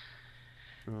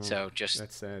 Oh, So just,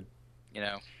 that's sad. you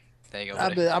know, there you go.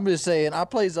 Buddy. I'm just saying, I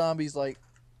play zombies like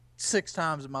 6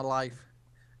 times in my life,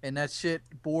 and that shit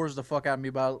bores the fuck out of me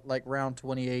by like round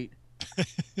 28.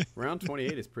 Round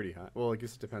 28 is pretty high. Well, I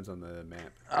guess it depends on the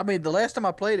map. I mean, the last time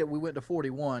I played it, we went to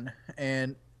 41,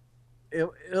 and it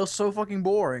was so fucking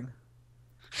boring.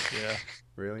 Yeah,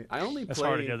 Really, I only it's play.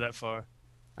 hard to go that far.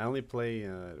 I only play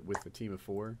with a team of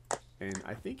 4, and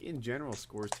I think in general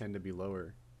scores tend to be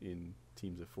lower in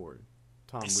teams of 4.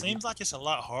 Tom, It seems like it's a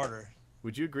lot harder.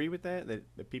 would you agree with that?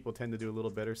 That people tend to do a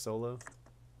little better solo?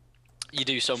 You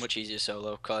do so much easier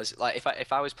solo, cause like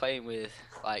if I was playing with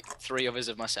like 3 others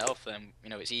of myself, then you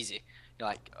know it's easy. You know,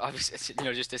 like obviously, you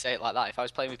know, just to say it like that. If I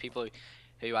was playing with people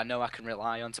who I know I can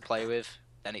rely on to play with,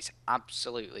 then it's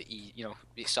absolutely you know,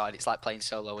 it's like playing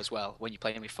solo as well. When you're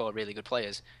playing with 4 really good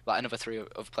players, like another 3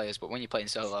 other players, but when you're playing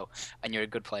solo and you're a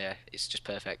good player, it's just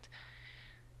perfect.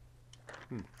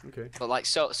 Okay. But like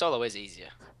solo is easier,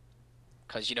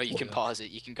 cause you know you can pause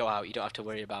it, you can go out, you don't have to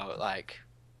worry about like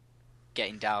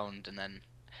getting downed and then.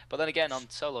 But then again, on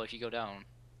solo, if you go down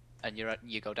and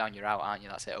you go down, you're out, aren't you?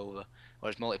 That's it, over.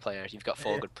 Whereas multiplayer, you've got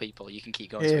 4 good people, you can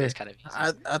keep going. So Yeah. it's kind of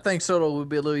easy. I think solo would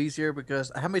be a little easier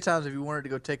because how many times have you wanted to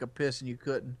go take a piss and you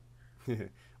couldn't?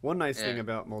 One nice thing Yeah.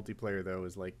 about multiplayer though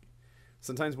is like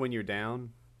sometimes when you're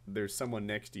down, there's someone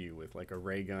next to you with like a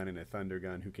ray gun and a thunder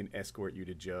gun who can escort you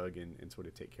to jug and sort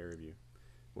of take care of you.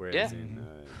 Whereas Yeah. in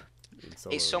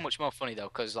solo, It's so much more funny though,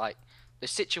 because like the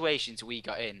situations we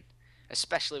got in,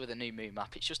 especially with the new moon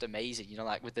map, it's just amazing. You know,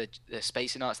 like with the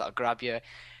spacing arts that'll grab you,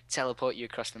 teleport you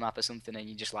across the map or something, and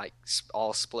you just like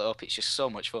all split up. It's just so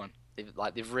much fun.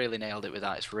 They've really nailed it with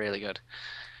that. It's really good.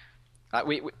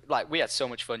 Like we had so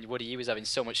much fun. Woody, he was having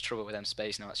so much trouble with them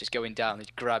space arts, just going down,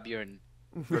 they'd grab you and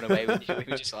run away with you. We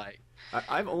were just like.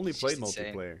 I've only It's played just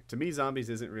insane. multiplayer. To me, zombies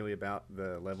isn't really about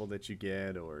the level that you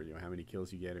get or you know how many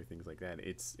kills you get or things like that.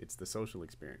 It's the social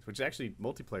experience, which actually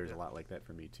multiplayer is a lot like that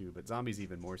for me too. But zombies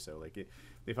even more so. Like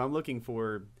if I'm looking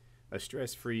for a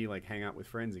stress-free like hang out with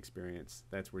friends experience,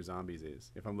 that's where zombies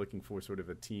is. If I'm looking for sort of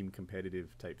a team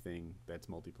competitive type thing, that's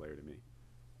multiplayer to me.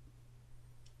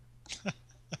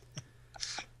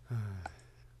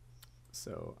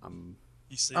 So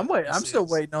You see, I'm still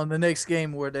waiting on the next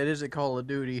game where that isn't Call of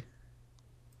Duty.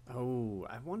 Oh,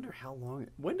 I wonder how long.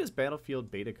 When does Battlefield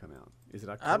beta come out? Is it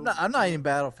October? I'm not even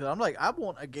Battlefield. I'm like, I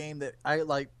want a game that I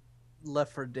like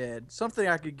Left 4 Dead, something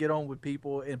I could get on with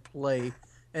people and play,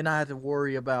 and not have to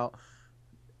worry about.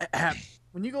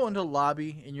 When you go into a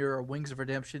lobby and you're a Wings of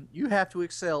Redemption, you have to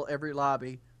excel every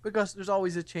lobby because there's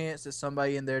always a chance that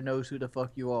somebody in there knows who the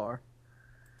fuck you are.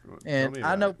 Tell And me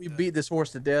I about know it. we beat this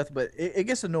horse to death, but it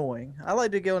gets annoying. I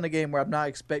like to go in a game where I'm not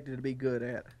expected to be good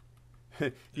at.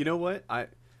 You know what?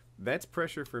 That's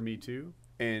pressure for me too.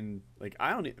 And like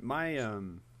I don't my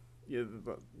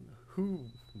who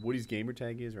Woody's gamer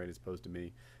tag is, right, as opposed to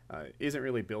me, isn't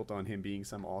really built on him being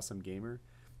some awesome gamer.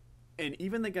 And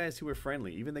even the guys who are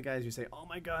friendly, even the guys who say, "Oh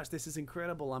my gosh, this is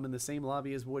incredible! I'm in the same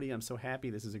lobby as Woody. I'm so happy.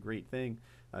 This is a great thing."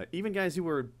 Even guys who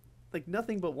are like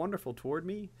nothing but wonderful toward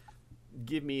me,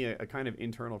 give me a kind of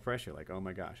internal pressure. Like, "Oh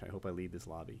my gosh, I hope I lead this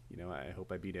lobby. You know, I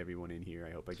hope I beat everyone in here.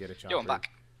 I hope I get a chopper." Yo, I'm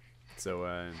back.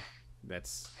 So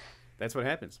that's what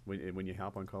happens when you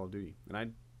hop on Call of Duty,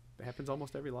 and it happens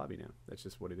almost every lobby now. That's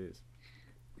just what it is.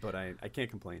 But I can't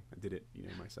complain. I did it,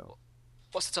 myself.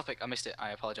 What's the topic? I missed it.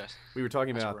 I apologize. We were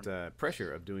talking That's about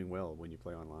pressure of doing well when you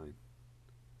play online.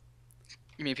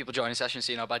 You mean people joining sessions,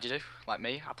 seeing how bad you do? Like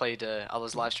me, I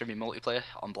was live streaming multiplayer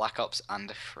on Black Ops, and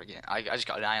friggin', I just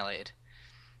got annihilated.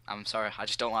 I'm sorry, I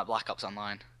just don't like Black Ops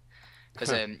Online. Because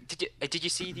did you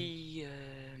see the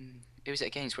it was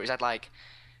at games where it had like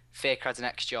fake crowds and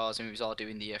extras, and we was all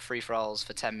doing the free for alls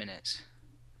for 10 minutes.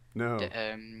 No.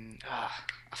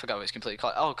 I forgot what it's completely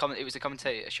called. Oh, it was the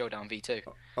commentator showdown V2.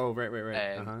 Oh, right.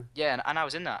 Yeah, and I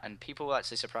was in that, and people were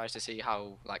actually surprised to see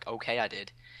how like okay I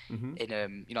did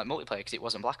in like multiplayer, because it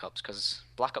wasn't Black Ops. Because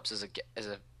Black Ops as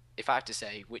a if I have to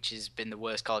say which has been the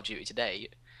worst Call of Duty to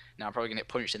date. Now I'm probably gonna get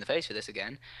punched in the face for this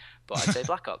again, but I'd say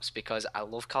Black Ops, because I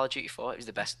love Call of Duty 4. It was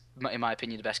the best, in my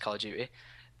opinion, the best Call of Duty.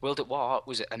 World at War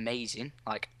was amazing.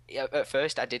 Like at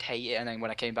first I did hate it, and then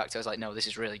when I came back to it, I was like, no, this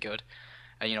is really good.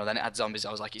 And then it had zombies.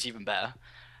 I was like, it's even better.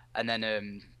 And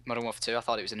then Modern Warfare 2, I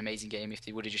thought it was an amazing game if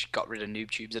they would have just got rid of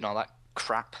noob tubes and all that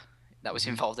crap that was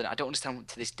involved in it. I don't understand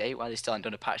to this day why they still haven't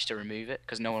done a patch to remove it,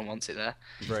 because no one wants it there.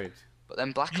 Right. But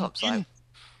then Black Ops,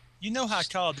 you know how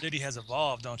Call of Duty has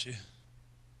evolved, don't you?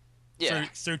 Yeah.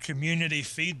 Through community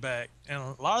feedback, and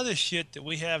a lot of this shit that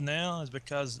we have now is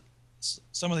because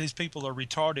some of these people are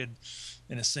retarded,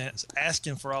 in a sense,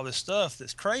 asking for all this stuff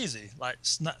that's crazy, like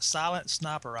silent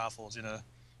sniper rifles.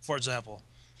 For example,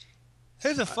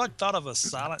 who the fuck thought of a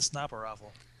silent sniper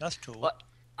rifle? That's cool. Well,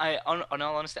 on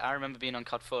all honesty, I remember being on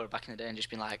COD 4 back in the day and just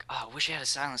being like, oh, I wish I had a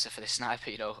silencer for this sniper.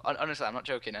 Honestly, I'm not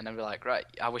joking. And then we're like, right,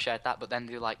 I wish I had that. But then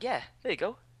they're like, yeah, there you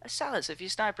go, a silencer for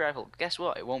your sniper rifle. Guess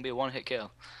what? It won't be a one-hit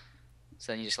kill.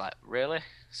 So then you're just like, really?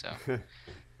 So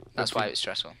that's why it's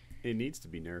stressful. It needs to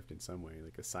be nerfed in some way,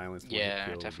 like a silenced yeah,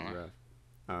 kill definitely. would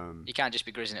be rough. You can't just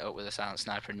be grizzing it up with a silent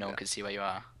sniper and no one can see where you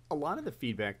are. A lot of the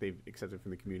feedback they've accepted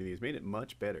from the community has made it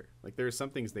much better. Like, there are some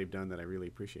things they've done that I really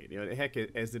appreciate. Heck,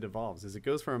 as it evolves, as it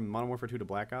goes from Modern Warfare 2 to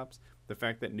Black Ops, the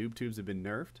fact that noob tubes have been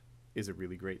nerfed is a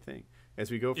really great thing.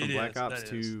 As we go from Black Ops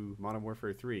to Modern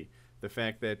Warfare 3, the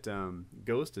fact that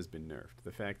Ghost has been nerfed,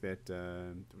 the fact that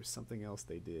there was something else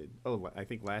they did. Oh, I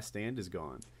think Last Stand is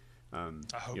gone. I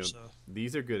hope so.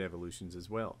 These are good evolutions as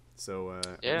well. So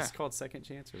it's called Second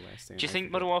Chance or Last Stand. Do you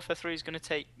think Modern Warfare 3 is going to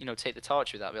take the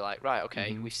torch with that? Be like, right,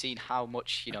 okay, we've seen how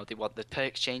much they want the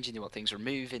perks changing, they want things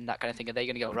removing, that kind of thing. Are they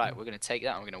going to go, right, we're going to take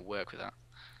that and we're going to work with that?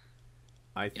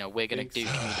 We're going to do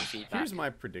community feedback. Here's my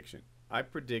prediction. I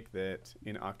predict that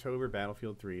in October,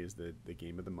 Battlefield 3 is the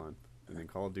game of the month, and then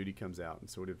Call of Duty comes out and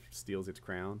sort of steals its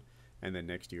crown, and then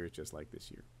next year it's just like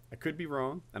this year. I could be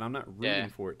wrong, and I'm not rooting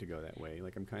for it to go that way.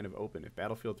 Like, I'm kind of open. If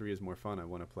Battlefield 3 is more fun, I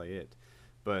want to play it.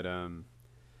 But,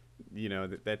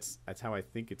 that's how I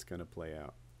think it's going to play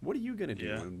out. What are you going to do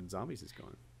when Zombies is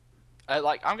gone? I'm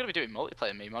going to be doing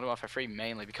multiplayer, Modern Warfare 3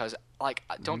 mainly, because,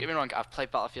 don't get me wrong, I've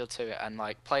played Battlefield 2, and,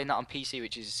 playing that on PC,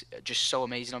 which is just so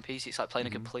amazing on PC, it's like playing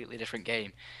a completely different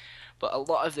game. But a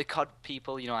lot of the COD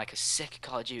people, are sick of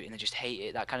Call of Duty and they just hate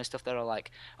it, that kind of stuff. They're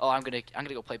like, oh, I'm gonna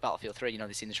go play Battlefield 3.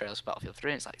 They've seen the trailers for Battlefield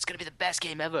 3, and it's like, it's gonna be the best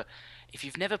game ever. If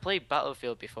you've never played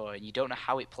Battlefield before and you don't know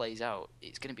how it plays out,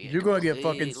 it's gonna be. You're gonna get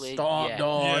fucking stomped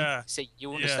on. Yeah. So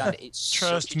you understand it's.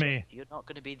 Trust me. You're not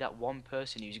gonna be that one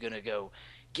person who's gonna go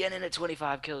get in a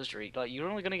 25 kill streak. Like, you're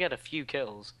only gonna get a few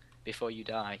kills before you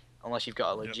die, unless you've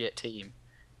got a legit team.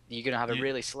 You're gonna have a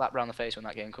really slap round the face when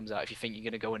that game comes out if you think you're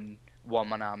gonna go and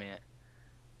one-man army it.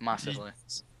 Massively.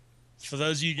 For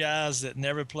those of you guys that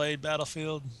never played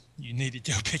Battlefield, you need to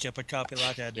go pick up a copy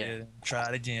like I did and try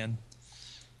it again.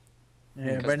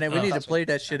 Yeah, Brandon, we need to play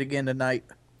that shit again tonight.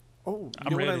 Oh,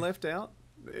 you know what I left out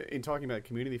in talking about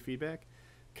community feedback?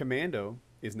 Commando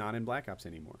is not in Black Ops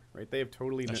anymore, right? They have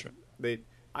totally.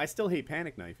 I still hate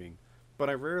panic knifing, but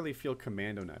I rarely feel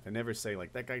commando knife. I never say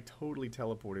like that guy totally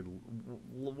teleported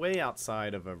way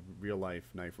outside of a real life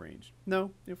knife range. No,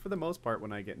 for the most part,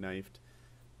 when I get knifed.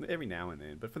 Every now and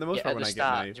then, but for the most part, when I get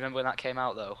knifed. Do you remember when that came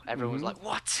out though? Everyone was like,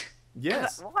 "What?"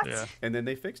 Yes. What? Yeah. And then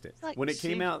they fixed it. When it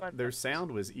came out, their sound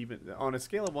was even on a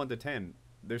scale of 1 to 10.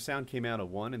 Their sound came out a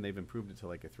 1, and they've improved it to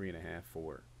like a 3.5,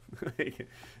 4.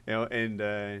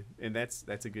 And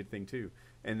that's a good thing too.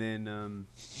 And then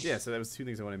so that was two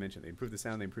things I want to mention. They improved the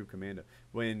sound. They improved commando.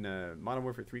 When Modern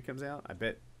Warfare 3 comes out, I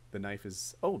bet the knife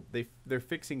is. Oh, they're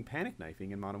fixing panic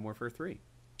knifing in Modern Warfare 3.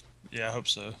 Yeah, I hope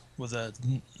so.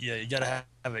 You gotta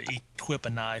equip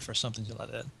a knife or something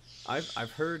like that.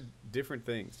 I've heard different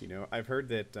things. I've heard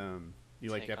that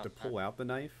you have to pull out the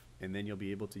knife and then you'll be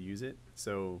able to use it.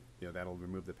 So that'll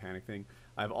remove the panic thing.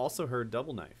 I've also heard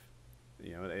double knife.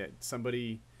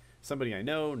 Somebody I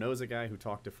know knows a guy who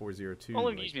talked to 402.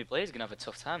 Well, use me Blade's gonna have a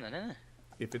tough time then, isn't it?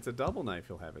 If it's a double knife,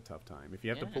 he'll have a tough time. If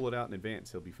you have to pull it out in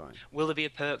advance, he'll be fine. Will there be a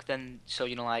perk then? So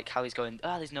like how he's going.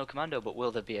 There's no commando, but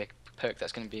will there be a perk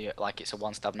that's going to be like it's a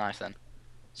one-stab knife then?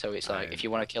 So it's like if you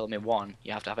want to kill him in one,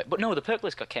 you have to have it. But no, the perk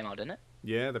list came out, didn't it?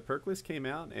 Yeah, the perk list came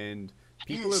out, and I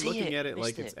people didn't are see looking it. at it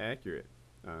like Missed it's accurate.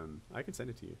 I can send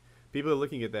it to you. People are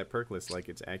looking at that perk list like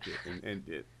it's accurate,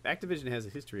 and Activision has a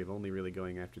history of only really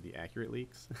going after the accurate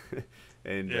leaks,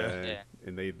 and Yeah.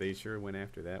 and they sure went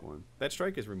after that one. That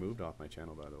strike is removed off my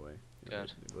channel, by the way.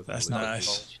 Good. It wasn't That's a legit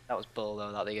nice. leak. That was bull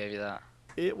though that they gave you that.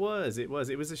 It was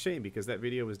a shame because that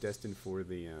video was destined for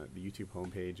the YouTube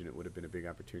homepage, and it would have been a big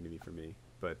opportunity for me.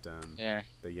 But Yeah.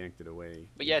 they yanked it away.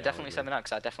 But yeah, definitely send me that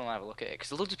because I definitely want to have a look at it.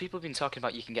 Because loads of people have been talking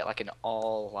about you can get like an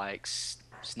all like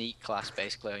sneak class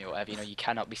basically or whatever. You know, you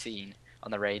cannot be seen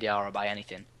on the radar or by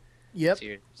anything. Yep. So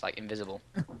it's like invisible.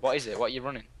 What is it? What are you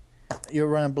running? You're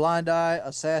running Blind Eye,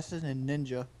 Assassin, and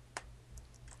Ninja.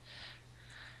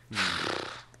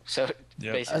 So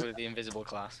Yep. basically the invisible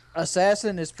class.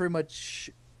 Assassin is pretty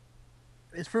much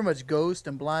Ghost,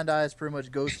 and Blind Eye is pretty much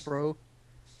Ghost Pro.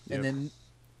 Yep. And So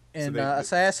then they-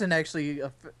 Assassin actually, I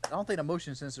don't think the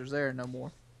motion sensor's there no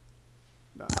more.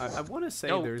 I want to say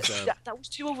No, there's that was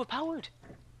too overpowered.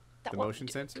 That the wa- motion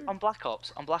sensor. on Black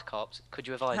Ops. On Black Ops, could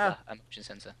you avoid Huh. that motion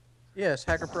sensor? Yes,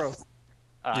 Hacker Pro.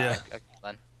 Alright, Yeah. okay,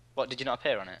 then. What did you not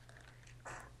appear on it?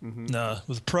 Mm-hmm. No,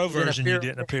 with the pro version, you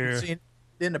didn't appear.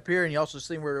 Didn't appear, and you also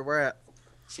seen where we're at.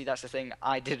 See, that's the thing.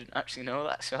 I didn't actually know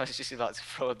that, so I was just about to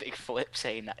throw a big flip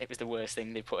saying that it was the worst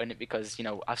thing they put in it because, you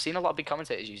know, I've seen a lot of big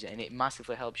commentators use it and it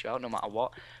massively helps you out no matter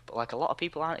what. But, like, a lot of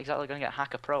people aren't exactly going to get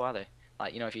Hacker Pro, are they?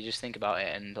 Like, you know, if you just think about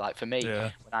it, and, like, for me,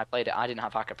 Yeah. when I played it, I didn't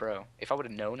have Hacker Pro. If I would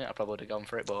have known it, I probably would have gone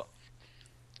for it, but,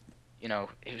 you know,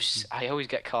 it was, I always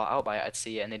get caught out by it. I'd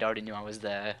see it and they'd already knew I was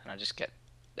there and I just get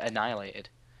annihilated.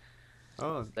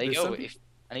 Oh, There you there's go. some If,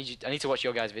 I need to watch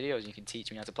your guys' videos and you can teach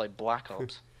me how to play Black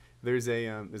Ops. There's a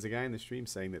guy in the stream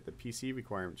saying that the PC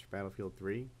requirements for Battlefield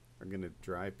 3 are going to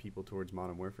drive people towards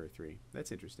Modern Warfare 3.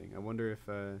 That's interesting. I wonder if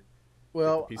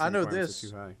Well, the PC I know requirements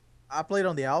this. are too high. I played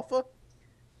on the alpha,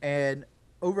 and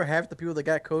over half the people that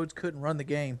got codes couldn't run the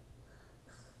game.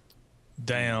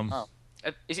 Damn. Oh.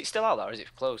 Is it still out there or is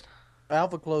it closed?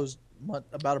 Alpha closed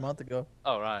about a month ago.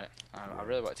 Oh, right. I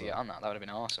really wanted to get on that. That would have been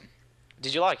awesome.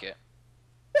 Did you like it?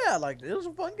 Yeah, like it was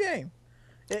a fun game.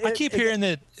 I keep hearing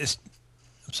that it's.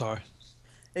 I'm sorry.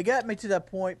 It got me to that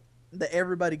point that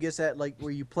everybody gets at, like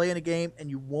where you play in a game and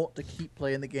you want to keep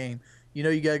playing the game. You know,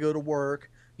 you gotta go to work.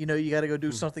 You know, you gotta go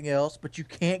do something else, but you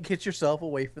can't get yourself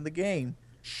away from the game.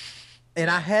 And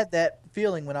I had that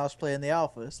feeling when I was playing the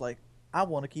alpha. It's like I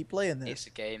want to keep playing this. It's a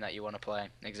game that you want to play.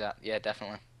 Exactly. Yeah,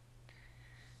 definitely.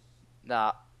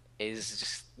 That is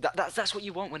just that's what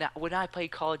you want when I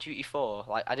played Call of Duty 4.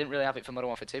 Like I didn't really have it for Modern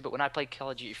Warfare 2, but when I played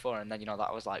Call of Duty 4 and then you know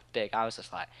that was like big, I was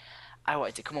just like I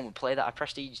wanted to come on and play that. I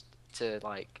prestiged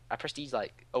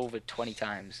like over 20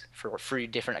 times for 3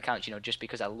 different accounts, you know, just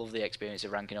because I love the experience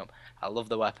of ranking up. I love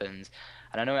the weapons.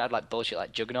 And I know it had like bullshit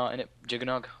like Juggernaut in it.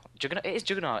 Juggernaut, it is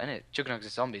Juggernaut, isn't it? Juggernauts are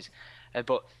zombies.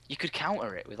 But you could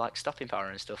counter it with like stopping power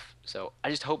and stuff. So I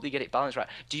just hope they get it balanced right.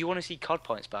 Do you want to see COD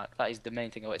points back? That is the main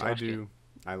thing I wanted to I ask do. you.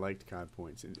 I liked COD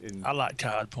points. And I like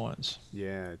COD points.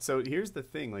 yeah. So here's the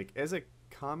thing. Like as a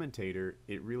commentator,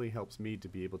 it really helps me to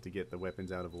be able to get the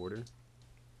weapons out of order.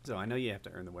 So I know you have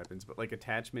to earn the weapons, but like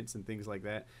attachments and things like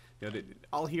that, you know,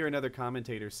 I'll hear another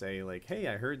commentator say like, "Hey,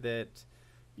 I heard that,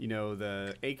 you know,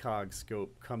 the ACOG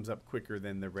scope comes up quicker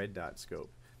than the red dot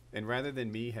scope." And rather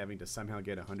than me having to somehow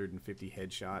get 150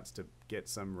 headshots to get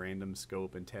some random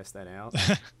scope and test that out,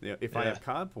 you know, if I Yeah. have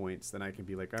COD points, then I can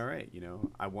be like, "All right, you know,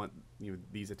 I want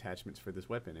these attachments for this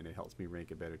weapon," and it helps me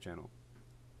rank a better channel.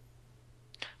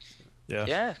 Yeah.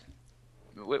 Yeah.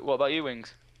 What about you,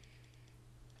 Wings?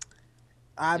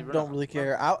 I You run don't out. really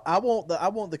care. I want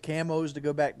the camos to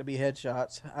go back to be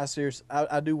headshots.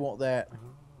 I do want that.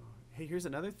 Hey, here's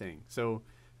another thing. So,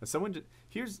 I'm going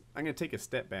to take a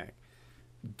step back.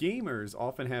 Gamers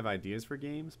often have ideas for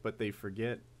games, but they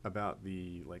forget about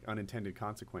the like unintended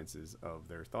consequences of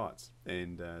their thoughts.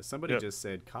 And somebody Yep. just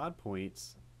said COD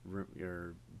points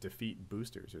or defeat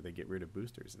boosters, or they get rid of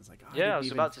boosters. And it's like, oh, Yeah, I didn't was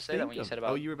even about to say that think when you of- said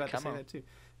about Oh, you were the about to say camo. that too.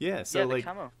 Yeah. So Yeah, the like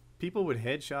camo. people would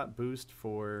headshot boost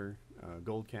for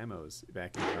gold camos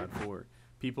back in COD 4.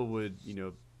 People would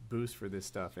boost for this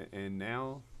stuff, and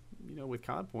now with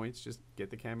COD points, just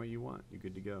get the camo you want. You're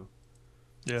good to go.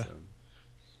 Yeah. So,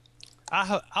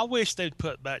 I wish they'd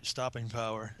put back stopping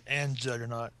power and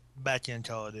Juggernaut back in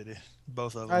Call of Duty.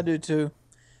 Both of them. I do too.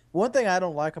 One thing I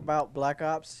don't like about Black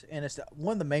Ops, and it's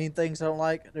one of the main things I don't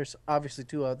like, there's obviously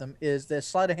 2 of them, is that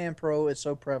sleight of hand pro is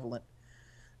so prevalent.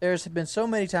 There's been so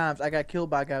many times I got killed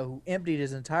by a guy who emptied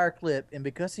his entire clip, and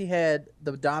because he had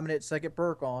the dominant second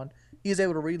perk on, he was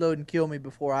able to reload and kill me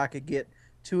before I could get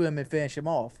to him and finish him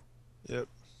off. Yep.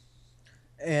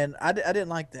 And I didn't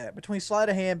like that. Between sleight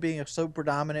of hand being so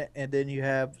predominant, and then you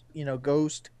have,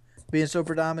 Ghost being so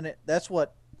predominant. That's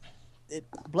what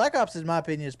Black Ops, in my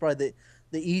opinion, is probably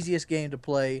the easiest game to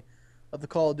play of the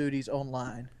Call of Duties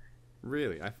online.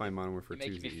 Really, I find Modern Warfare 2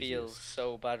 You is make the me feel easiest.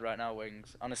 so bad right now,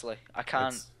 Wings. Honestly, I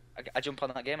can't. I jump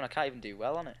on that game and I can't even do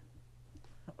well on it.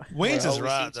 Wings I is always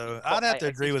right seem to though. get I'd have I to seem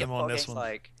agree with get him on put this against, one.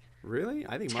 Like, Really?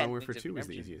 I think 10 Modern Warfare Wings of 2 was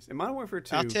the Redemption. easiest. In Modern Warfare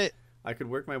 2, I'll tell you, I could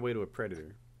work my way to a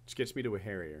Predator, which gets me to a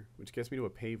Harrier, which gets me to a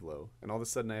Pavlo, and all of a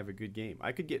sudden I have a good game.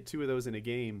 I could get 2 of those in a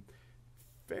game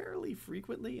fairly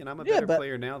frequently, and I'm a better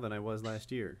player now than I was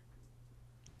last year.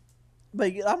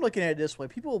 But I'm looking at it this way: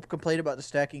 people complain about the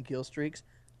stacking kill streaks.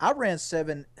 I ran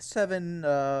 7,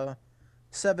 9,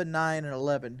 and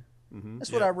 11. Mm-hmm.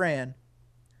 That's what I ran.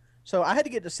 So I had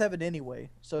to get to 7 anyway.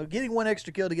 So getting 1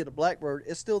 extra kill to get the Blackbird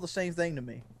is still the same thing to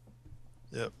me.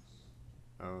 Yep.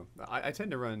 I tend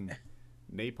to run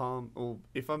Napalm. Well,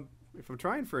 if I'm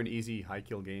trying for an easy high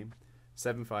kill game,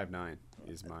 7.59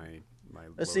 is my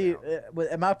Let's see,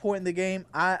 at my point in the game,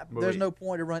 there's Wait. no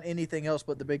point to run anything else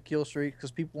but the big kill streak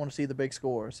because people want to see the big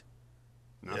scores.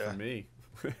 Not for me.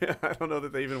 I don't know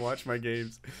that they even watch my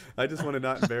games. I just want to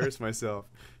not embarrass myself.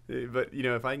 But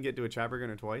if I can get to a chopper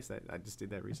gunner twice, I just did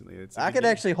that recently. I could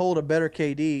actually hold a better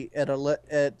KD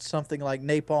at something like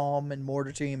Napalm and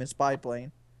Mortar Team and Spy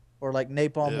Plane, or like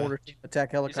Napalm, Mortar Team,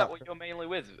 Attack Helicopter. Is that what you're mainly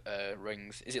with,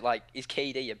 Rings? Is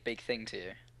KD a big thing to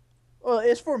you? Well,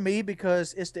 it's for me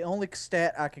because it's the only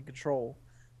stat I can control.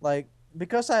 Like,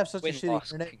 because I have such a shitty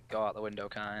internet. Can go out the window,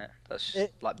 can't it? That's just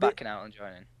like backing out and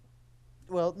joining.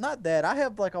 Well, not that. I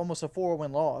have like almost a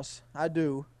 4-win loss. I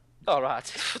do. All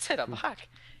right, I'll take that back.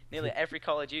 Nearly every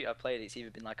Call of Duty I've played, it's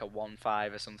either been like a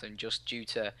 1-5 or something, just due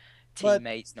to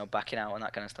teammates, backing out and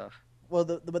that kind of stuff. Well,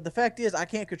 but the fact is, I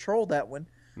can't control that one.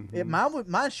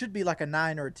 Mm-hmm. Mine should be like a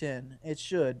 9 or a 10. It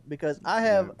should, because I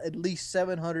have at least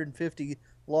 750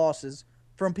 losses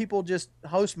from people just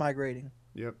host migrating.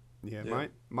 Yep. Yeah.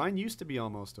 Mine used to be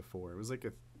almost a 4. It was like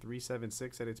a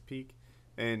 3.76 at its peak,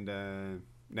 and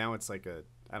now it's like a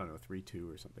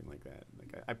 3.2 or something like that.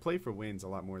 Like I play for wins a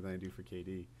lot more than I do for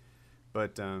KD,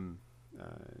 but I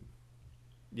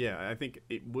think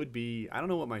it would be. I don't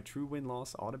know what my true win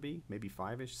loss ought to be. Maybe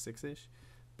 5-ish, 6-ish,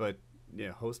 but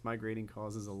yeah, host migrating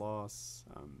causes a loss.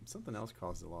 Something else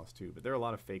causes a loss too, but there are a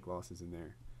lot of fake losses in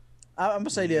there. I'm gonna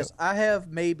say this: I have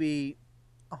maybe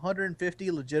 150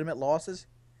 legitimate losses,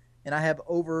 and I have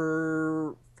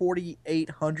over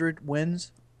 4,800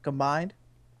 wins combined.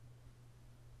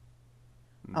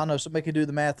 I don't know. Somebody can do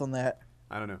the math on that.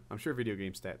 I don't know. I'm sure video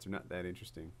game stats are not that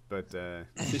interesting, but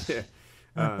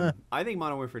I think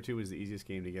Modern Warfare 2 is the easiest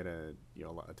game to get a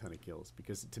ton of kills,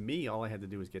 because to me, all I had to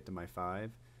do was get to my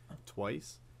 5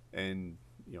 twice, and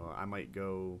I might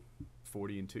go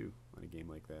 40-2 on a game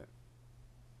like that.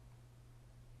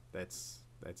 That's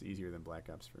easier than Black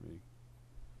Ops for me.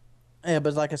 Yeah,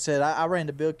 but like I said, I ran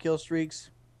the build kill streaks,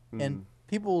 and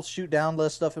people shoot down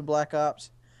less stuff in Black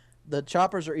Ops. The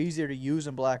choppers are easier to use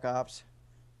in Black Ops,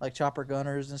 like chopper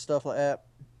gunners and stuff like that.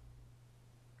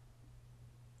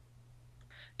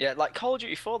 Yeah, like Call of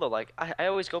Duty 4 though, like I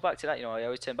always go back to that. I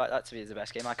always turn back that to be the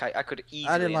best game. Like I could easily.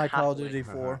 I didn't like Call of Duty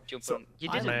 4. Jump on. You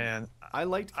didn't. Man, I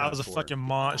liked. I was a 4. fucking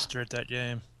monster at that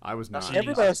game. I was not.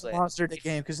 Everybody's a monster at the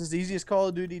game because it's the easiest Call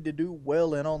of Duty to do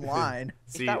well in online.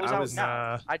 See, if that was I out was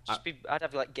now, I'd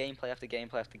have like gameplay after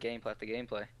gameplay after gameplay after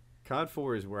gameplay. COD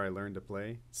 4 is where I learned to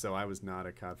play, so I was not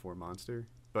a COD 4 monster.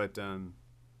 But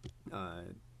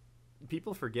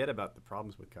people forget about the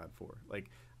problems with COD 4. Like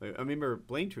I remember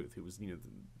Blaine Truth, who was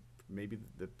maybe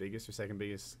the biggest or second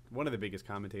biggest, one of the biggest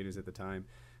commentators at the time.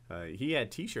 He had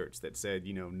T-shirts that said,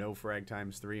 no frag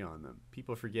times 3 on them.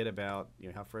 People forget about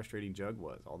how frustrating Jug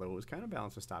was, although it was kind of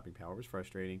balanced with stopping power. It was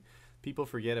frustrating. People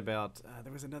forget about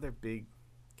there was another big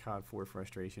COD 4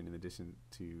 frustration in addition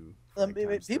to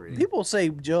people say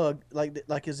Jug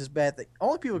like is this bad thing.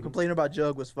 Only people complaining about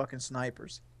Jug was fucking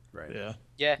snipers. Right.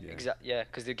 Yeah, exactly. Yeah,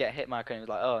 because they get hit marker and it was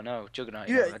like, oh no, Juggernaut.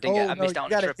 I missed out on you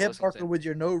got a a triple or hit marker something. with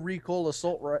your no recoil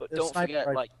assault rifle. But don't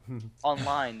forget, like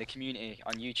online, the community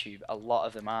on YouTube, a lot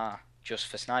of them are just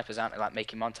for snipers, aren't they? Like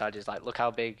making montages, like look how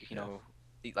big,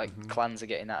 clans are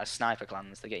getting that as sniper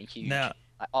clans. They're getting huge, Now,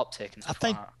 like Optic and stuff I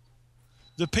think like that.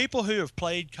 the people who have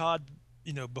played COD,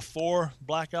 before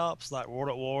Black Ops, like World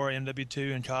at War,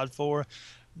 MW2, and COD 4,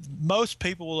 most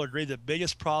people will agree the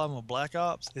biggest problem with Black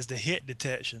Ops is the hit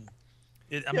detection.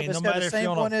 No matter if you're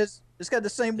on it's got the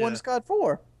same one as COD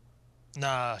 4.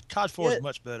 Nah, COD 4 is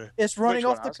much better. It's running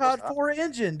Which off one? the COD 4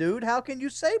 engine, dude. How can you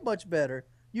say much better?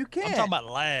 You can't. I'm talking about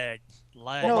lag. No,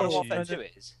 Modern issues. Warfare 2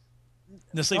 is.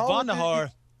 Now, see, Call of Duty-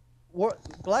 Vonderhaar,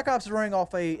 Black Ops is running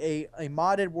off a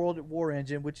modded World at War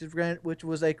engine, which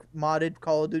was a modded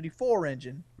Call of Duty 4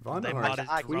 engine. They Vonderhart modded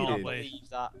I the wrong cannot tweeted. way. believe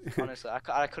that. Honestly,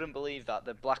 I couldn't believe that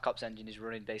the Black Ops engine is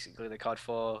running basically the COD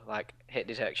 4 like hit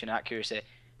detection accuracy.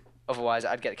 Otherwise,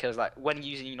 I'd get kills like when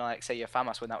using, you know, like say your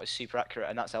FAMAS when that was super accurate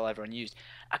and that's how everyone used.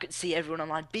 I could see everyone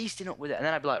online beasting up with it, and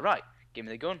then I'd be like, right, give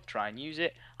me the gun, try and use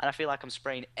it, and I feel like I'm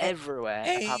spraying everywhere.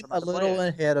 Aim apart from a the little player.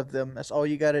 ahead of them. That's all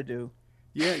you got to do.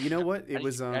 Yeah, you know what? I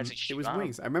used to actually It shoot was out.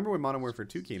 Wings. I remember when Modern Warfare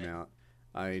 2 came out,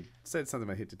 I said something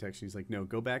about hit detection. He's like, "No,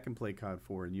 go back and play COD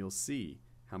 4 and you'll see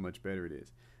how much better it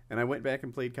is." And I went back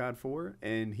and played COD 4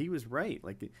 and he was right.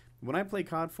 Like when I play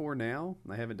COD 4 now,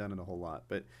 I haven't done it a whole lot,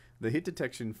 but the hit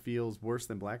detection feels worse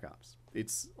than Black Ops.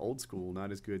 It's old school,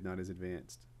 not as good, not as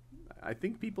advanced. I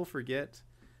think people forget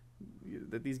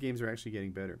that these games are actually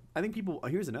getting better. I think people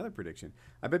here's another prediction.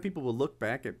 I bet people will look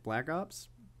back at Black Ops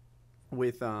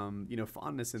with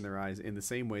fondness in their eyes in the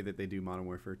same way that they do Modern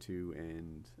Warfare 2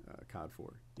 and COD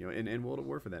 4, and World at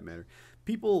War for that matter.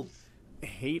 People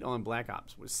hate on Black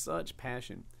Ops with such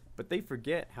passion, but they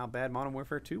forget how bad Modern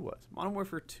Warfare 2 was. Modern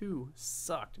Warfare 2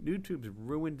 sucked. NewTubes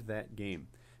ruined that game.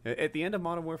 At the end of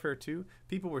Modern Warfare 2,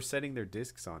 people were setting their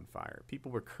discs on fire. People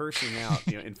were cursing out,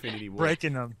 Infinity War.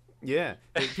 Breaking them. Yeah.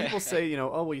 People say,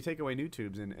 oh, well, you take away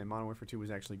NewTubes and Modern Warfare 2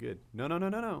 was actually good.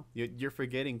 No. You're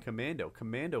forgetting Commando.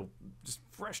 Commando just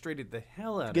frustrated the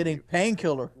hell out Getting of you.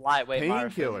 Painkiller. Lightweight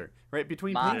Painkiller. Right?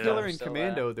 Between Mine Painkiller is and still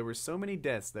Commando, there were so many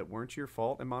deaths that weren't your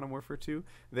fault in Modern Warfare 2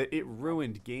 that it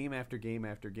ruined game after game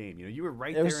after game. You were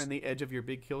right there on the edge of your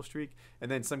big kill streak, and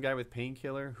then some guy with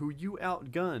Painkiller, who you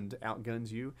outguns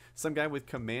you. Some guy with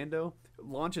Commando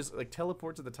launches,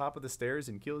 teleports to the top of the stairs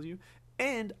and kills you.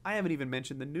 And I haven't even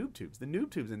mentioned the noob tubes. The noob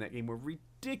tubes in that game were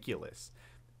ridiculous.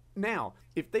 Now,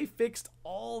 if they fixed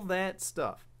all that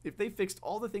stuff, if they fixed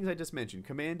all the things I just mentioned,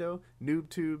 Commando, noob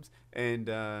tubes, and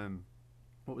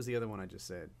what was the other one I just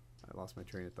said? I lost my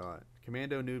train of thought.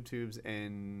 Commando, noob tubes,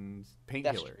 and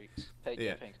Painkiller.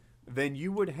 Yeah. Then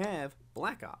you would have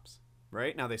Black Ops,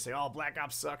 right? Now they say, oh, Black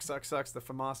Ops sucks. The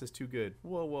FAMAS is too good.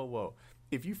 Whoa.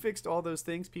 If you fixed all those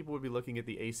things, people would be looking at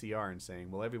the ACR and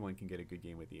saying, well, everyone can get a good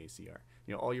game with the ACR.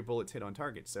 All your bullets hit on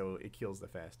target, so it kills the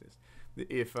fastest.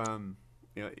 If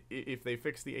they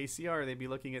fix the ACR, they'd be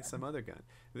looking at some other gun.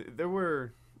 There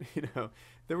were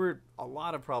a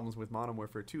lot of problems with Modern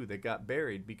Warfare 2 that got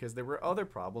buried because there were other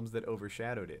problems that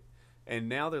overshadowed it. And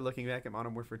now they're looking back at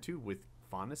Modern Warfare 2 with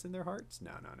fondness in their hearts.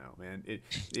 No, man.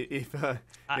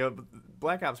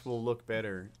 Black Ops will look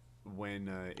better when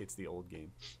it's the old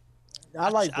game. I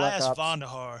like Black Ops. I asked Ops.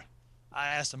 Vonderhart. I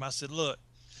asked him. I said, "Look,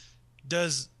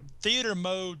 does theater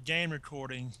mode game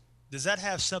recording does that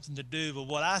have something to do with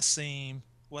what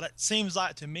it seems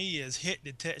like to me is hit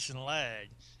detection lag?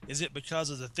 Is it because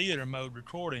of the theater mode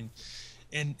recording?"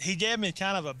 And he gave me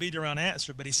kind of a beat around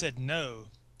answer, but he said no,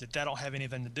 that don't have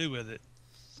anything to do with it.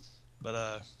 But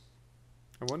I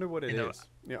wonder what it is.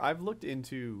 I've looked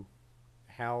into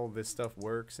how this stuff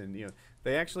works, and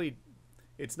they actually.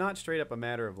 It's not straight up a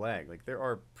matter of lag. Like, there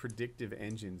are predictive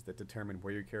engines that determine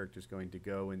where your character's going to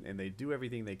go, and they do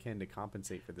everything they can to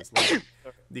compensate for this lag.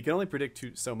 You can only predict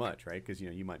so much, right? Because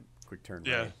you might quick turn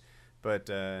right.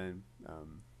 But I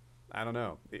don't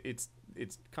know. It's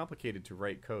complicated to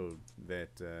write code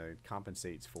that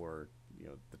compensates for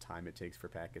the time it takes for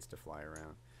packets to fly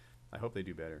around. I hope they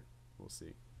do better. We'll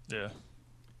see. yeah,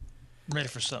 I'm ready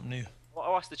for something new. Well,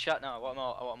 I'll ask the chat now. What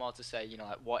more to say?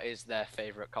 What is their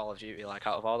favorite Call of Duty? Like,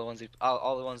 out of all the ones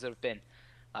that have been,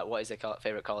 like, what is their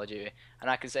favorite Call of Duty? And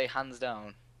I can say hands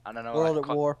down. And I know World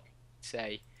at War.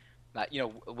 Say, like,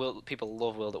 people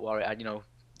love World at War. And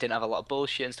didn't have a lot of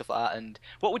bullshit and stuff like that. And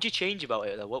what would you change about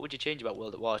it though? What would you change about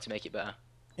World at War to make it better?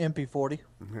 MP40.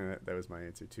 That was my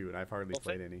answer too, and I've hardly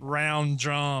played any. Round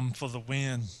drum for the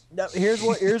win. Now, here's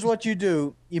what you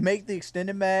do. You make the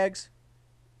extended mags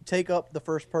take up the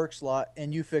first perk slot,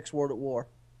 and you fix World at War.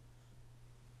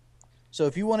 So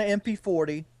if you want an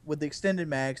MP40 with the extended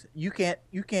mags, you can't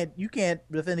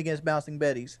defend against bouncing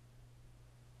Bettys.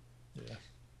 Yeah.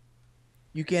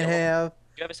 You can't have.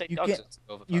 You ever say You dogs?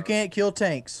 You can't kill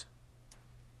tanks.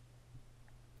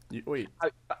 Wait.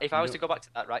 If I was to go back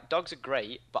to that, right? Dogs are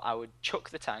great, but I would chuck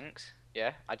the tanks.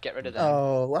 Yeah, I'd get rid of them.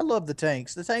 Oh, I love the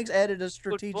tanks. The tanks added a fun.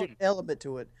 strategic element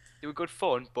to it. They were good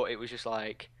fun, but it was just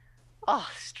like,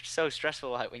 so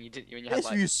stressful. Like when you had Yes,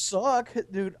 like. you suck,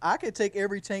 dude. I could take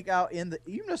every tank out in the.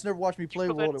 You just never watched me play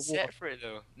You World at War. set for it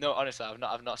though. No, honestly,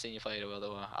 I've not seen you play the World at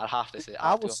War. I'd have to say.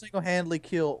 I will single-handedly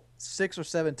kill 6 or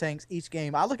 7 tanks each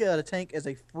game. I look at a tank as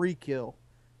a free kill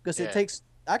because it takes.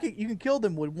 You can kill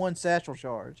them with one satchel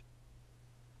charge.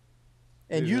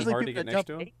 And Is it usually hard to people get that next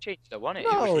jump. to him? It changed though, wasn't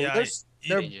it? No, It was Yeah,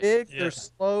 they're dangerous. big, Yeah. they're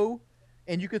slow,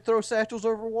 and you could throw satchels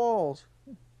over walls.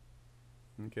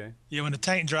 Okay. Yeah, when the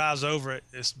tank drives over it,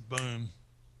 it's boom.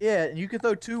 Yeah, and you can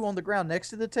throw 2 on the ground next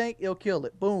to the tank, it'll kill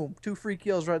it. Boom, 2 free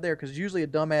kills right there. Because usually a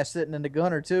dumbass sitting in the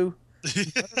gunner too.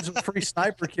 Gunners with free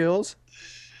sniper kills.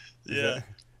 Yeah, that-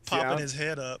 See, popping his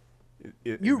head up.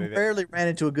 You rarely ran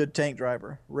into a good tank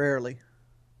driver. Rarely.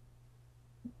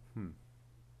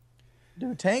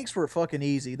 Dude, tanks were fucking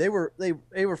easy. They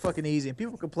were fucking easy, and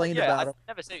people complained Yeah, about I'd them.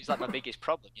 never say it was like my biggest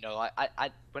problem. You know,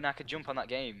 I when I could jump on that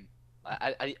game,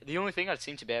 the only thing I'd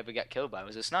seem to be able to get killed by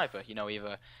was a sniper. You know,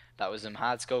 either that was them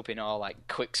hard scoping or like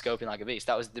quick scoping like a beast.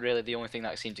 That was really the only thing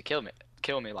that seemed to kill me.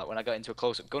 Like when I got into a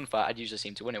close-up gunfight, I'd usually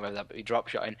seem to win it, whether that be drop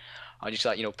shotting or just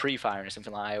like pre-firing or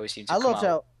something like that. I always seem to. I loved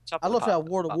how top I of the loved how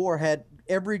pack. World of War had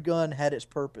every gun had its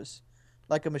purpose.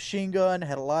 Like a machine gun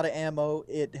had a lot of ammo.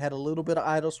 It had a little bit of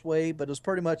idle sway, but it was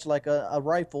pretty much like a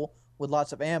rifle with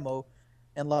lots of ammo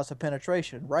and lots of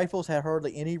penetration. Rifles had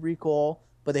hardly any recoil,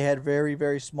 but they had very,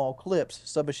 very small clips.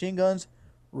 Submachine guns,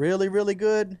 really, really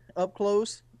good up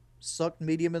close, sucked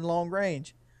medium and long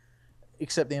range,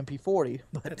 except the MP40,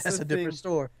 but that's the a different thing.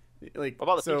 story. Like, What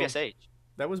about the so, PPSH?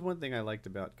 That was one thing I liked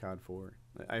about COD 4.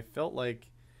 I felt like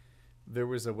there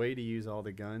was a way to use all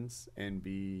the guns and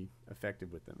be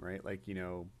effective with them, right? Like,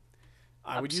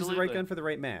 I would use the right Absolutely. gun for the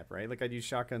right map, right? Like, I'd use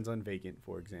shotguns on Vacant,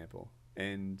 for example.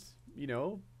 And,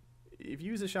 if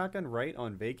you use a shotgun right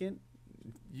on Vacant,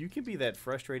 you can be that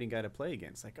frustrating guy to play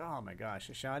against. Like, oh my gosh,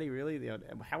 a shotty, really?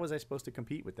 How was I supposed to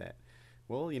compete with that?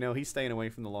 Well, he's staying away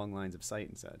from the long lines of sight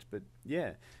and such. But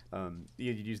yeah,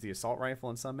 you'd use the assault rifle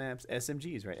on some maps,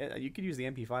 SMGs, right? You could use the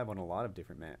MP5 on a lot of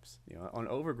different maps. On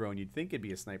Overgrown, you'd think it'd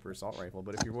be a sniper assault rifle,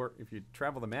 but if you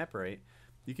travel the map right,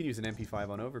 you can use an MP5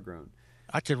 on Overgrown.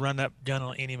 I could run that gun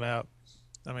on any map.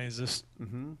 I mean, it's just.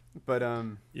 But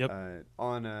Yep.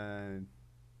 on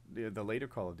the later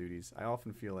Call of Duties, I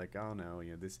often feel like, oh no,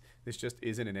 this just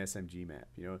isn't an SMG map.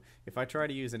 If I try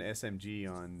to use an SMG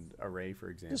on Array, for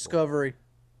example,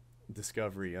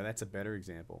 Discovery, that's a better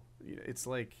example. It's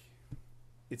like,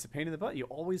 it's a pain in the butt. You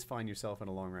always find yourself in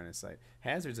a long run of sight.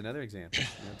 Hazard's another example,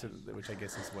 which I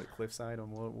guess is what, Cliffside on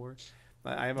World War.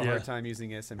 I have a hard time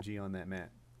using SMG on that map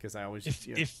because I always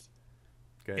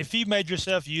If you made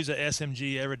yourself use a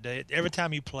SMG every day, every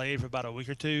time you played for about a week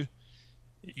or two,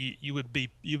 you'd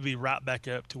be right back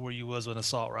up to where you was with an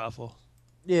assault rifle.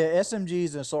 Yeah,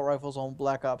 SMGs and assault rifles on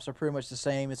Black Ops are pretty much the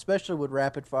same, especially with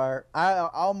rapid fire.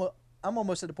 I'm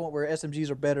almost at the point where SMGs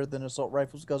are better than assault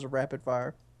rifles because of rapid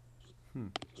fire.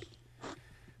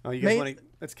 Oh, you guys want to?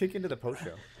 Let's kick into the post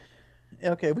show.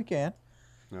 Okay, we can.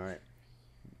 All right.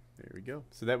 There we go.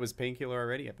 So that was Painkiller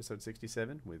already, episode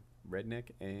 67 with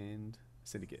Redneck and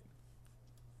Syndicate.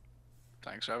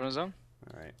 Thanks for having us on.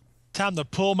 All right. Time to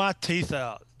pull my teeth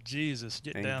out. Jesus,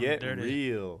 get And down get dirty.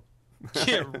 real.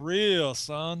 Get real,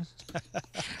 son.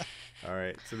 All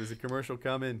right. So there's a commercial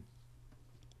coming.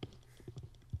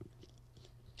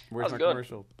 Where's That my was good.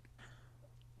 commercial?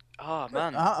 Oh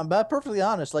man. I'm about perfectly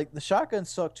honest. Like the shotguns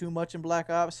suck too much in Black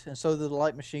Ops, and so do the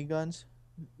light machine guns.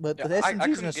 But Yeah, the I SMGs couldn't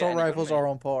and get assault any gun, rifles mate. are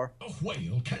on par. A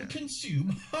whale can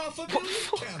consume 500 million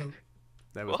calories.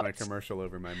 That was my What? commercial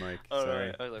over my mic. All Sorry.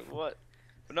 right. I was like, what?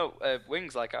 But no,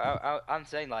 Wings. Like I'm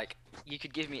saying, like you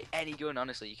could give me any gun.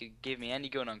 Honestly, you could give me any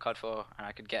gun on COD 4, and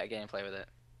I could get a gameplay with it.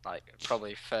 Like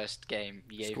probably first game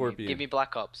you gave me. Scorpion. Give me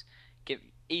Black Ops.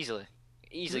 Easily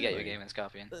get you a Really? game in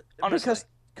Scorpion. Honestly. Because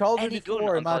Call of Any Duty gun 4,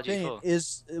 on in my Call of Duty opinion,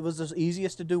 4. it was the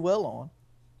easiest to do well on.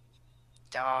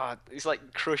 It's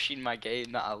like crushing my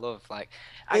game that I love. Like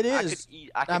It I is.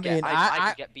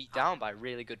 could get beat down by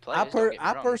really good players. don't get me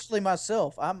I wrong. personally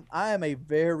myself, I am a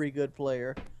very good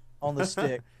player on the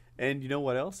stick. And you know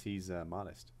what else? He's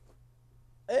modest.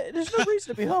 There's no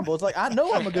reason to be humble. It's like I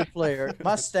know I'm a good player.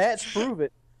 My stats prove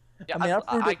it. Yeah, I mean, I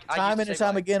proved it used time to and say,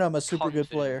 time like, again. I'm a super good confident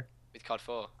player. with COD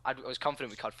 4. I was confident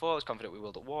with COD 4, I was confident with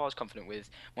World at War, I was confident with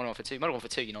Modern Warfare 2. Modern Warfare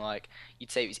 2, like, you'd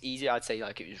say it was easy, I'd say,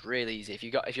 like, it was really easy. If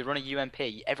you run a UMP,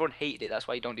 everyone hated it, that's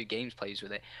why you don't do games plays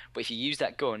with it. But if you use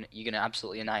that gun, you're going to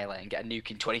absolutely annihilate and get a nuke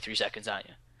in 23 seconds, aren't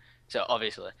you? So,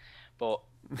 obviously. But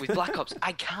with Black Ops,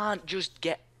 I can't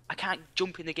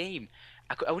jump in the game.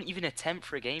 I wouldn't even attempt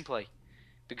for a gameplay.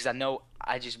 Because I know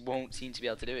I just won't seem to be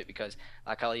able to do it because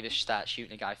like I'll either start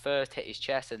shooting a guy first, hit his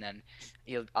chest, and then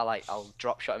I'll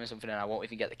drop shot him or something, and I won't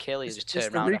even get the kill. He'll It's just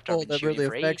just turn the around after I've recoil been that shooting really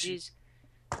for affects you. ages.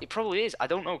 It probably is. I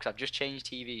don't know because I've just changed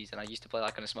TVs, and I used to play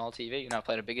like on a small TV, and now I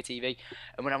play on a bigger TV.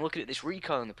 And when I'm looking at this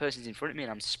recoil and the person's in front of me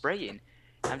and I'm spraying,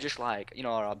 I'm just like, or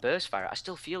I'll burst fire. I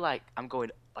still feel like I'm going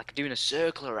like doing a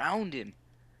circle around him.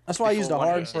 That's why I use the Before one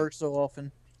hard hits him. perk so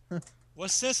often.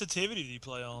 What sensitivity do you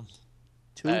play on?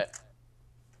 Two.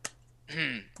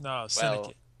 No, Well,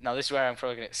 Syndicate. now this is where I'm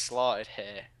probably gonna get slaughtered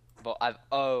here, but I've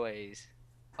always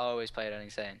played on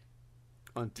Insane,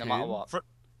 On no 10? matter what.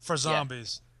 For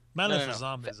zombies. Mainly for No.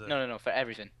 zombies. No, for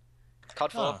everything.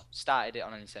 COD 4 Oh. started it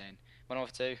on Insane. Modern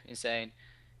Warfare 2, Insane.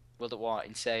 World at War,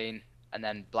 Insane. And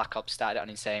then Black Ops started it on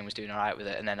Insane, was doing alright with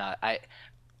it. And then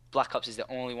Black Ops is the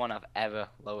only one I've ever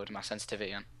lowered my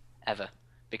sensitivity on. Ever.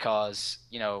 Because,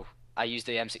 you know, I used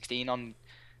the M16 on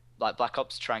like Black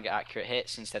Ops to try and get accurate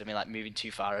hits instead of me like moving too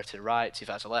far to the right, too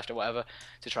far to the left or whatever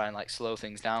to try and like slow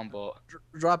things down. But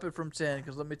Drop it from 10,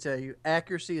 because let me tell you,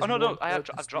 accuracy is no, more I've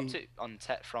important than dropped speed. it on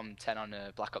from 10 on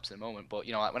Black Ops at the moment. But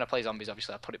you know, like when I play zombies,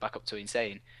 obviously I put it back up to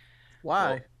Insane.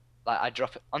 Why? But, like I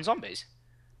drop it on zombies.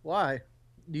 Why?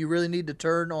 Do you really need to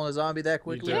turn on a zombie that He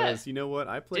quickly? Yeah. does. You know what?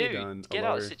 I played Dude, on get a out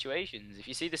lower... of situations. If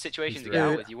you see the situations to Dude, get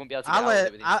out with, you won't be able to get I out with let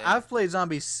it with Insane. I've played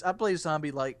zombies. I played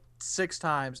zombie like 6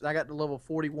 times. And I got to level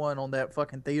 41 on that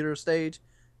fucking theater stage,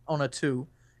 on a 2.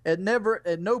 At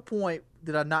no point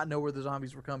did I not know where the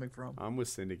zombies were coming from. I'm with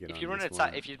Syndicate If you're on running this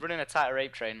one. if you're running a tight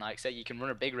rape train, like say you can run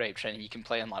a big rape train and you can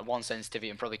play on like 1 sensitivity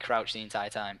and probably crouch the entire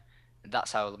time,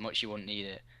 that's how much you wouldn't need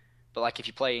it. But like if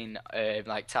you're playing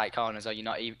like tight corners, or you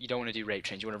don't want to do rape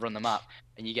trains, you want to run the map,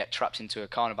 and you get trapped into a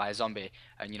corner by a zombie,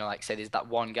 and you know like say there's that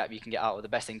one gap you can get out of, the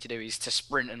best thing to do is to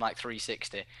sprint and like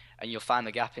 360, and you'll find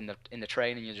the gap in the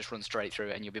train and you'll just run straight through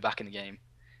it and you'll be back in the game.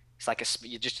 It's like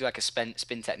you just do like a spin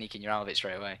technique and you're out of it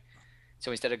straight away.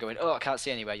 So instead of going, oh I can't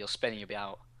see anywhere, you'll spin and you'll be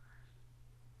out.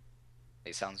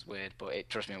 It sounds weird, but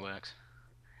trust me, it works.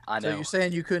 I know. So you're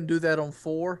saying you couldn't do that on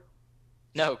 4?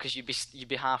 No, because you'd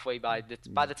be halfway by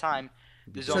the time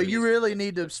the So zombies. you really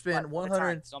need to spend by the time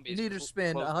 100. zombies You need to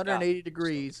spend close the gap. 180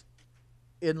 degrees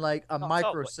in like a Not at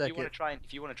all, but microsecond.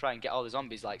 if you want to try and get all the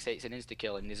zombies, like say it's an insta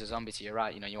kill and there's a zombie to your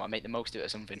right, you know, you want to make the most of it or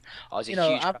something. Or there's a You know,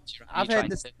 huge crowd to your right, I've you try had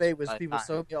and this turn debate with by the people time.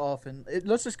 so often.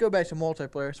 Let's just go back to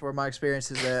multiplayer. It's where my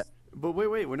experience is at. But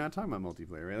wait, we're not talking about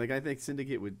multiplayer, right? Like, I think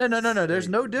Syndicate would... No. There's say-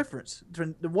 no difference.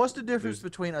 What's the difference There's-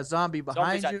 between a zombie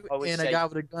behind Zombies, you I always and a say- guy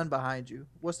with a gun behind you?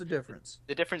 What's the difference?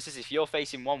 The difference is if you're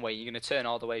facing one way, you're going to turn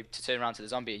all the way to turn around to the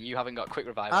zombie, and you haven't got quick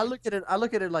revive. I look at it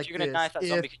like you're going to this. knife that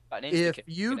zombie, an insta If kill,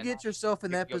 you you're gonna get knife yourself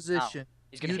in him, that you're gonna go down. position,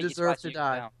 He's gonna you hit deserve twice to and you're gonna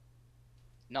go die. down.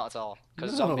 Not at all,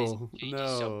 because zombies.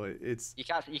 It's...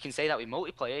 You can say that with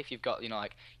multiplayer if you've got, you know,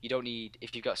 like you don't need,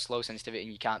 if you've got slow sensitivity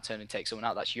and you can't turn and take someone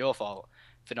out, that's your fault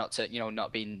for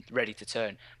not being ready to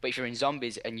turn. But if you're in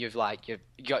zombies and you've got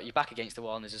your back against the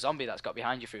wall and there's a zombie that's got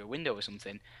behind you through a window or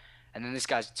something, and then this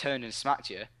guy's turned and smacked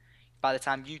you, by the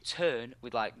time you turn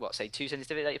with like say 2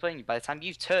 sensitivity that you're playing, by the time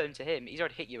you've turned to him, he's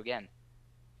already hit you again.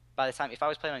 By the time, if I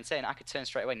was playing on Insane, I could turn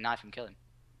straight away, knife him, kill him.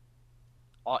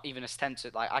 Or even attempt to,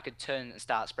 like, I could turn and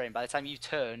start spraying. By the time you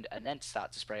turned and then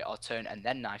start to spray, or turn and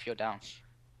then knife, you're down.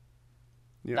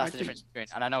 Yeah, That's the difference between,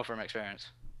 and I know from experience.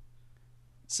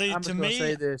 See, I'm to just gonna me,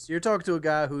 say this: you're talking to a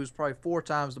guy who's probably 4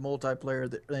 times the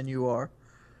multiplayer than you are.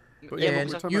 But Yeah, and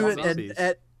we're but talking you about zombies.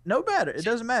 no matter. It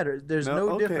doesn't matter. There's no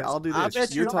okay, difference. I'll do I this.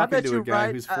 bet You're you, I talking bet to you a guy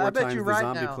right, who's I 4 bet times you the right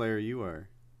zombie now. player you are.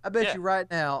 I bet Yeah. you right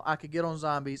now I could get on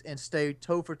zombies and stay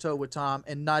toe for toe with Tom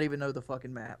and not even know the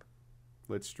fucking map.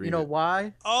 Let's stream You know it.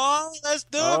 why? oh, let's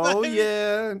do it. Oh, baby.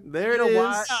 yeah. There You it know is.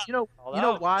 why? You know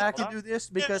out, why I all can out. do this?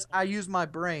 Because I use my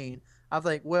brain. I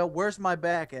think, well, where's my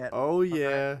back at? Oh,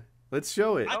 yeah. Let's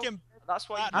show it. I can. That's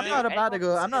what you I'm do. not about to Anyone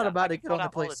go. can I'm say not that. about I to can get call on the that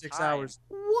all play the 6 time. hours.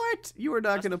 What? You are not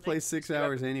That's going to the play thing, 6 you have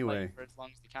hours to play anyway. for as long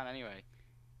as you can anyway.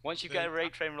 Once you get a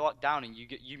raid train locked down and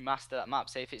you master that map,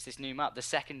 say if it's this new map, the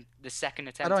second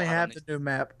attempt I don't I even had on have this, the new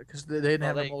map because they didn't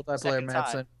have a well, multiplayer second map.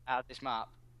 time So I had this map.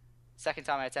 Second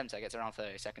time I attempt it, I get to around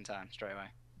 30. Second time straight away.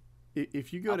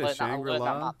 If you go I'll to learn that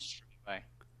Shangri-La, map straight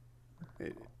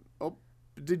away.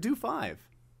 do 5.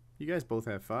 You guys both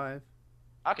have 5.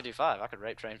 I could do 5. I could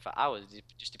rape train for hours. It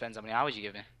just depends how many hours you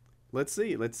give me. Let's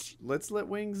see. Let's let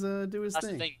Wings do his That's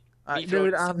thing. the thing. dude,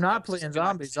 throwing I'm not 6 playing hours is gonna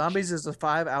zombies. Zombies is a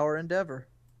 5-hour endeavor.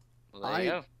 Well, there you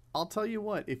go. I'll tell you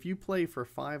what. If you play for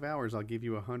 5 hours, I'll give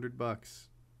you $100.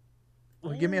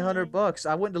 Well, give me $100.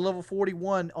 I went to level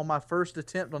 41 on my first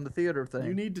attempt on the theater thing.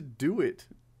 You need to do it.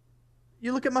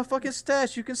 You look at my fucking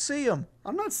stats, you can see them.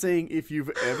 I'm not saying if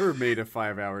you've ever made a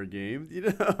 5-hour game. You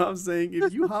know, I'm saying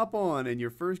if you hop on and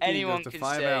your first game Anyone goes to can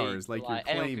 5 say, hours, like you're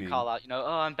anyone claiming. can call out, oh,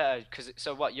 I'm better.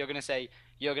 So what? You're gonna say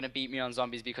you're gonna beat me on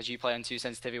zombies because you play on 2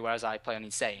 sensitivity, whereas I play on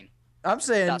insane. I'm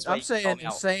saying That's why you call me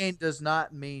out. insane does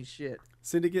not mean shit.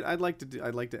 Syndicate, I'd like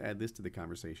to add this to the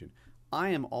conversation. I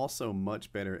am also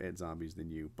much better at zombies than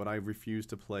you, but I refuse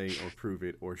to play or prove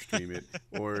it or stream it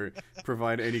or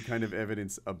provide any kind of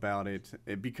evidence about it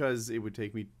because it would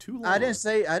take me too long. I didn't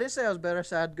say I was better. I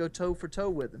said I'd go toe for toe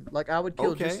with him. Like I would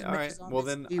kill just Okay, as all many right. zombies Well,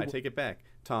 then as he I would. take it back.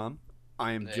 Tom,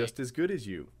 I am Hey. just as good as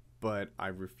you. but I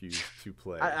refuse to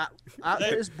play.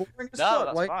 It's boring as No, fuck.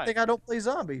 that's Why do you fine. think I don't play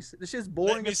zombies? This shit's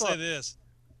boring Let me as fuck. say this.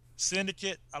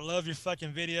 Syndicate, I love your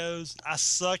fucking videos. I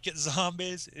suck at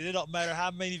zombies. It don't matter how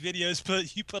many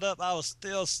videos you put up, I will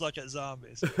still suck at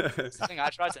zombies. That's the thing. I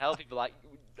try to help people. Like,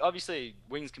 obviously,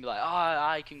 Wings can be like, oh,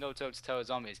 I can go toe to toe with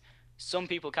zombies. Some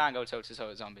people can't go toe to toe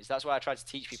with zombies. That's why I try to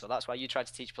teach people. That's why you try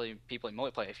to teach people in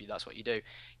multiplayer. If that's what you do,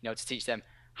 to teach them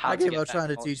how I to gave get up trying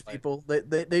to better teach multiplayer.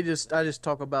 people. I just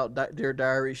talk about their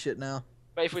diary shit now.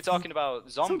 But if we're talking about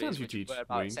zombies, Sometimes you which is teach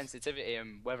about Wings. sensitivity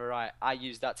and whether I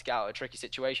use that to get out of a tricky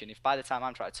situation, if by the time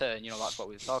I'm trying to turn, that's what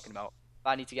we were talking about, if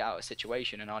I need to get out of a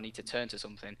situation and I need to turn to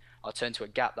something, or turn to a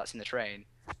gap that's in the train,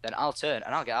 then I'll turn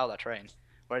and I'll get out of that train.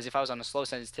 Whereas if I was on a slow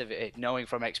sensitivity, knowing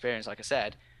from experience, like I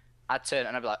said, I'd turn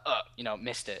and I'd be like,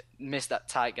 missed that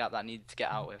tight gap that I needed to get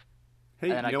out with. Hey,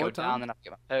 And then I'd you know go what, down, Tom? then I'd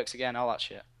get my perks again, all that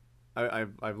shit.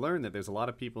 I've learned that there's a lot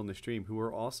of people in the stream who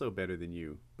are also better than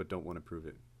you, but don't want to prove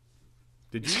it.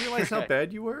 Did you realize how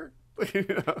bad you were?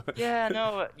 Yeah,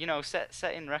 no,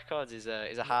 setting records is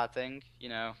a hard thing.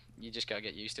 You just gotta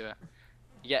get used to it.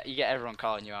 You get everyone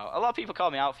calling you out. A lot of people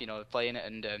call me out for playing it,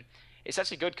 and it's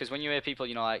actually good because when you hear people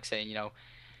like saying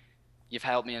you've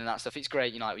helped me and that stuff, it's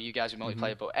great. Like with you guys with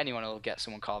multiplayer, but anyone will get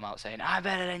someone call them out saying I'm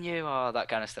better than you or that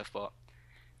kind of stuff. But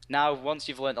now once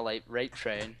you've learned the rape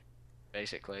train,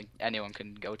 basically anyone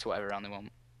can go to whatever round they want.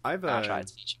 I try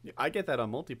to teach you. I get that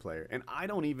on multiplayer, and I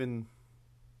don't even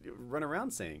run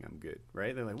around saying I'm good,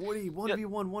 right? They're like, what are you,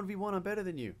 1v1, I'm better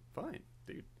than you. Fine,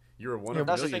 dude. You're a one of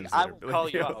That's the thing. millions. I that will are- call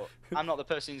you yo. out. I'm not the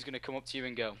person who's going to come up to you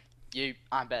and go,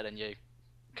 I'm better than you.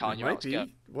 Calling you might out. Let's go.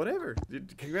 be. Whatever.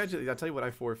 Dude, congratulations. I'll tell you what, I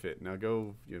forfeit. Now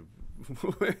go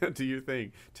do your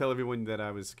thing. Tell everyone that I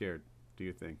was scared. Do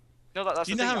your thing. No, that's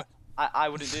You the know thing. I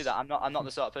wouldn't do that. I'm not the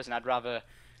sort of person. I'd rather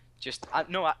just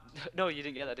no, you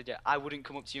didn't get that, did you? I wouldn't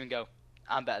come up to you and go,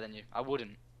 I'm better than you. I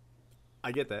wouldn't.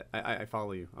 I get that. I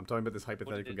follow you. I'm talking about this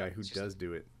hypothetical do guy that. who It's just- does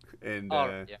do it. And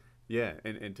Yeah. yeah,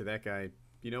 and to that guy,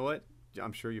 you know what?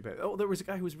 I'm sure you bet. Oh, there was a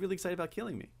guy who was really excited about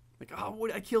killing me. Like, oh,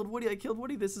 Woody, I killed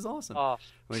Woody. This is awesome. Oh,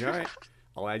 I'm like, all right,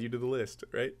 I'll add you to the list,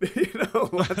 right?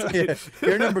 Yeah,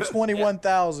 you're number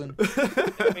 21,000.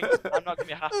 I'm not gonna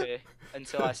be happy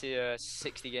until I see a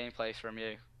 60 gameplay from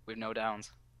you with no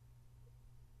downs.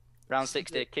 Round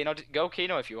 60. Go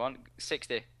Kino if you want.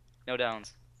 60, no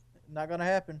downs. Not gonna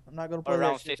happen. I'm not gonna play Or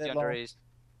around that shit 50 that under long. ease.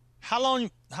 How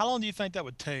long do you think that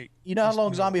would take? You know how Just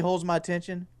long to- zombie holds my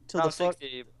attention? Till the Round fuck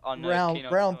 60 on round- Kino,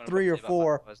 round no, 3 or about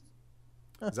 4. that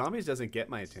was. Zombies doesn't get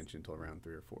my attention until round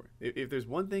 3 or 4. If there's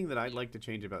one thing that I'd like to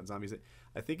change about zombies,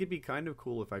 I think it'd be kind of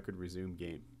cool if I could resume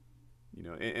game.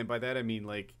 And by that I mean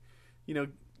like, for Carry on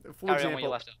where you example,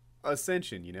 left off.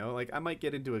 Ascension. Like I might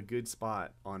get into a good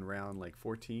spot on round like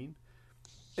 14,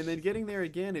 and then getting there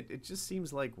again, it just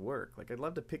seems like work. Like I'd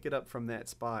love to pick it up from that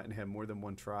spot and have more than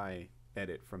one try at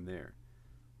it from there.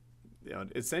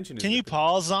 Ascension. Can you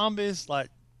pause zombies like?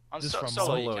 On Just from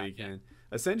Solo you you can. can.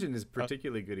 Ascension is a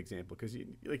particularly good example because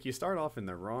you start off in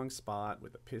the wrong spot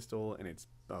with a pistol and it's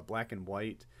black and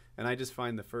white, and I just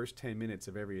find the first 10 minutes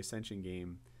of every Ascension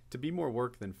game to be more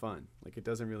work than fun. Like it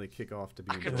doesn't really kick off to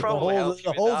be. I could The probably whole help you the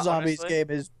with whole that, zombies honestly. game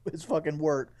is fucking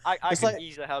work. I It's could like-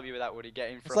 easily help you with that, Woody.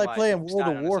 Getting from It's like playing World of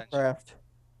starting on Ascension. Warcraft.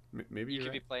 Maybe You you're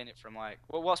could be right. playing it from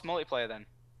well, what's multiplayer then?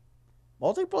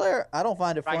 Multiplayer, I don't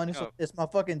find it fun. Rank up. It's my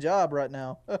fucking job right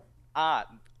now.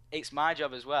 It's my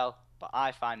job as well, but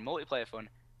I find multiplayer fun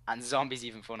and zombies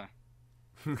even funner.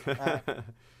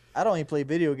 I don't even play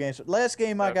video games. Last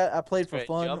game I played for Great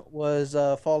fun job. was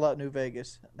Fallout New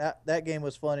Vegas. That game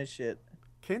was fun as shit.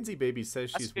 Kenzie Baby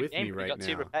says That's she's a good with game, me but it right got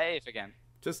too now. repetitive again.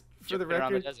 Just for the Jumping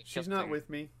around the record, desert, she's jumping not thing. with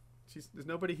me. There's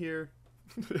nobody here.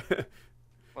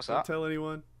 What's Don't that? tell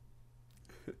anyone.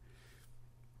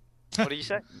 What do you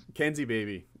say? Kenzie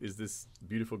Baby is this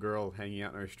beautiful girl hanging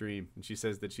out in our stream, and she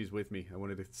says that she's with me. I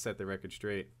wanted to set the record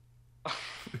straight.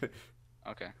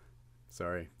 Okay.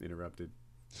 Sorry, interrupted.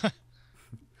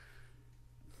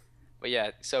 But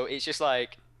yeah, so it's just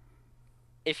like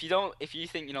if you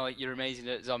think you're amazing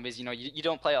at zombies, you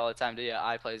don't play it all the time, do you?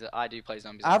 I do play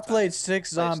zombies. all I've the time. played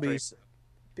 6 Play it zombies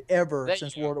ever There you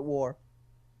since go. World at War.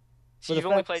 So but you've the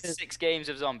only fact played is- 6 games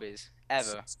of zombies ever.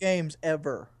 6 games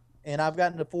ever, and I've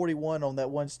gotten to 41 on that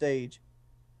one stage.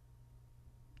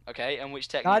 Okay, and which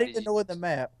technique? Not did even you knowing use? the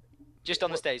map. Just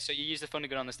on the stage. So you use the thunder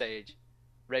gun on the stage,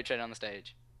 raid train on the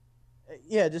stage.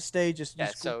 Yeah, just stage, just Yeah,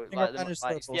 just so going like, around in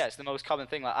circles. yeah, it's the most common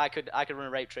thing. Like I could run a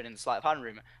rape train in the sleight of hand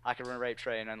room. I could run a rape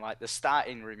train in like the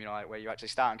starting room, like where you actually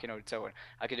start on Kino to toe.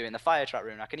 I could do it in the fire trap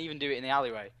room. I can even do it in the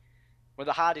alleyway. One of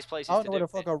the hardest places I don't to know do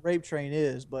what the fuck a rape train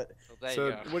is, but So there So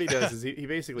you go. what he does is he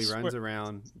basically Swear- runs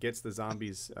around, gets the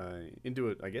zombies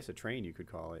into I guess a train you could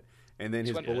call it, and then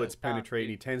his Just bullets went down, penetrate, and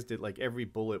dude. he tends to, like, every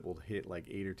bullet will hit like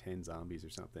 8 or 10 zombies or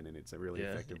something, and it's a really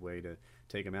Yeah. effective way to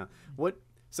take them out.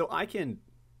 So I can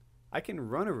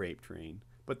run a rape train,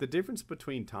 but the difference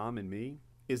between Tom and me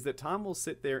is that Tom will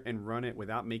sit there and run it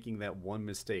without making that one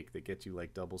mistake that gets you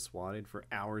like double swatted for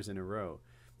hours in a row.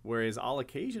 Whereas I'll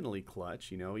occasionally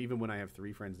clutch, even when I have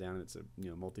 3 friends down and it's a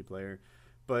multiplayer.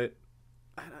 But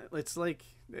it's like,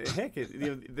 heck,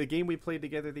 the game we played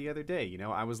together the other day,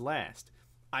 I was last.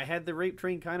 I had the rape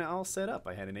train kind of all set up.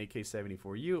 I had an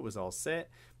AK-74U. It was all set.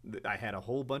 I had a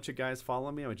whole bunch of guys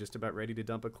following me. I was just about ready to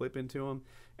dump a clip into them.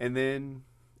 And then,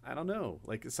 I don't know,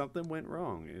 like something went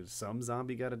wrong. Some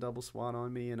zombie got a double swat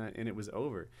on me, and it was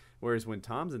over. Whereas when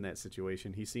Tom's in that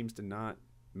situation, he seems to not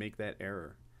make that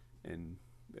error. And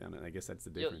I guess that's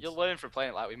the difference. You'll learn from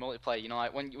playing it like we multiplayer.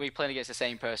 Like when we're playing against the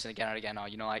same person again and again, or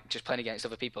like just playing against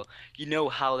other people. You know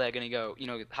how they're gonna go. You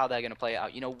know how they're gonna play it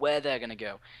out. You know where they're gonna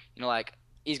go. Like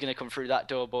he's gonna come through that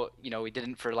door, but he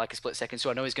didn't for like a split second. So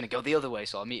I know he's gonna go the other way.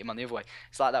 So I'll meet him on the other way.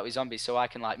 It's like that with zombies. So I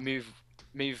can like move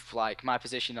like my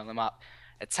position on the map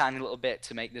a tiny little bit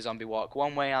to make the zombie walk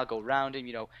one way. I'll go round him.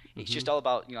 It's just all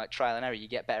about like trial and error. You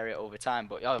get better at it over time.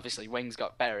 But obviously Wings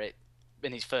got better at it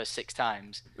in his first 6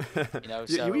 times. So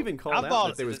you even called out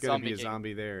that there was going to be a game.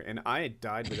 zombie there, and I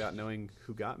died without knowing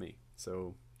who got me.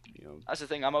 So, that's the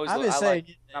thing. I'm always. I'm just saying,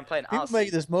 I'm playing. people make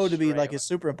this mode to be like it's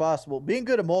super impossible. Being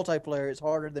good at multiplayer is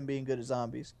harder than being good at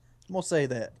zombies. I'm gonna say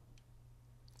that.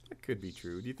 That could be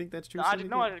true. Do you think that's true? I'd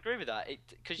agree with that.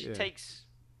 Because it takes,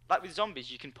 like with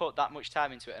zombies, you can put that much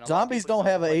time into it. And Zombies don't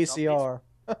have an ACR.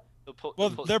 They'll put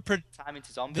time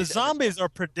into zombies. The zombies are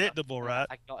predictable, right?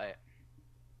 I got it.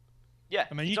 Yeah.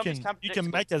 I mean, you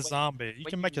can make a zombie. You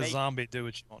can make a zombie do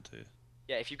what you want to.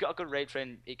 Yeah, if you've got a good raid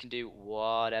train, it can do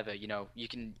whatever. You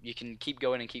can keep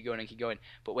going and keep going and keep going.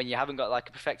 But when you haven't got like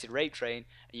a perfected raid train,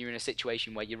 and you're in a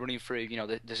situation where you're running through,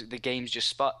 the game's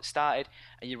just started,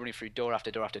 and you're running through door after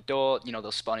door after door.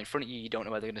 They'll spawn in front of you. You don't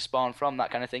know where they're going to spawn from.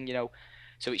 That kind of thing.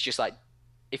 So it's just like,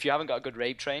 if you haven't got a good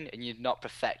raid train and you've not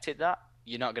perfected that,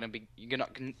 you're not going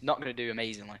to do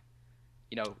amazingly.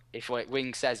 If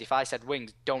Wings says, if I said,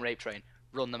 Wings, don't rape train,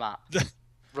 run the map.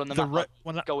 Run the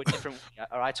map, go a different way.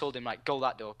 Or I told him, like, go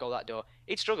that door.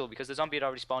 He'd struggle because the zombie had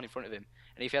already spawned in front of him.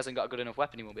 And if he hasn't got a good enough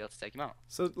weapon, he won't be able to take him out.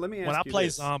 So let me ask you When I play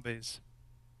this. zombies.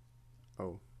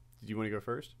 Oh, did you want to go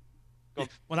first?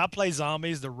 When I play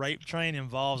zombies, the rape train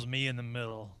involves me in the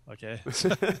middle, okay?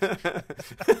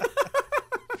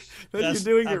 You're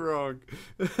doing it wrong.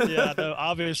 Yeah, no,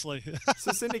 obviously.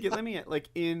 So Syndicate, let me, like,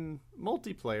 in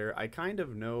multiplayer, I kind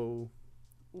of know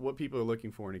what people are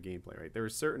looking for in a gameplay, right? There are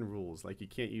certain rules, like you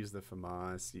can't use the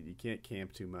FAMAS, you can't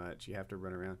camp too much, you have to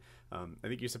run around. I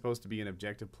think you're supposed to be an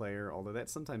objective player, although that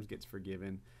sometimes gets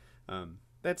forgiven.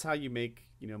 That's how you make,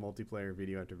 multiplayer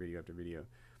video after video after video.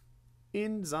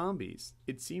 In zombies,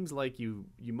 it seems like you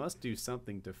must do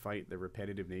something to fight the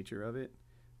repetitive nature of it.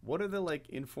 What are the like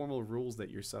informal rules that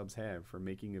your subs have for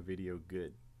making a video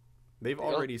good? They've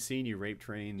already seen you rape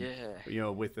train,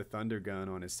 with the thunder gun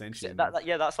on Ascension.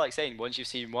 That's like saying once you've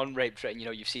seen one rape train,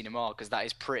 you've seen them all, because that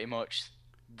is pretty much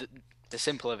the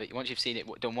simple of it. Once you've seen it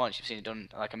done once, you've seen it done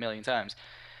like a million times.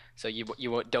 So you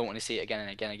don't want to see it again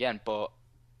and again and again. But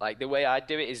like the way I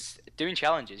do it is doing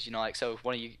challenges. So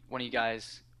one of you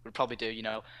guys would probably do, today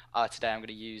I'm going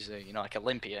to use like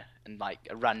Olympia and like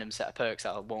a random set of perks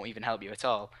that won't even help you at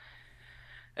all.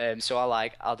 So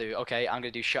I'll do, okay, I'm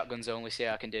going to do shotguns only, see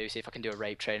if I can do a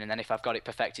rape train. And then if I've got it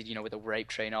perfected, with a rape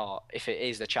train, or if it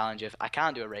is the challenge of I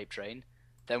can't do a rape train,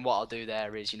 then what I'll do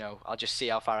there is, I'll just see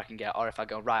how far I can get. Or if I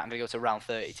go, right, I'm going to go to round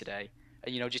 30 today,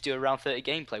 and, just do a round 30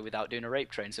 gameplay without doing a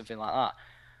rape train, something like that.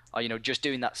 Or, just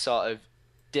doing that sort of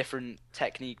different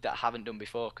technique that I haven't done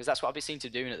before. Because that's what I've been seen to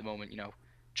doing at the moment,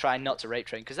 trying not to rape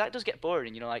train. Because that does get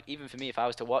boring, like even for me, if I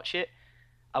was to watch it,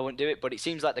 I wouldn't do it, but it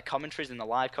seems like the commentaries and the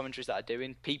live commentaries that I'm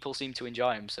doing, people seem to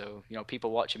enjoy them. So,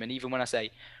 people watch them. And even when I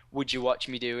say, would you watch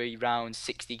me do a round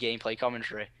 60 gameplay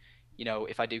commentary,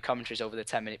 if I do commentaries over the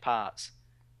 10-minute parts,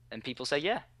 and people say,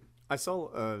 yeah. I saw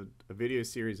a video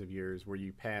series of yours where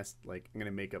you passed, like, I'm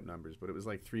going to make up numbers, but it was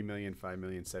like 3 million, 5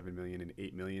 million, 7 million, and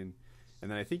 8 million.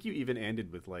 And then I think you even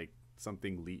ended with, like,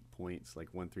 something elite points,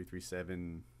 like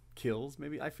 1337 kills,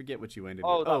 maybe? I forget what you ended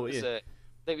with.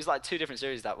 It was like 2 different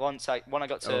series. That one I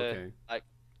got to like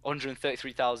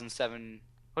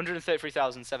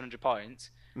 133,700 points.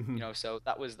 So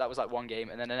that was like one game,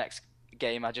 and then the next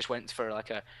game I just went for like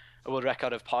a world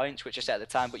record of points, which I set at the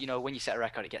time. But when you set a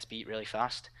record, it gets beat really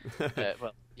fast.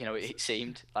 Well, it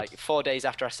seemed like 4 days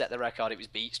after I set the record, it was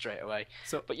beat straight away.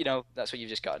 So, but that's what you've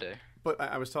just got to do. But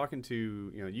I was talking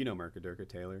to Mercadurka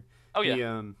Taylor. Oh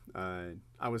yeah.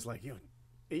 I was like,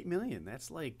 8 million.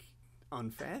 That's like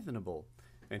unfathomable.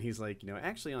 And he's like,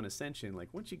 actually on Ascension, like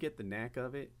once you get the knack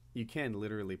of it, you can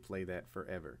literally play that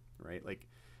forever, right? Like,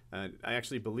 I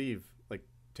actually believe like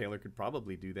Taylor could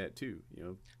probably do that too,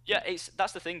 Yeah,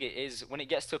 that's the thing. It is when it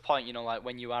gets to a point, like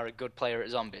when you are a good player at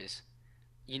zombies,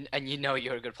 you're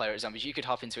a good player at zombies. You could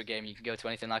hop into a game, you can go to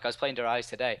anything. Like I was playing Rise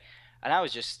today, and I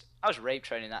was rape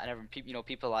training that, and everyone,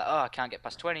 people are like, oh, I can't get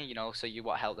past 20, so you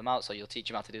help them out, so you'll teach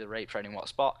them how to do the rape training, what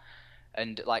spot.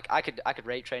 And like I could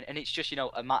rape train, and it's just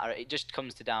a matter. It just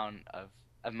comes to down of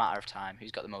a matter of time.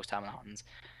 Who's got the most time on their hands?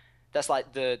 That's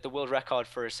like the world record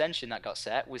for Ascension that got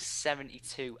set was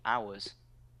 72 hours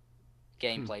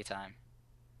gameplay time.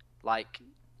 Like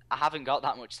I haven't got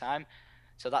that much time,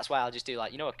 so that's why I'll just do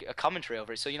like a commentary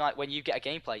over it. So like when you get a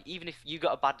gameplay, even if you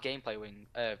got a bad gameplay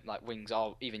like Wings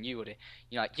or even you Woody,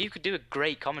 like you could do a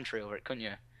great commentary over it, couldn't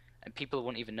you? And people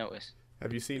wouldn't even notice.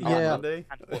 Have you seen Monday?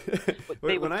 But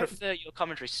they would prefer your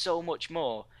commentary so much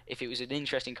more if it was an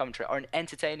interesting commentary or an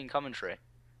entertaining commentary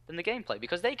than the gameplay,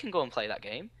 because they can go and play that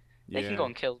game. They can go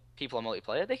and kill people on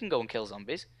multiplayer. They can go and kill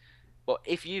zombies. But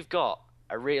if you've got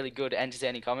a really good,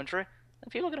 entertaining commentary, then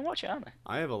people are going to watch it, aren't they?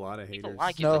 I have a lot of haters.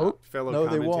 Like fellow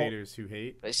commentators who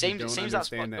hate. It seems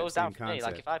that's what goes down for me.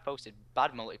 Like if I posted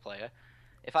bad multiplayer,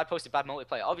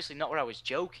 obviously not where I was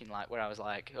joking, like where I was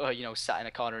like, sat in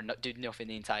a corner and not did nothing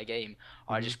the entire game,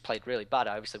 or I just played really bad,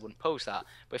 I obviously wouldn't post that.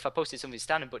 But if I posted something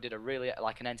standard but did a really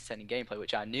like an entertaining gameplay,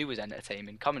 which I knew was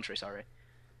entertaining commentary,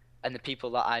 and the people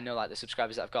that I know, like the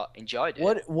subscribers that I've got, enjoyed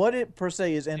it. What it per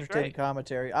se is entertaining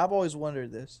commentary? I've always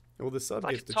wondered this. Well, the sub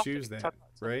gets to choose that,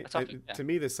 right? To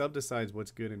me, the sub decides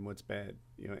what's good and what's bad,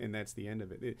 and that's the end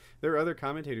of it. There are other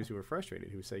commentators who are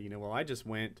frustrated who say, well, I just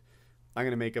went. I'm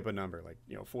going to make up a number like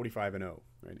 45-0,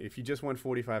 right? If you just went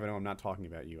 45-0, I'm not talking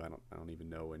about you. I don't even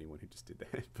know anyone who just did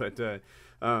that. But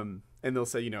and they'll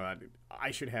say,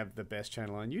 I should have the best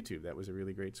channel on YouTube. That was a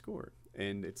really great score.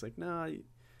 And it's like, nah,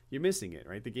 you're missing it,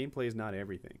 right? The gameplay is not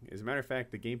everything. As a matter of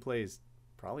fact, the gameplay is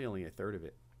probably only a third of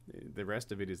it. The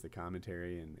rest of it is the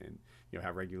commentary and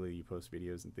how regularly you post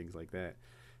videos and things like that.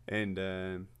 And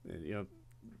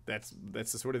that's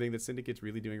the sort of thing that Syndicate's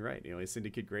really doing right. Is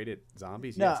Syndicate great at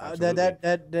zombies? No, yes, absolutely.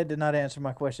 that did not answer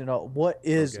my question at all. What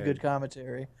is good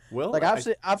commentary? Well, like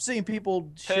I've seen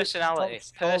people personality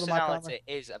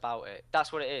is about it.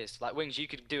 That's what it is. Like Wings, you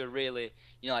could do a really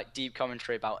like deep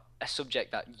commentary about a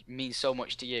subject that means so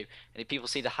much to you, and if people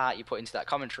see the heart you put into that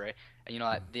commentary, and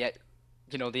like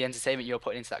the entertainment you're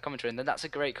putting into that commentary, and then that's a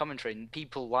great commentary, and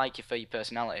people like you for your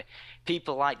personality.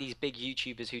 People like these big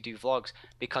YouTubers who do vlogs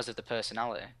because of the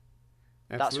personality.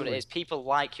 Absolutely. That's what it is. People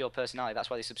like your personality. That's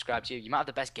why they subscribe to you. You might have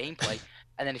the best gameplay,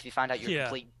 and then if you find out you're a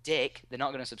complete dick, they're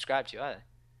not going to subscribe to you either.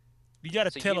 You got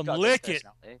to tell them, lick it.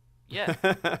 Yeah.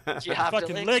 You have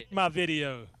fucking to lick my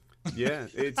video. Yeah,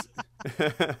 it's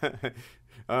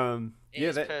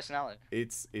personality.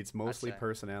 It's mostly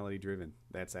personality driven.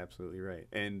 That's absolutely right.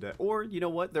 And or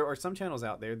what, there are some channels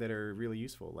out there that are really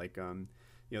useful, like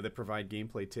that provide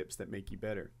gameplay tips that make you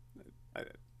better.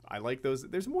 I like those.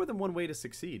 There's more than one way to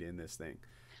succeed in this thing.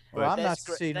 Well, I'm not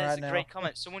succeeding right now. There's a great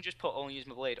comment. Someone just put, only use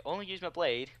my blade. Only use my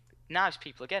blade. Knives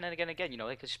people again and again and again.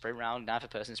 They can sprint round, knife a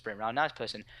person, sprint round, knife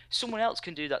person. Someone else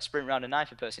can do that sprint round and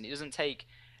knife a person. It doesn't take.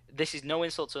 This is no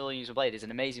insult to only use my blade. He's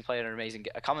an amazing player and an amazing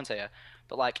commentator.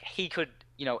 But like he could,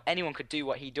 anyone could do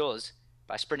what he does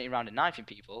by sprinting around and knifing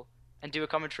people and do a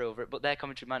commentary over it. But their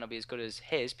commentary might not be as good as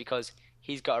his because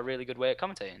he's got a really good way of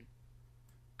commentating.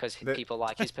 Because people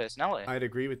like his personality. I'd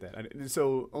agree with that.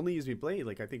 So only use me blade.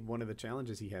 Like I think one of the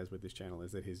challenges he has with this channel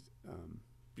is that his,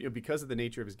 because of the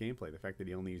nature of his gameplay, the fact that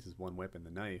he only uses one weapon, the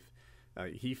knife,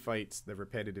 he fights the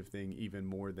repetitive thing even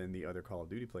more than the other Call of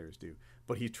Duty players do.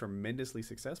 But he's tremendously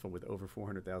successful with over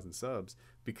 400,000 subs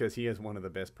because he has one of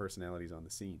the best personalities on the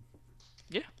scene.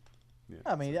 Yeah.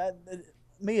 I mean,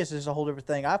 me is just a whole different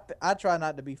thing. I try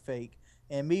not to be fake,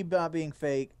 and me not being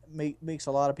fake makes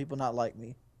a lot of people not like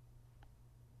me.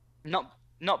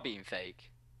 Not being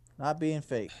fake. Not being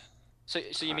fake. So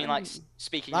you mean like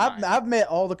speaking? I've met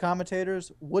all the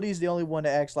commentators. Woody's the only one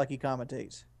that acts like he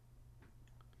commentates.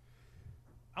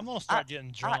 I'm gonna start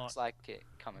getting drunk acts like it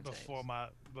commentates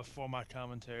before my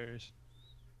commentaries.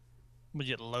 I'm gonna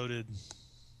get loaded.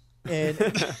 And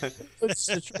it's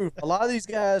the truth. A lot of these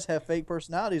guys have fake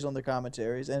personalities on their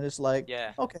commentaries, and it's like,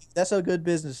 okay, that's a good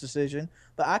business decision,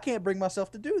 but I can't bring myself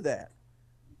to do that.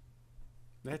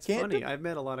 That's funny. I've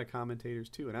met a lot of commentators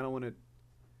too, and I don't want to.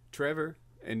 Trevor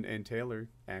and Taylor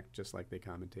act just like they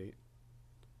commentate.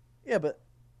 Yeah, but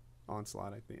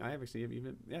Onslaught, I think I actually have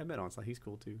even I met Onslaught. He's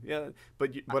cool too. Yeah,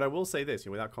 but I will say this,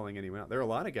 without calling anyone out, there are a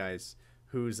lot of guys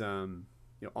whose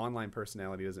online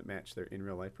personality doesn't match their in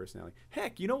real life personality.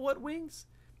 Heck, you know what, Wings?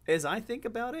 As I think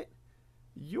about it,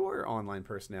 your online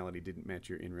personality didn't match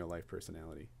your in real life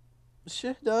personality.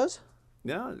 Shit does.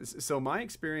 No, so my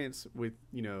experience with,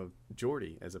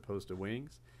 Jordy as opposed to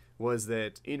Wings was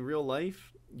that in real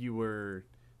life you were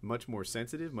much more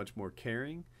sensitive, much more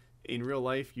caring. In real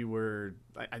life you were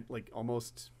like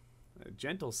almost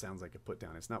gentle. Sounds like a put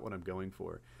down. It's not what I'm going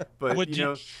for. But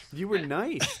you were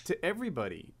nice to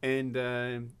everybody, and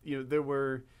there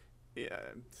were.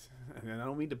 And I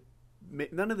don't mean to.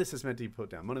 None of this is meant to be put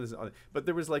down. None of this, but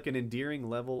there was like an endearing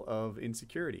level of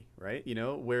insecurity, right?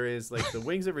 Whereas like the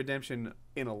Wings of Redemption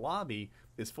in a lobby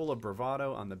is full of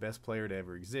bravado. I'm the best player to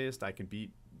ever exist. I can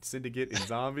beat Syndicate and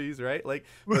zombies, right? Like,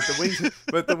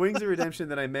 but the Wings of Redemption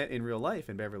that I met in real life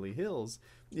in Beverly Hills,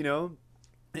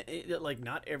 like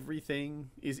not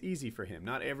everything is easy for him.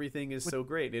 Not everything is so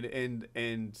great, and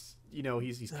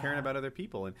he's caring about other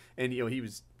people, and he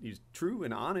was true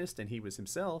and honest, and he was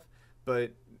himself,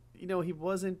 but he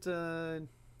wasn't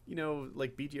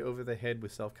like beat you over the head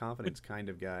with self-confidence kind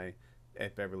of guy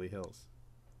at Beverly Hills.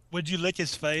 Would you lick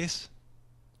his face?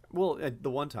 Well, the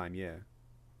one time, yeah.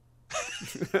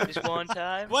 Just one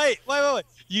time. Wait.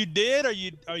 You did,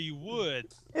 or you would?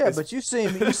 Yeah, but you see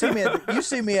me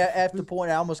at the point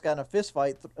I almost got in a fist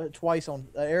fight twice on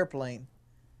an airplane.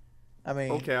 I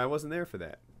mean, okay, I wasn't there for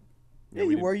that. Yeah,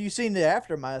 you were. You seen the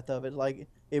aftermath of it. Like,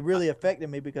 it really affected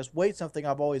me because weight's something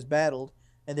I've always battled,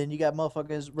 and then you got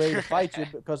motherfuckers ready to fight you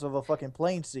because of a fucking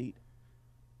plane seat.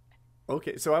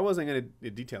 Okay, so I wasn't going to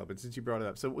detail, but since you brought it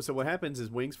up, so what happens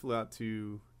is Wings flew out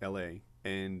to L.A.,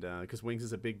 and because Wings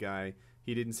is a big guy,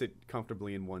 he didn't sit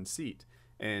comfortably in one seat,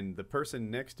 and the person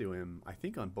next to him, I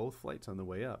think on both flights on the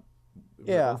way up,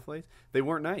 both flights, they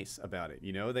weren't nice about it.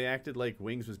 They acted like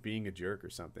Wings was being a jerk or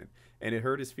something, and it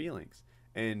hurt his feelings,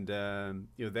 and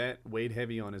that weighed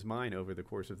heavy on his mind over the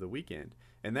course of the weekend,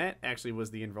 and that actually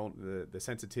was the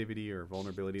sensitivity or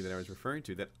vulnerability that I was referring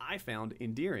to that I found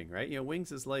endearing. Right?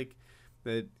 Wings is like.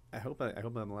 That I hope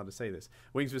I'm allowed to say this.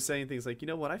 Wings was saying things like,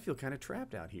 I feel kind of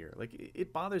trapped out here. Like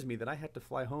it bothers me that I have to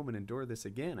fly home and endure this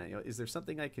again. Is there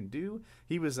something I can do?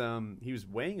 He was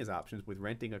weighing his options with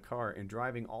renting a car and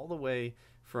driving all the way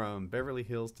from Beverly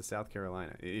Hills to South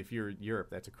Carolina. If you're Europe,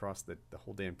 that's across the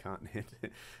whole damn continent.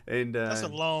 And that's a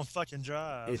long fucking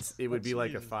drive. It would be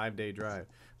like a 5-day drive.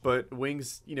 But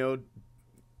Wings, he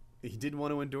didn't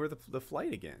want to endure the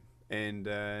flight again. And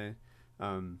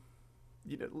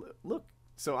look,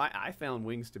 so I found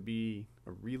Wings to be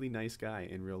a really nice guy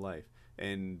in real life,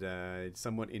 and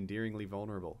somewhat endearingly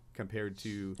vulnerable compared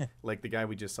to like the guy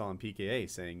we just saw in PKA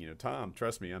saying, Tom,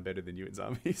 trust me, I'm better than you at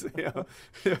zombies.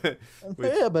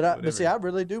 But see, I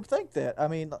really do think that. I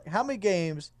mean, how many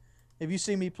games have you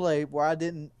seen me play where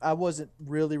I wasn't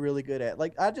really, really good at?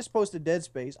 Like, I just posted Dead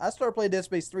Space. I started playing Dead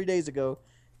Space 3 days ago,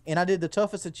 and I did the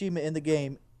toughest achievement in the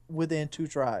game within 2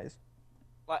 tries.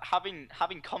 Like having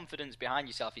confidence behind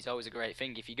yourself is always a great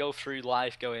thing. If you go through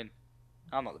life going,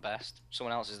 I'm not the best,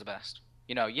 someone else is the best.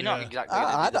 You're not exactly.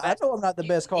 I know I'm not the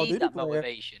best Call of Duty that player.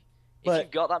 Motivation. But if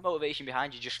you've got that motivation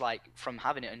behind you, just like from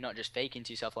having it and not just faking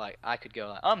to yourself, like I could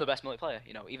go, I'm the best multiplayer.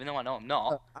 Even though I know I'm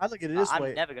not. I look at it this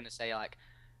way. I'm never gonna say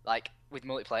like with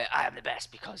multiplayer, I am the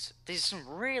best because there's some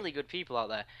really good people out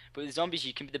there. But with zombies,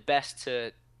 you can be the best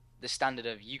to the standard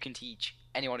of you can teach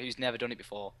anyone who's never done it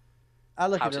before. I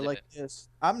look at it like this.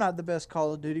 I'm not the best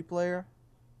Call of Duty player,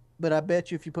 but I bet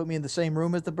you if you put me in the same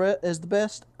room as the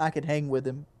best, I could hang with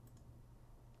him.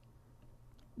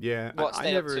 Yeah, what's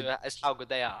they up to as how good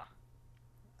they are.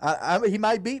 He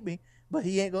might beat me, but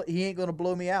he ain't gonna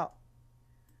blow me out.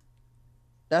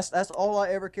 That's all I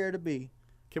ever care to be.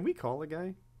 Can we call a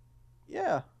guy?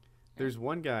 Yeah. There's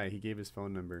one guy. He gave his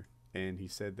phone number, and he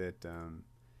said that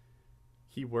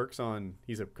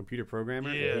he's a computer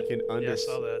programmer. Yeah, and he can I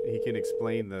saw that. He can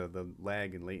explain the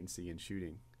lag and latency in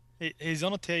shooting. He's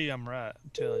gonna tell you I'm right.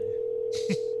 I'm telling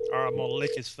you, or I'm gonna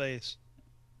lick his face.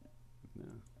 No.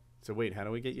 So wait, how do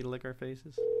we get you to lick our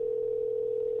faces?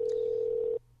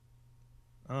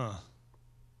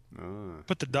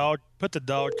 Put the dog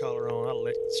collar on. I'll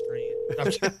lick the screen.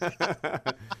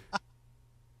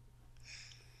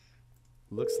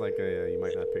 Looks like you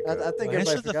might not pick up. I think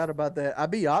everybody forgot about that. I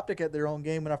beat Optic at their own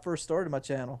game when I first started my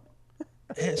channel.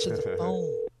 Answer the phone.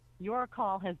 Your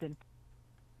call has been.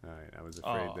 All right, I was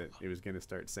afraid that it was going to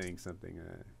start saying something.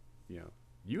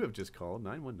 You have just called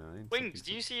 919. Wings,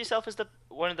 do you see yourself as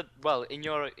in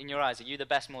your eyes, are you the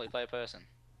best multiplayer person?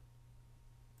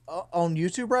 On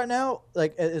YouTube right now,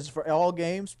 like as for all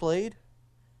games played,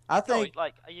 I think. No,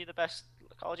 like, are you the best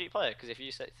Call of Duty player? Because if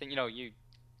you think you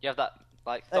have that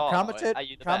like thought, are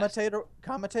you the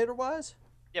commentator wise?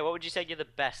 Yeah, what would you say you're the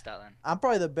best at then? I'm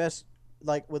probably the best,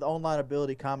 like with online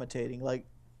ability commentating, like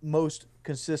most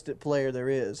consistent player there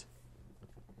is.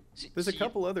 There's a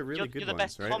couple other really good you're the ones,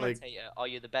 best right? commentator, or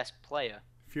you're the best player.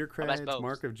 Fearcrads, both.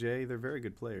 Mark of J, they're very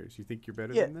good players. You think you're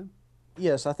better than them?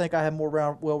 Yes, I think I have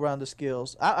more well-rounded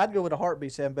skills. I'd go with a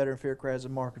heartbeat saying I'm better than Fearcrads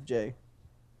and Mark of J.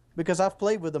 Because I've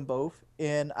played with them both,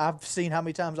 and I've seen how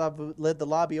many times I've led the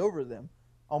lobby over them,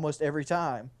 almost every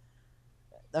time.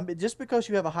 I mean, just because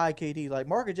you have a high KD, like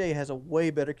Mark of J has a way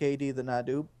better KD than I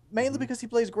do, mainly because he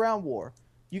plays ground war.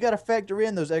 You got to factor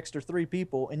in those extra 3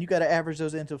 people, and you got to average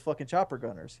those into fucking chopper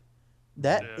gunners.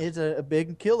 That is a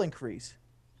big kill increase.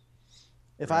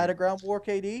 If I had a ground war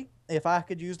KD, if I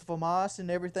could use the FAMAS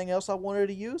and everything else I wanted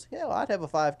to use, hell, I'd have a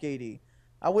 5 KD.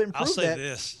 I wouldn't prove that.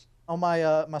 This. On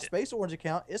my my Space Orange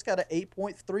account, it's got an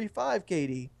 8.35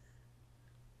 KD.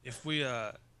 If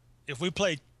we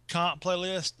play comp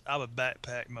playlist, I would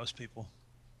backpack most people.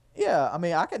 Yeah, I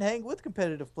mean, I can hang with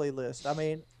competitive playlist. I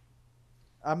mean,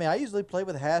 I usually play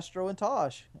with Hastro and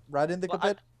Tosh right in the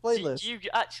competitive playlist. Do you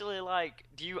actually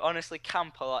do you honestly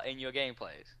camp a lot in your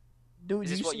gameplays? Dude,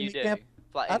 is this what you do? Camp?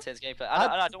 Like intense gameplay.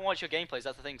 I don't watch your gameplays.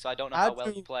 That's the thing. So I don't know how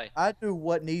well you play. I do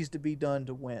what needs to be done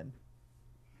to win.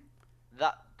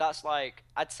 That's like,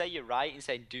 I'd say you're right in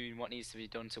saying doing what needs to be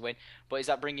done to win, but is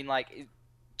that bringing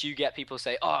do you get people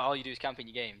say, oh, all you do is camp in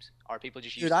your games, or are people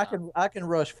just Dude, I can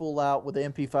rush full out with the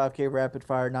MP5K rapid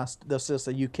fire, and they'll still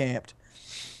say you camped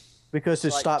because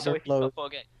it's stop their load.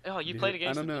 Oh, you played a game.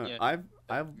 I don't know.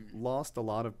 I've lost a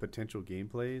lot of potential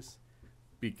gameplays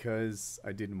because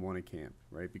I didn't want to camp,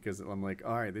 right? Because I'm like,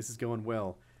 all right, this is going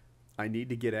well. I need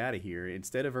to get out of here.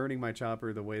 Instead of earning my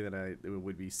chopper the way that it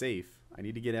would be safe, I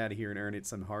need to get out of here and earn it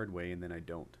some hard way, and then I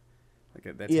don't.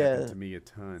 Like that's happened to me a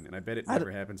ton, and I bet it never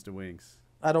happens to Wings.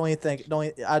 I don't even think.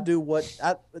 I do what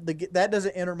that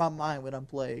doesn't enter my mind when I'm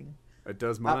playing. It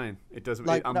does mine. It doesn't.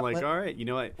 I'm all right, you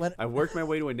know, I worked my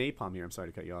way to a napalm here. I'm sorry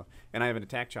to cut you off, and I have an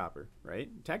attack chopper, right?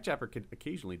 Attack chopper could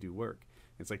occasionally do work.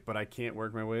 It's like, but I can't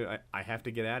work my way. I have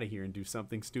to get out of here and do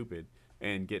something stupid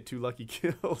and get 2 lucky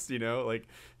kills.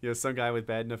 Some guy with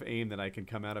bad enough aim that I can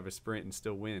come out of a sprint and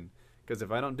still win. Because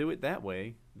if I don't do it that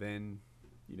way, then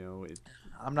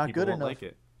I'm not good enough. Like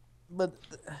it. But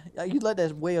you let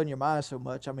that weigh on your mind so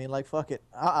much. I mean, like, fuck it.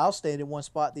 I'll stand in one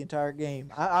spot the entire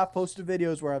game. I've posted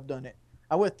videos where I've done it.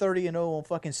 I went 30-0 on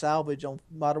fucking salvage on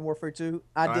Modern Warfare 2.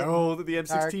 I did. Oh, the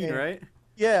M16, right?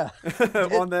 Yeah.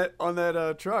 on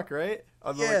that truck, right?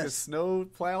 On like the snow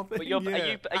plow thing.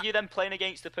 But are you then playing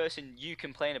against the person you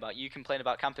complain about? You complain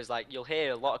about campers. Like, you'll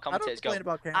hear a lot of commentators go,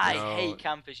 I hate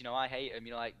campers. I hate them.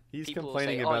 He's people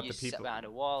complaining say, about you the people. sit behind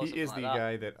a wall. He is the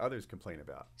guy that others complain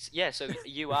about. Yeah, so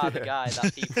you are the guy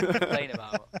that people complain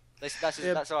about. That's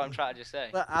what I'm trying to just say.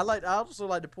 But I also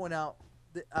like to point out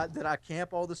that I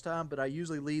camp all this time, but I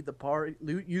usually lead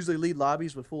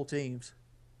lobbies with full teams.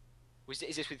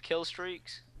 Is this with kill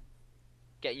streaks?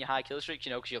 Getting your high kill streaks,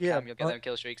 because you'll get them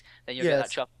kill streaks, then you'll get that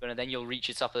chopper, and then you'll reach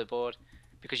the top of the board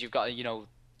because you've got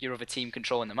your other team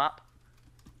controlling the map,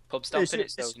 pub stomping it.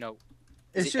 So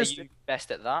are you best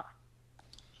at that?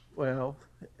 Well,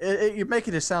 you're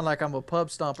making it sound like I'm a pub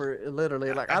stomper,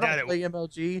 literally. Like I don't play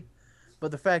MLG,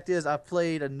 but the fact is I've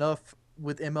played enough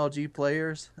with MLG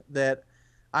players that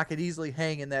I could easily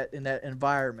hang in that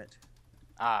environment.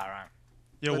 Ah, right.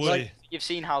 Yeah, Woody. You've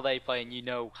seen how they play, and you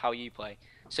know how you play.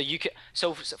 So you can.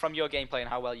 So from your gameplay and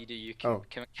how well you do, you can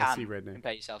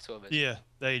compare yourself to others. Yeah,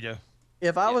 there you go.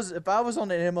 If I was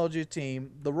on an MLG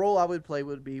team, the role I would play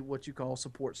would be what you call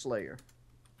support slayer.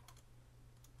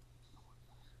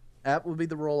 That would be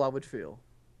the role I would fill.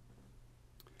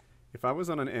 If I was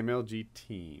on an MLG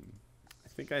team, I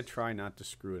think I'd try not to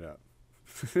screw it up.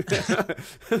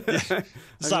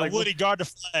 It's like Woody, guard the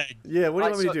flag. Yeah, what do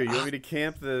you want me to do? You want me to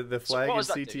camp the flag in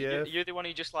CTF? You're the one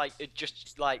who just like.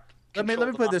 Let me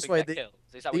put it this way: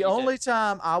 the only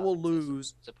time I will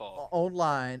lose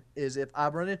online is if I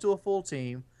run into a full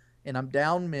team and I'm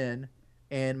down men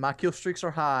and my kill streaks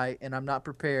are high and I'm not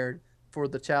prepared for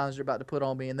the challenge they're about to put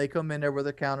on me, and they come in there with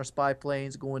their counter spy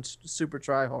planes going super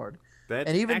try hard.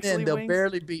 And even then, they'll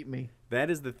barely beat me. That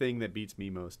is the thing that beats me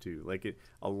most too. Like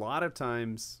a lot of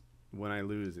times when I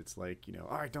lose, it's like,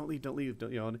 all right, don't leave.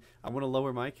 I want to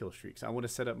lower my kill streaks. I want to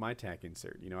set up my tack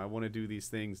insert. I want to do these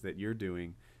things that you're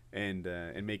doing and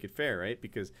make it fair, right?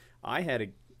 Because I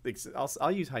had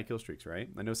I'll use high kill streaks, right?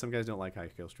 I know some guys don't like high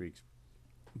kill streaks,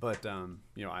 but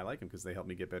I like them because they help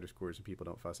me get better scores and people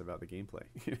don't fuss about the gameplay.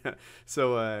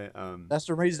 So that's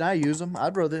the reason I use them.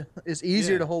 It's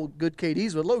easier to hold good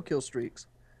KDs with low kill streaks.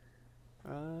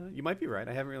 You might be right.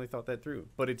 I haven't really thought that through.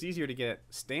 But it's easier to get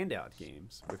standout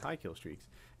games with high kill streaks.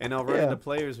 And I'll run into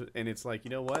players, and it's like,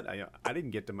 you know what? I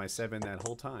didn't get to my 7 that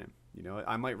whole time.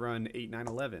 I might run 8, 9,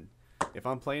 11. If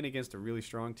I'm playing against a really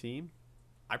strong team,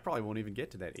 I probably won't even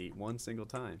get to that 8 one single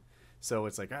time. So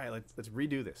it's like, all right, let's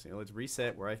redo this. You know, let's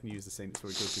reset where I can use the same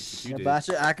sword kill streaks that you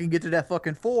did. I can get to that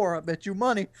fucking 4. I bet you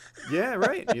money. Yeah,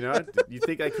 right. You know, you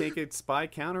think I can't get spy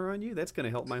counter on you? That's going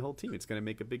to help my whole team. It's going to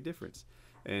make a big difference.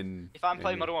 And if I'm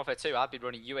playing Modern Warfare 2, I'd be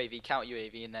running UAV, counter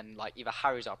UAV, and then like either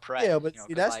Harry's or Pred. Yeah, but you know,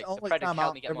 see, that's like, the only Predator time can help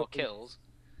I'll me get ever more be- kills.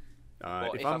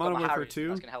 if I'm Modern Warfare 2,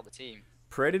 that's gonna help the team.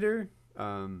 Predator,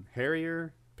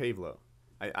 Harrier, Pavlo.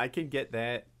 I can get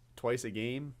that twice a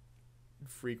game,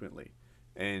 frequently.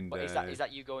 And But is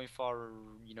that you going for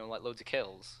like loads of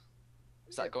kills?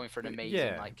 Is that going for an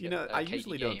amazing like? I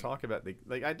usually don't talk about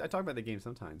I talk about the game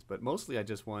sometimes, but mostly I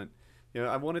just want,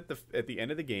 I want it at the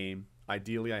end of the game.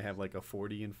 Ideally, I have like a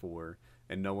 40 and 4,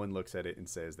 and no one looks at it and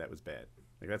says that was bad.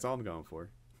 Like that's all I'm going for.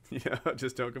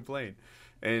 Just don't complain.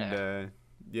 And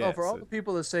for all the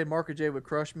people that say Marco J would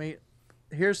crush me,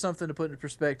 here's something to put in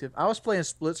perspective. I was playing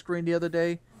split screen the other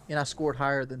day, and I scored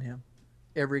higher than him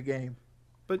every game.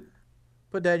 But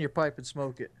put that in your pipe and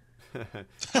smoke it.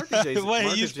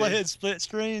 Wait, you playing split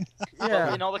screen?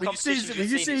 Yeah. In all the competitions you we've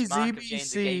see seen, Mark of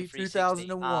James and Game ZBC 360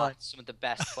 2001. are some of the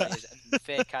best players, and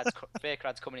fake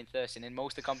ads coming in first. And in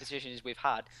most of the competitions we've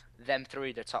had, them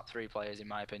three, they're top 3 players in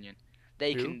my opinion.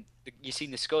 They Who? can. You've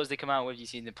seen the scores they come out with. You've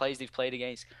seen the plays they've played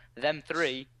against. Them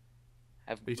 3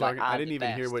 have. I didn't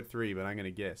even hear what 3, but I'm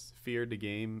gonna guess. Feared the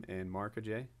Game and Marco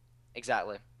J.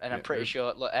 Exactly, and I'm Yeah, pretty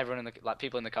sure. Look, everyone in the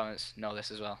people in the comments know this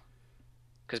as well.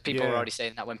 Because people are already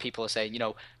saying that when people are saying,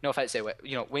 no offense, say,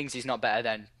 Wings is not better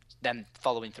than them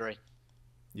following 3.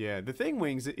 Yeah, the thing,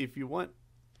 Wings, if you want,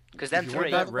 because them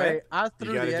 3. By the way, I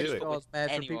threw the do extras match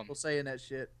for anyone. people saying that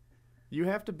shit. you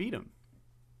have to beat them.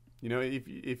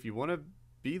 If you want to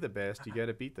be the best, you got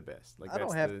to beat the best. Like I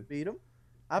don't have to beat them.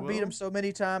 I beat them so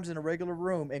many times in a regular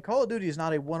room. And Call of Duty is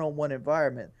not a one-on-one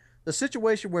environment. The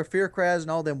situation where Fear Kraz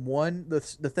and all them won, the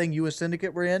thing you and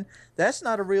Syndicate were in, that's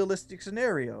not a realistic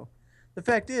scenario. The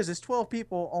fact is, it's 12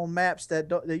 people on maps that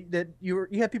you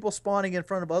have people spawning in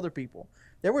front of other people.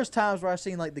 There was times where I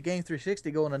seen like the Game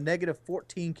 360 go on a negative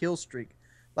 14 kill streak.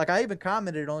 Like I even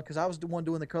commented on it because I was the one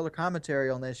doing the color commentary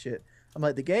on that shit. I'm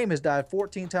like, the game has died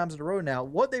 14 times in a row now.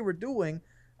 What they were doing,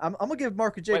 I'm gonna give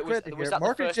Marco J credit here. Was that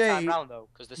Marco the first J, time round though?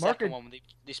 Because the second one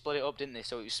they split it up, didn't they?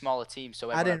 So it was smaller teams, so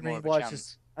everyone had more of a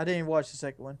chance. I didn't even watch the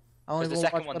second one. Because the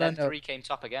second one, then 3 came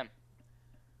top again.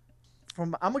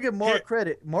 I'm gonna give Mark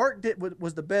credit. Mark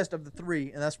was the best of the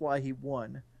 3, and that's why he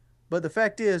won. But the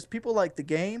fact is, people like the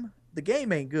game. The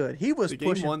game ain't good. He was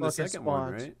pushing won the fucking second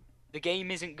spawns. one, right? The game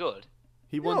isn't good.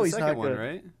 He won No, the he's second not one, good.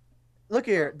 right? Look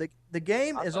here, the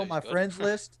game I is thought on he my was good. friends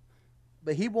list,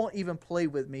 but he won't even play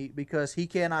with me because he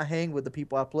cannot hang with the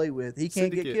people I play with. He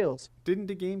can't get Syndicate. kills. Didn't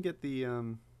the game get the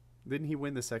Didn't he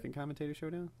win the second commentator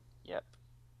showdown? Yep.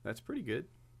 That's pretty good.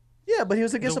 Yeah, but he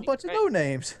was against a bunch of no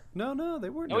names. No, they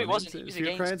weren't. No, he names. wasn't. He was Fear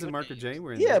against Kraz good and Marco names. J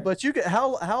were in Yeah, there. but you get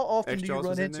how often do you X-Jaws run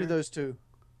was in into there? those two?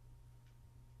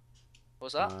 What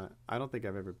was that? I don't think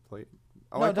I've ever played.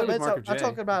 Oh, No, I played with Marco J. I'm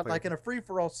talking about I played- like in a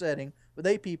free-for-all setting with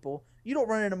 8 people. You don't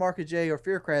run into Marco J or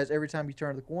Fear Kraz every time you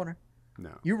turn the corner.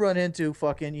 No. You run into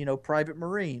fucking Private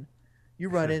Marine. You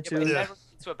run Yeah, into. but it never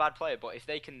into a bad player. But if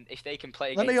they can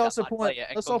play against Let me also that bad point. player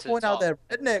and Let's come all to the point out top, that and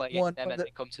play Redneck against won. them and they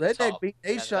come to the Redneck top, beat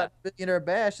then 8 shot Billionaire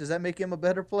Bash. Does that make him a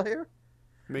better player?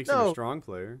 Makes him a No. strong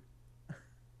player.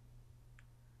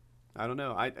 I don't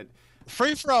know. I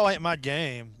Free for all ain't my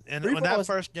game, and when Free-for-all that is-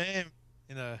 first game,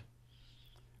 the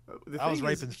I was thing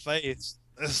is, raping face.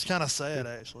 It's kind of sad,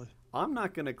 actually. I'm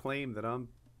not gonna claim that I'm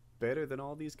better than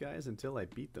all these guys until I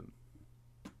beat them.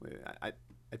 I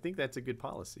think that's a good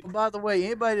policy. By the way,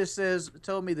 anybody that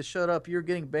told me to shut up, you're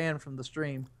getting banned from the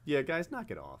stream. Yeah, guys, knock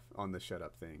it off on the shut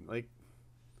up thing. Like,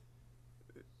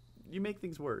 you make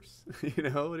things worse.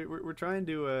 We're trying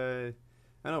to.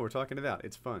 I don't know. We're talking it out.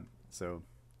 It's fun. So,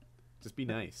 just be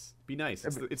nice. Be nice.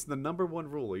 It's the number 1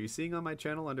 rule. Are you seeing on my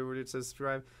channel under where it says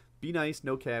subscribe? Be nice.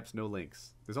 No caps. No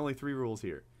links. There's only 3 rules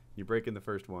here. You're breaking the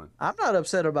first one. I'm not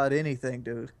upset about anything,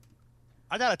 dude.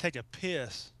 I gotta take a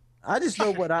piss. I just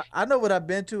know I know what I've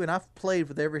been to, and I've played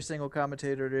with every single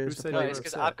commentator there is Who to said play you with. were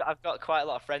because upset? I've got quite a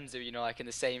lot of friends who like in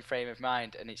the same frame of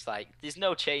mind, and it's like there's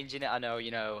no change in it. I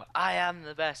know I am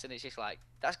the best, and it's just like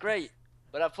that's great,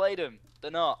 but I've played them.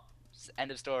 They're not. End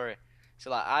of story.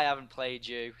 So like I haven't played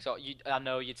you, so I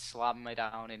know you'd slam me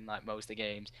down in like most of the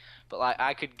games, but like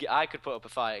I could put up a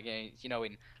fight against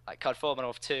in like COD 4 Modern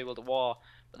Warfare 2 World at War,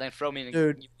 but then throw me in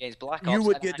Dude, against Black Ops. You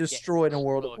would and get I'd destroyed in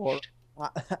World at War. crushed.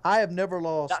 I have never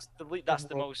lost. That's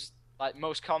the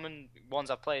most common ones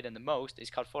I've played, and the most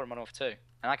is COD 4 and Modern Warfare 2,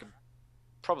 and I could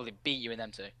probably beat you in them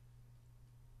 2. In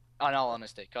all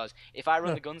honesty, because if I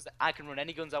run the guns, I can run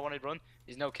any guns I want to run.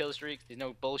 There's no kill streaks. There's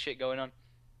no bullshit going on.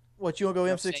 What, you want to go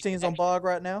No M16s on saying Bog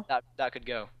right now? That could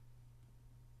go.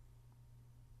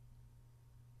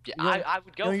 Yeah, You don't- I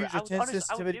would go you don't for use it. your I would, 10 honestly, I would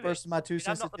sensitivity do it. versus my 2 I mean,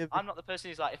 sensitivity. I'm not the person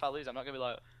who's like, if I lose, I'm not gonna be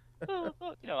like, oh,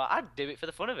 fuck, you know, I'd do it for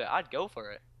the fun of it. I'd go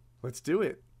for it. Let's do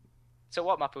it. So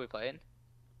what map are we playing?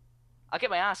 I'll get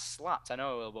my ass slapped, I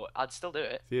know I will, but I'd still do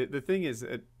it. See, the thing is,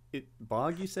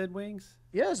 Bog, you said Wings?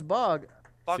 Yes, Bog.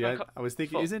 See, I was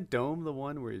thinking, isn't Dome the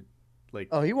one where, like...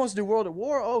 Oh, he wants to do World at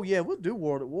War? Oh, yeah, we'll do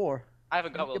World at War. I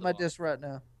haven't got Get World my at War. disc right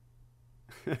now.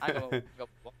 I go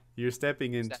War. You're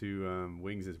stepping into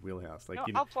Wings' wheelhouse. Like,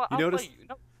 No, you notice...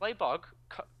 play Bog,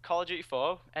 Call of Duty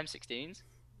 4, M16s.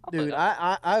 Dude,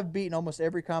 I've beaten almost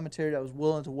every commentator that was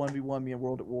willing to 1v1 me in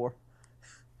World at War.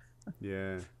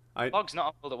 Yeah. Bog's not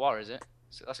on World at War, is it?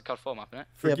 So that's a COD 4 map, isn't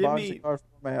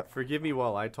it? Forgive me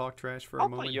while I talk trash for a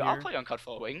moment here. I'll play on COD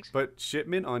 4 Wings. But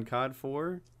shipment on COD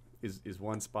 4 is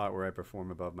one spot where I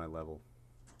perform above my level.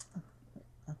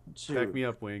 Back me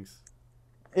up, Wings.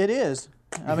 It is.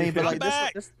 I mean, but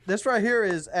like this right here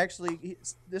is actually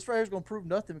this right here is going to prove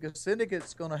nothing because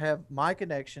Syndicate's going to have my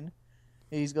connection.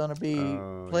 He's going to be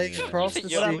playing across the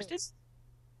street.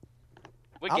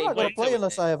 I'm not going to play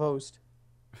unless I have host.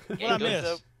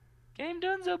 Game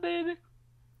Dunzo, baby.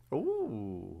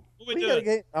 Ooh.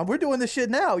 We're doing this shit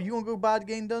now. You want to go buy the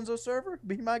Game Dunzo server?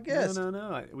 Be my guest.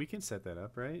 No. We can set that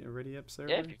up, right? A ready up server.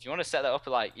 Yeah, if you want to set that up,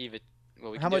 like either.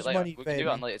 Well, we can How do much it later. money We can do it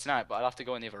on later tonight, but I'll have to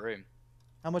go in the other room.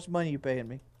 How much money you paying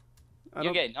me?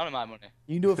 You're getting none of my money.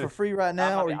 You can do it for free right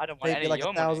now, or you I don't pay want me like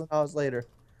any of $1,000 later.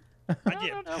 I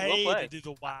get paid we'll to do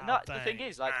the wild thing. The thing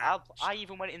is, like, I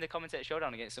even went in the commentator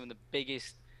showdown against some of the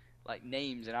biggest, like,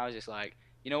 names, and I was just like,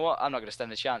 you know what? I'm not gonna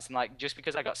stand a chance. And like, just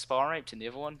because I got spawn raped in the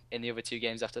other one, in the other 2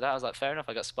 games after that, I was like, fair enough.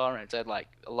 I got spawn raped. I had like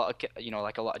a lot of,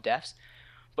 like a lot of deaths.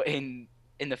 But in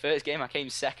the first game, I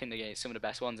came second against some of the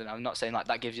best ones, and I'm not saying like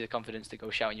that gives you the confidence to go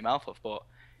shouting your mouth off, but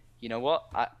you know what?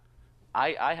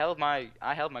 I held my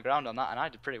ground on that, and I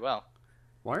did pretty well.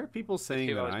 Why are people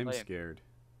saying that I'm scared?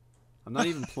 I'm not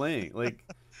even playing. Like,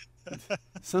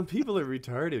 some people are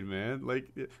retarded, man.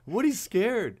 Like, Woody's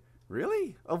scared.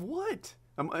 Really? Of what?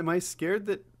 Am I scared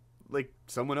that, like,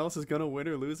 someone else is gonna win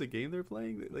or lose a game they're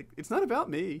playing? Like, it's not about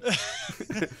me.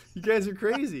 You guys are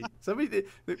crazy.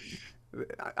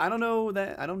 I don't know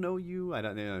that. I don't know you. I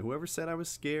don't know whoever said I was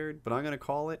scared, but I'm gonna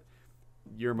call it.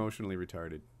 You're emotionally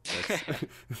retarded.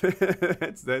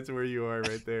 That's where you are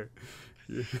right there.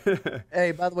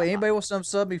 Hey, by the way, anybody wants some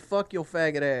sub me? Fuck your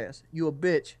faggot ass. You a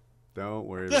bitch. Don't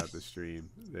worry about the stream.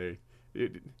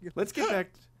 Let's get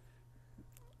back.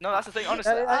 No, that's the thing.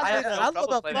 Honestly, I have no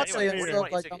problem playing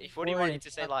anyway. If Woody wanted to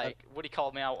say like, Woody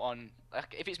called me out on,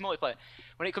 like, if it's multiplayer,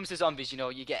 when it comes to zombies,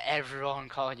 you get everyone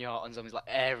calling you out on zombies, like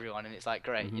everyone, and it's like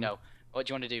great, what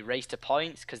do you want to do? Race to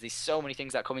points? Because there's so many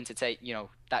things that come into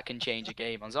that can change a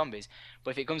game on zombies.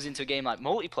 But if it comes into a game like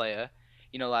multiplayer,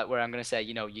 like where I'm gonna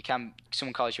say,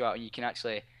 someone calls you out and you can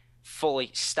actually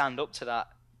fully stand up to that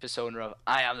persona of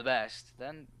I am the best,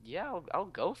 then yeah, I'll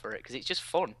go for it because it's just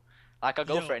fun. Like I'll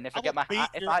go for it, and if I get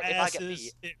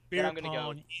beat, then I'm gonna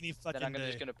go. Then I'm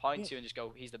just gonna point to you and just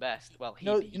go, he's the best. Well,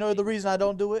 you know the reason I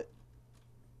don't do it?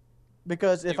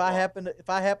 Because if I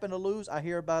happen to lose, I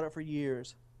hear about it for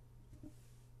years.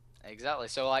 Exactly.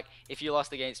 So like, if you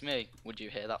lost against me, would you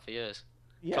hear that for years?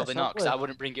 Yes, probably not, because I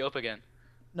wouldn't bring it up again.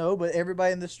 No, but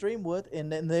everybody in the stream would,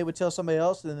 and then they would tell somebody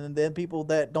else, and then people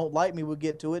that don't like me would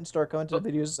get to it and start coming to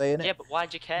the videos and saying it. Yeah, but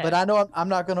why'd you care? But I know I'm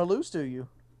not gonna lose to you.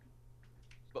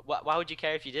 But why would you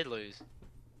care if you did lose?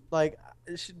 Like,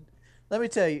 let me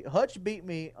tell you, Hutch beat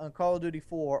me on Call of Duty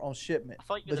 4 on shipment,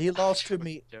 but he lost to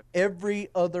me every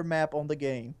other map on the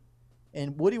game,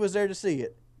 and Woody was there to see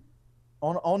it.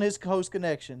 On his host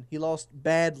connection, he lost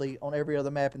badly on every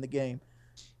other map in the game.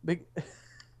 I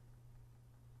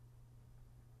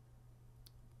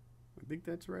think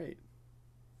that's right.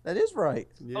 That is right.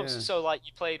 Yeah. Oh, so like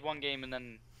you played one game and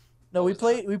then. No, we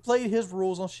played his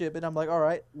rules on shipment. I'm like, all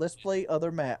right, let's play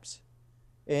other maps.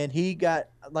 And he got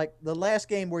like the last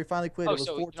game where he finally quit. It was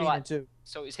 14-2.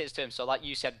 So it's his turn. So like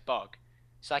you said, bug.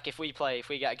 So like if we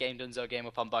get a Game Dunzo game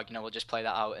up on bug, we'll just play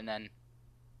that out and then.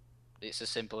 It's as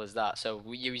simple as that. So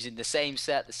we're using the same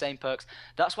set, the same perks.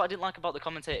 That's what I didn't like about the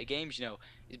commentator games,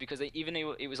 is because even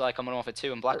though it was like I'm on offer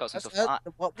 2 and Blackouts and stuff.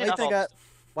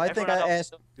 Why think I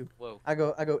asked you? I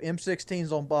go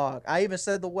M16s on bog. I even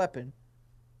said the weapon.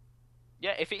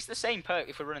 Yeah, if it's the same perk,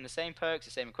 if we're running the same perks,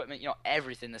 the same equipment,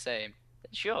 everything the same,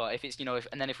 then sure. If it's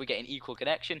and then if we get an equal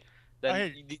connection,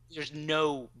 then there's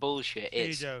no bullshit.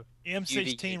 It's there you go.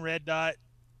 M16 red dot,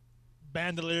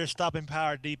 bandolier, stopping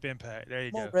power, deep impact. There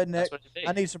you go. Redneck.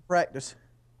 I need some practice.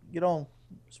 Get on.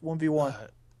 It's 1v1.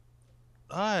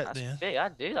 All right, then.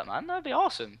 I'd do that, man. That'd be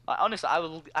awesome. Like, honestly,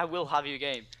 I will have you a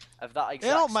game of that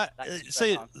exact.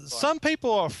 See, some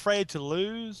people are afraid to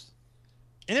lose,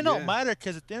 And it don't matter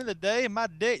because at the end of the day, my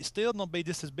dick's still gonna be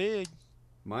just as big.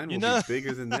 Mine will be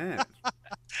bigger than that.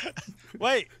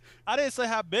 Wait, I didn't say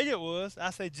how big it was. I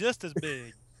say just as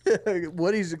big.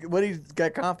 Woody's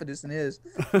got confidence in his.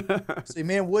 See,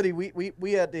 me and Woody,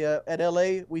 we at the at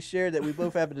LA, we shared that we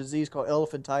both have a disease called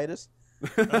elephantitis.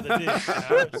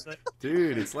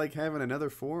 Dude, it's like having another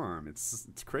forearm. It's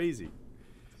crazy.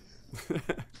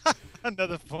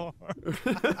 Another forearm.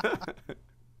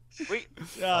 I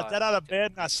got out of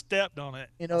bed and I stepped on it.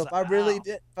 You know, if I really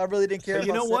didn't care,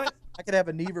 you know what? I could have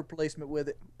a knee replacement with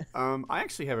it. I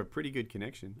actually have a pretty good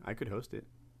connection. I could host it.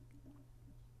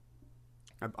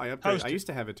 I used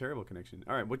to have a terrible connection.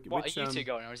 All right, what are you two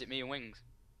going, or is it me and Wings?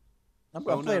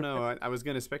 No. I was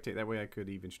gonna spectate. That way, I could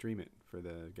even stream it for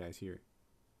the guys here.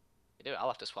 You do. I'll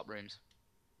have to swap rooms.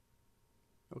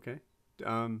 Okay.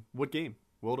 What game?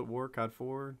 World at War, COD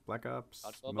 4, Black Ops.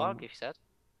 COD 4 Bog, if you said.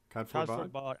 COD 4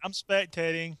 Bog. I'm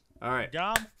spectating. All right.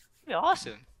 That'd be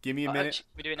awesome. Give me a minute.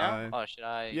 We do it now? Or should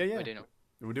I? Yeah.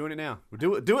 We're doing it now.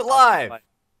 Do it live.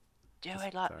 Do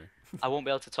it live. Sorry. I won't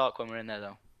be able to talk when we're in there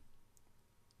though.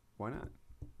 Why not?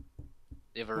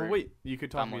 The other room. Wait, you could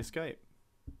talk via Skype.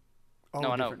 Oh,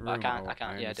 no, I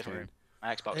can't. Yeah, different room.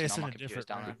 My Xbox is on my computer's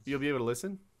down there. You'll be able to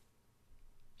listen?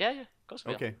 Yeah, of course we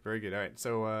will. Okay, very good. All right,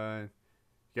 so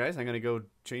guys, I'm gonna go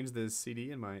change the CD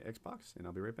in my Xbox, and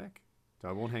I'll be right back. So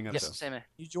I won't hang up. Yes, same here.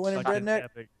 You joining, Redneck?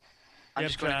 I'm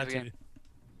just going to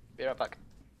be right back.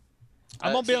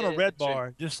 I'm gonna be on a red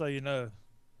bar, just so you know.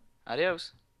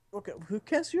 Adios. Okay, who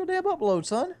cancels your damn upload,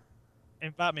 son?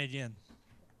 Invite me again.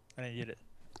 I didn't get it.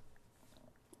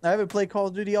 I haven't played Call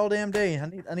of Duty all damn day.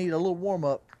 I need a little warm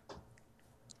up.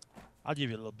 I'll give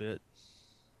you a little bit.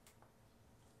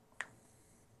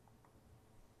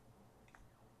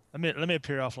 Let me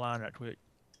appear offline right quick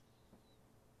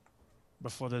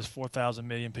before there's 4,000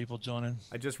 million people joining.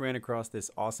 I just ran across this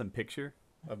awesome picture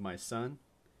of my son.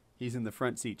 He's in the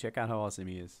front seat. Check out how awesome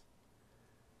he is.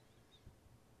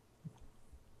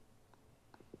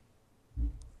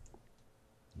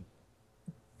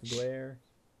 Glare.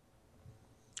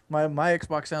 My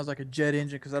Xbox sounds like a jet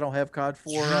engine because I don't have COD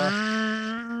 4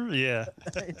 yeah.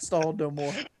 installed no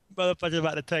more. Motherfucker's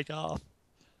about to take off.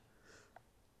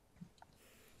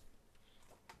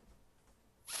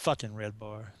 Fucking red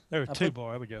bar. There were two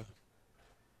bar. There we go.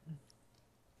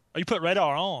 Oh, you put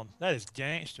radar on. That is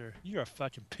gangster. You're a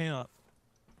fucking pimp.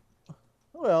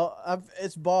 Well,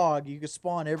 it's bog. You can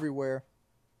spawn everywhere.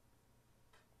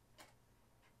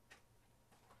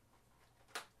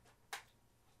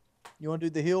 You want to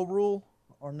do the hill rule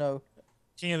or no?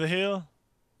 King of the hill?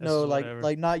 No,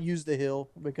 like not use the hill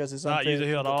because it's not use the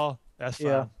hill at all. That's fine.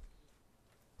 Yeah.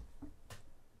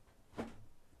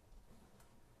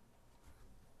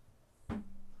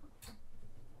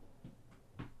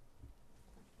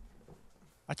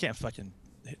 I can't fucking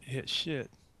hit shit.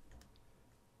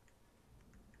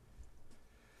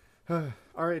 All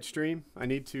right, stream. I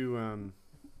need to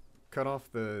cut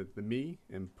off the me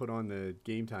and put on the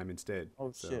game time instead.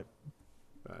 Oh, so, shit.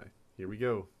 Here we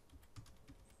go.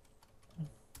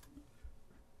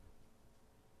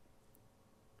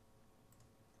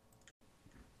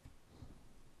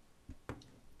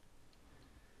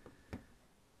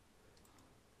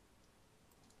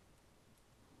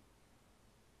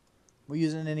 We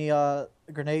using any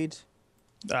grenades?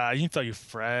 You can throw your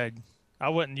frag. I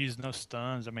wouldn't use no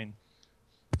stuns. I mean,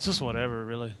 it's just whatever,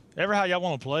 really. Ever how y'all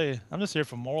want to play. I'm just here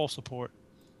for moral support.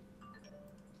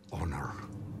 Honor.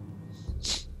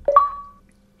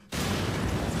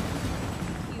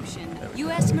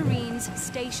 U.S. Marines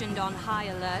stationed on high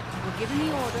alert were given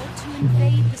the order to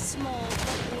invade the small.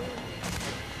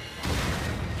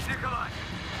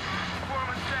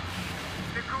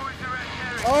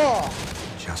 Oh!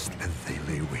 Just as they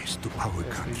lay waste to our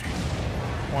country.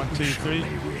 1, 2, 3.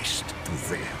 Lay waste to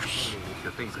theirs.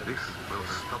 You think this will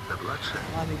stop the bloodshed?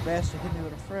 Mommy bastard hit me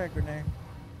with a frag grenade.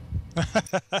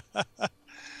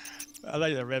 I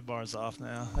think the red bar's off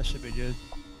now. That should be good.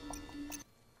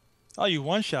 Oh, you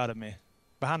one-shotted me.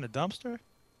 Behind the dumpster?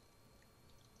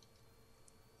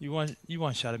 You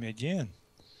one-shotted me again.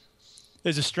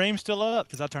 Is the stream still up?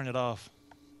 Because I turned it off.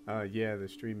 Yeah, the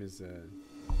stream is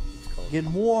it's called...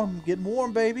 Getting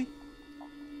warm, baby.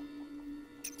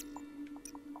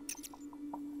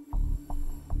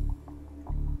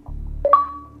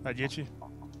 I get you.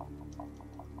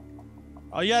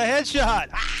 Oh, you got a headshot!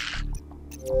 Ah!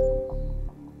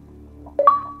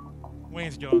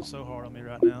 Wayne's going so hard on me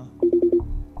right now.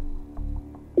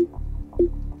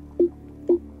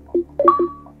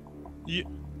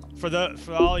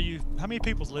 For all you, how many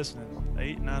people's listening?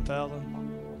 8,000,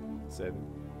 9,000? 7.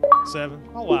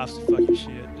 7. My wife's fucking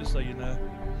shit, just so you know.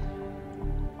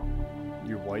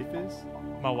 Your wife is?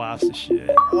 My wife's the shit.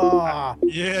 Oh,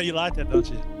 Yeah, you like that, don't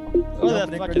you? Look at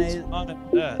that Opening fucking grenade. spawn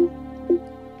at that.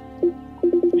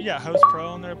 You got Host Pro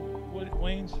on there,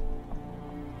 Wings?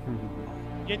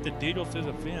 Get the deedle through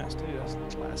the fence, too. That's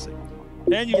classic.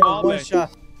 And you get a wall one bang.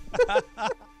 shot.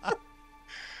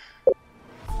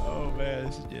 Oh, man,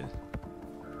 this is good.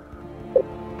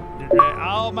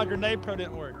 Oh, my grenade pro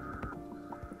didn't work.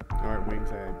 Alright, Wings,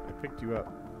 I picked you up.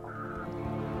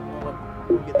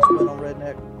 We'll get the spin on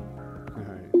redneck.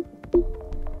 Alright.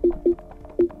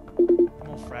 I'm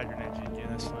gonna frag grenade you again,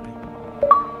 that's funny.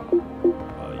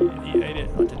 Oh, you ate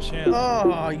it like the champ.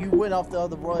 Oh, you went off the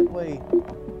other right way.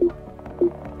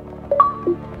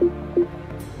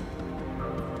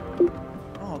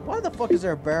 Oh, why the fuck is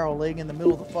there a barrel laying in the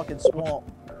middle of the fucking swamp?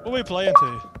 What are we playing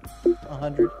to?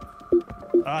 100.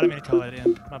 Oh, I didn't mean to call that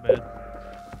in. My bad.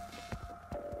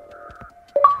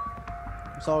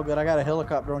 It's all good. I got a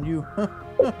helicopter on you.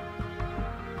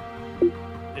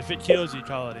 If it kills you,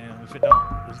 call it in. If it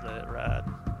don't, just let it ride.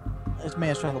 This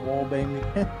man's trying to wall bang me.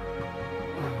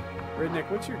 Redneck,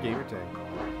 what's your gamer tag?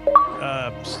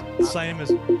 Same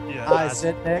as yeah. I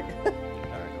said neck.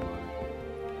 Alright,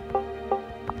 I'm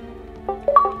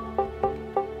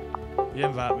on You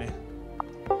invite me.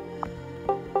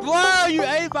 Whoa! You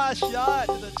ate my shot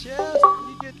to the chest.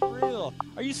 You get real.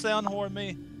 Are you sound whoring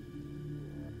me?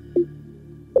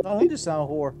 Oh, he just sound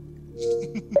whore.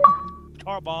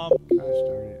 Car bomb. it. Gosh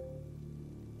darn it.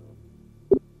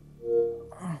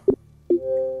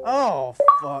 Oh,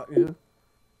 fuck you.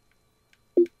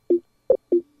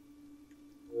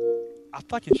 I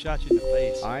fucking shot you in the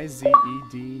face.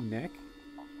 IZED neck?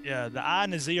 Yeah, the I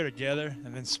and the Z are together,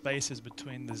 and then spaces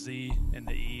between the Z and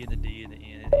the E and the D and the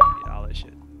N and the E, all that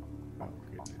shit. Oh,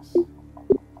 goodness.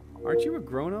 Aren't you a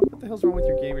grown-up? What the hell's wrong with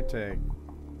your gamer tag?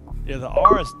 Yeah, the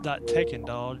R is not taken,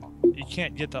 dog. You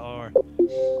can't get the R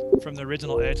from the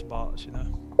original Xbox, you know?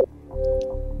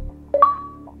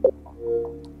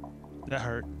 That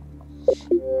hurt.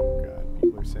 Oh, God.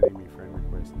 People are sending me friend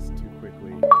requests too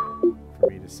quickly for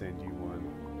me to send you one.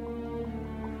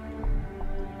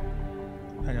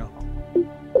 Hang on.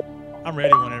 I'm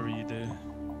ready whenever you do.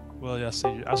 Well, yeah,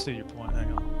 I see your point.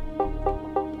 Hang on.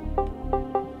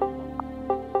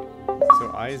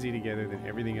 So IZ together, then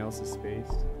everything else is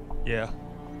spaced? Yeah,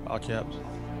 all caps.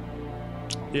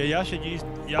 Yeah, y'all should use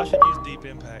Deep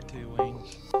Impact too,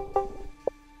 Wings.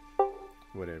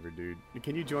 Whatever, dude.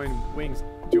 Can you join Wings?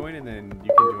 Join and then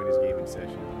you can join his gaming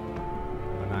session.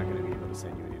 I'm not going to be able to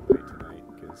send you an invite tonight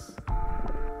because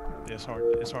Yeah, it's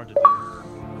hard to do.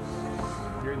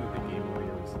 hearing that the game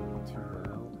audio is too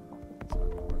loud, so I'm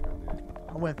going to work on that.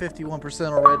 I went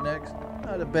 51% on rednecks.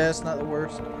 Not the best, not the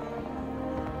worst.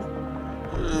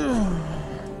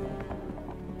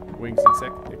 Wings,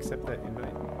 accept that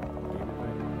invite. Game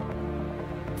invite.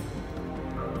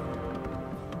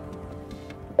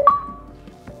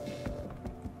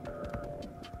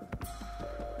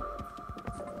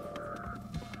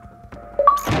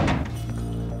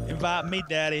 Invite me,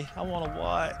 Daddy. I want to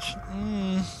watch.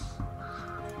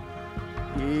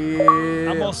 Yeah.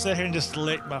 I'm gonna sit here and just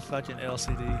lick my fucking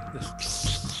LCD.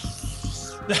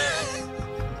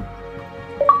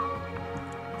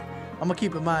 I'm gonna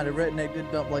keep in mind that redneck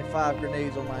did dump like 5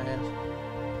 grenades on my ass.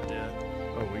 Yeah.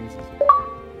 Oh, Wings is here.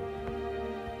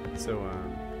 So,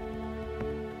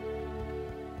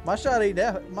 My shot ain't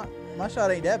that my shot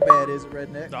ain't that bad, is it,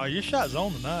 redneck? Oh, your shot's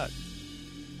on tonight.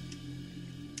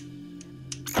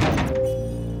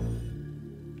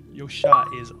 Your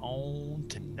shot is on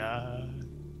tonight.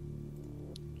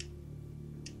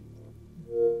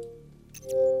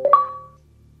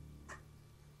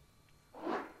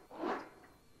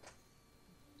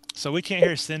 So we can't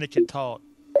hear Syndicate talk,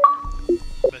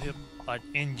 but him like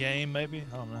in game maybe.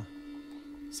 I don't know.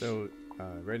 so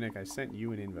Redneck, I sent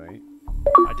you an invite.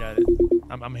 I got it.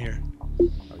 I'm here.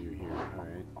 Oh, you're here. All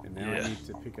right. And now Yeah. I need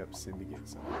to pick up Syndicate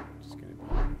somewhere, which is going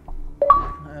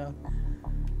to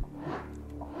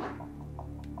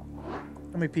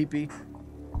Let me pee.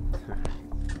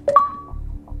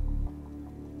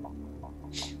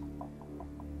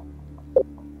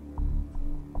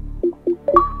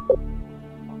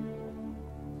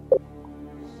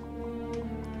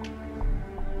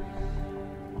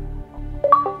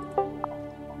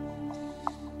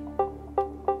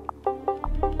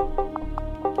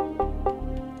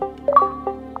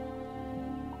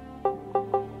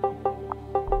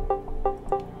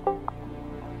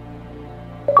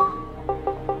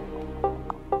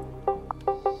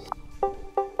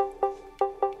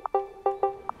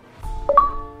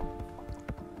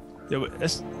 Yeah, but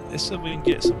it's so we can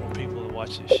get some more people to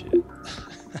watch this shit.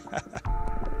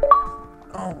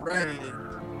 Alright.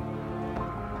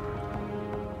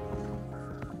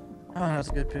 that's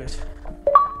a good piss.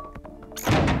 That's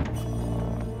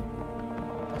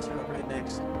right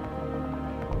next.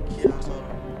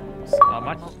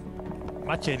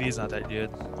 My KD's not that good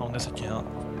on this account.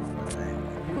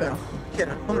 You better get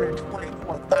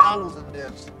 124,000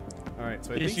 deaths. Alright,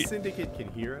 so I think Syndicate can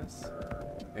hear us.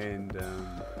 And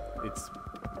it's...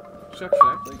 Should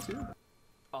I play too?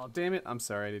 Oh, damn it. I'm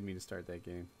sorry, I didn't mean to start that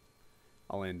game.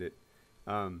 I'll end it.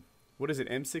 What is it?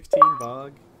 M16,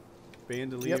 Bog?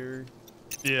 Bandolier?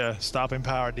 Yep. Yeah, stopping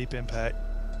power, deep impact.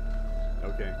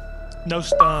 Okay. No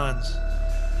stuns.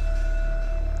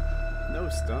 No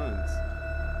stuns?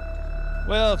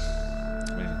 Well,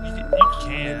 I mean, you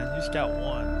can. You just got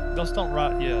one. Those don't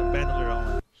rot. Yeah, bandolier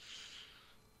only.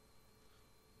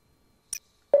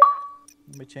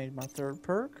 Let me change my third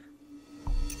perk.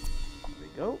 There we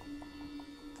go.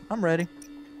 I'm ready.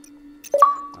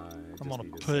 I'm gonna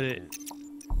put it.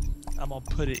 I'm gonna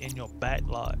put it in your back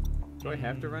lot. Do I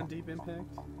have to run deep impact?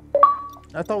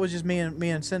 I thought it was just me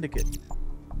and Syndicate.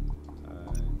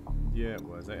 Yeah, it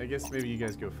was. I guess maybe you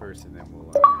guys go first, and then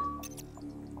we'll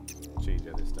change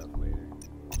other stuff later.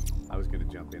 I was gonna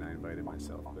jump in. I invited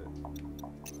myself, but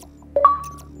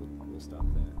we'll stop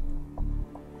that.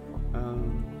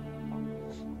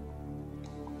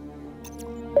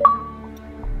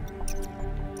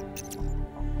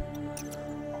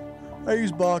 I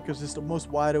use Bach because it's the most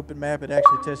wide open map. It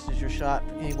actually tests your shot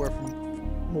anywhere from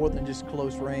more than just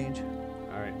close range.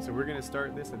 Alright, so we're gonna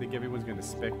start this. I think everyone's gonna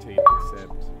spectate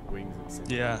except Wings and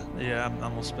Syndicate. Yeah, I'm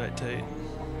gonna spectate.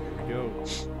 Here we go.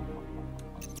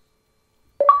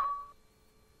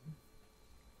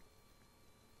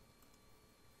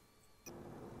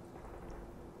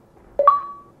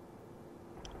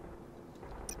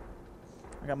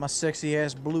 I got my sexy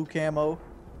ass blue camo.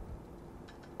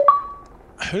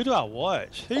 Who do I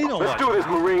watch? Who do you know Let's watch? do this,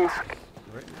 Marines.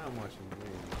 Right now I'm watching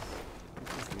Wings.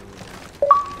 This is the only guy.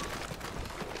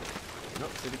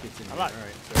 Nope, Syndicate's in here. Alright.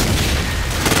 Alright, so...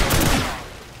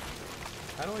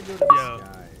 How do I go to the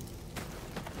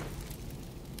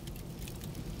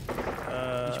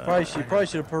sky? You probably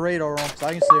should have parade our own, because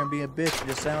I can sit there and be a bitch and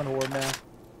just sound whore now.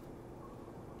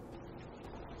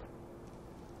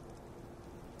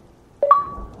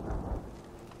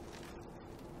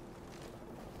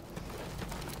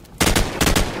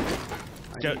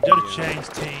 Go to change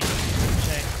team.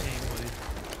 Change team, Woody.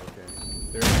 Okay.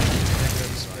 There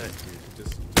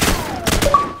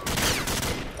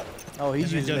Oh,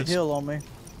 he's using the hill on me.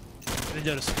 Then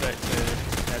go to spectator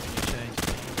after you change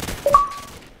team.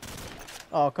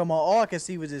 Oh, come on. All I could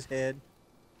see was his head.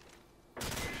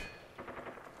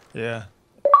 Yeah.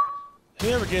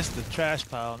 Whoever gets the trash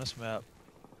pile on this map,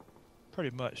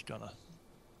 pretty much gonna.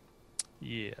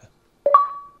 Yeah.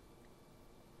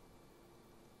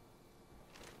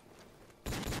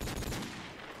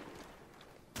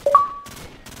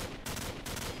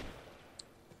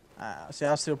 See,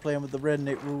 I'm still playing with the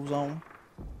redneck rules on.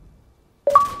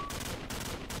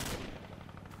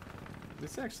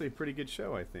 This is actually a pretty good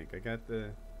show, I think. I got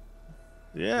the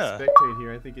Yeah. the spectate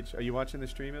here. I think it's. Are you watching the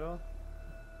stream at all?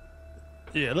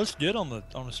 Yeah, it looks good on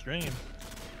the stream.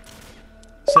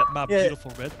 Except my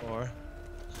beautiful red bar.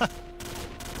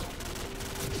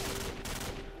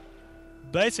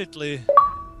 Basically,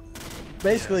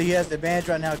 he has the advantage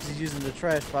right now because he's using the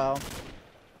trash pile.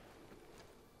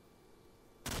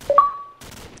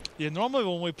 yeah, normally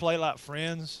when we play like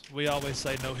friends, we always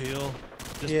say no heal.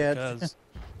 Just Yeah. because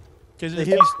The if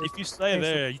heal- you stay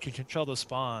there, you can control the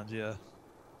spawns, yeah.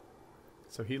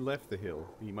 So he left the hill.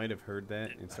 He might have heard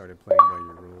that and started playing by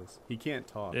your rules. He can't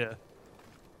talk. Yeah.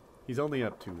 He's only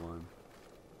up 2-1.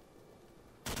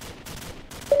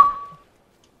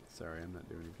 Sorry, I'm not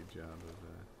doing a good job of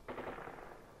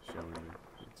showing it.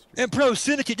 And Pro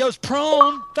Syndicate goes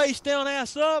prone, face down,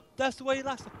 ass up. That's the way he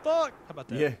likes to fuck. How about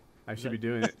that? Yeah, I should be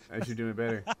doing it. I should be doing it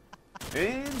better.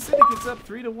 And Syndicate's up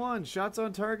 3-1. Shots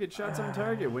on target. Shots on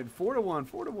target. Went 4-1.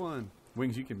 4-1.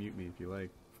 Wings, you can mute me if you like.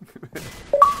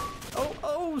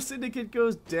 Oh, Syndicate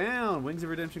goes down. Wings of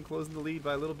Redemption closing the lead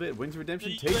by a little bit. Wings of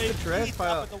Redemption takes the trash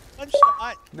pile.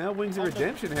 Now Wings of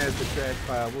Redemption has the trash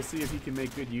pile. We'll see if he can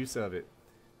make good use of it.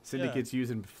 Syndicate's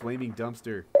using Flaming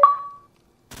Dumpster.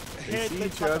 They see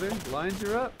each other. Lines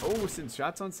are up. Oh, since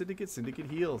shots on Syndicate. Syndicate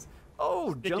heals.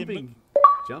 Oh, jumping.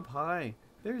 Jump high.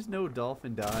 There's no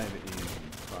dolphin dive in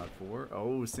spot 4.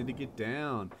 Oh, Syndicate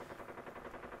down.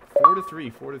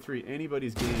 4-3. 4-3.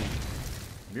 Anybody's game.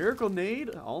 Miracle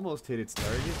Nade almost hit its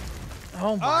target.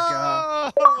 Oh my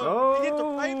god. Oh, he hit the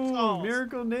flame zones.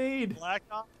 Miracle Nade. Black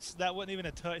Ops, that wouldn't even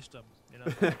have touched him, you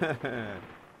know.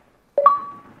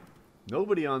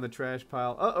 Nobody on the trash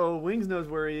pile. Uh-oh, Wings knows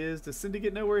where he is. Does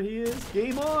Syndicate know where he is?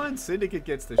 Game on! Syndicate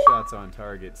gets the shots on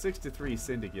target. 6-3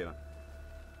 Syndicate.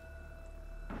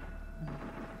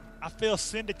 I feel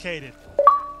syndicated.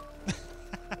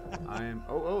 I am...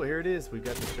 Oh, here it is. We've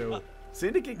got the show.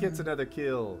 Syndicate gets another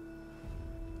kill.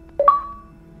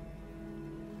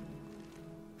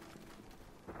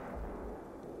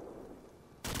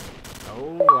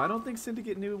 Oh, I don't think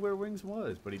Syndicate knew where Wings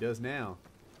was, but he does now.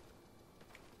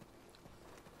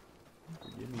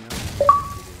 Give me up.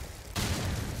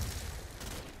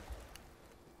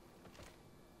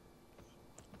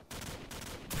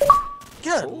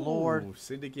 Good lord.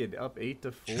 Syndicate up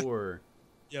 8-4.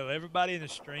 Yo, everybody in the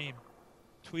stream,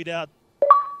 tweet out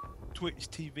Twitch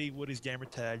TV Woody's gamer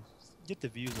tag. Get the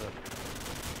views up.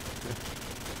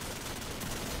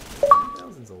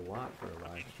 1000's a lot for a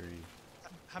live stream.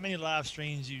 How many live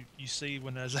streams you see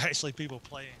when there's actually people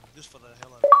playing just for the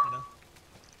hell of it, you know?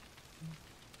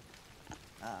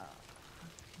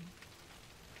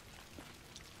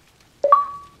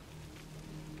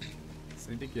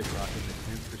 Syndicate rocking the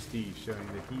 10th prestige, showing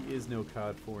that he is no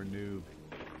COD 4 noob.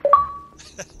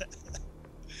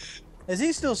 Is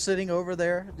he still sitting over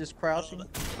there, just crouching?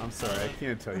 I'm sorry, I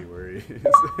can't tell you where he is.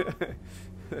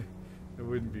 It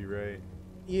wouldn't be right.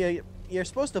 Yeah, you're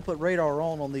supposed to put radar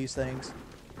on these things.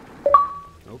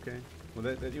 Okay. Well,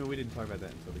 that we didn't talk about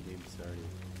that until the game started.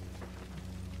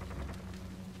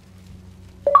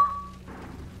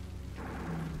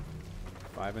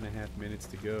 Five and a half minutes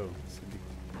to go.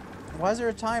 Why is there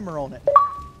a timer on it?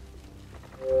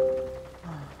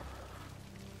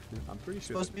 I'm pretty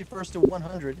sure. Supposed to be first to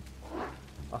 100.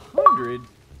 100?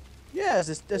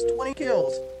 Yes, that's 20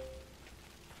 kills.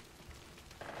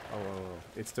 Oh,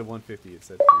 it's to 150. It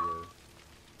said to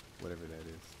whatever that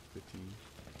is. 15.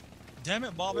 Damn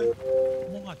it, Bobby! I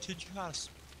want to teach you how to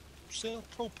sell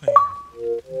propane.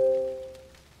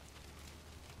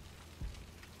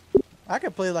 I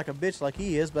could play like a bitch like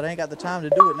he is, but I ain't got the time to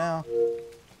do it now.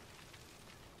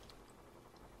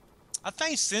 I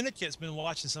think Syndicate's been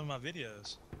watching some of my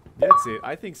videos. That's it.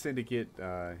 I think Syndicate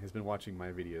has been watching my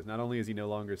videos. Not only is he no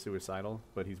longer suicidal,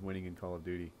 but he's winning in Call of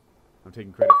Duty. I'm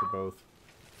taking credit for both.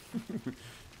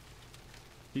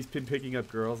 He's been picking up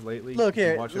girls lately. Look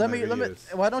here, let me.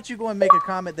 Why don't you go and make a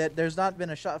comment that there's not been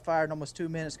a shot fired in almost 2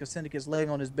 minutes because Syndicate's laying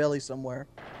on his belly somewhere.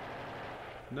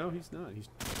 No, he's not. He's.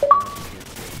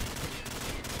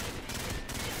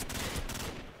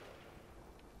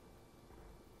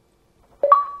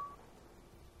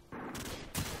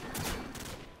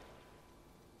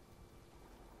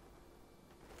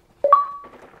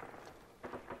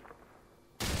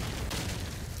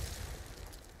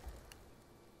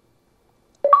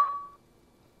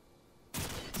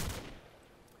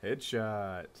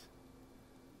 Headshot.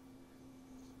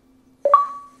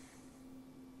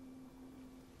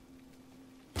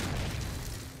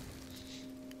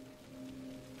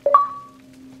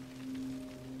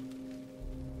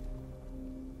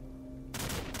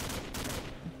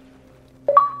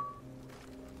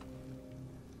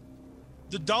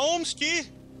 The dome ski?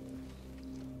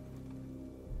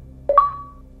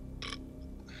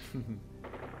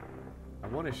 I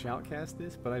want to shoutcast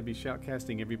this, but I'd be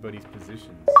shoutcasting everybody's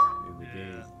positions in the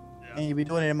game. Yeah. And you'd be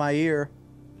doing it in my ear.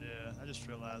 Yeah, I just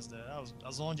realized that. I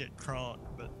was on get crunk,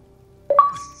 but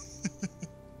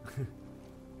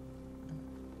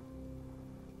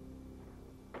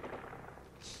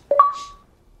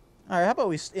Alright, how about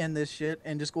we end this shit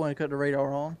and just go and cut the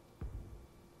radar on?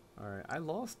 Alright, I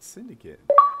lost Syndicate.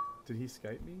 Did he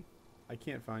Skype me? I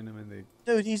can't find him in the...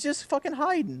 Dude, he's just fucking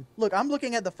hiding. Look, I'm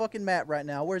looking at the fucking map right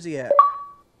now. Where's he at?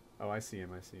 Oh, I see him.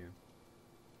 I see him.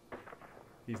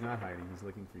 He's not hiding. He's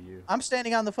looking for you. I'm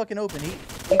standing on the fucking open.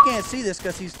 He can't see this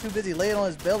because he's too busy laying on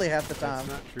his belly half the time.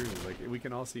 That's not true. Like, we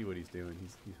can all see what he's doing.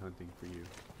 He's hunting for you.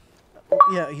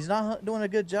 Yeah, he's not doing a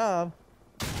good job.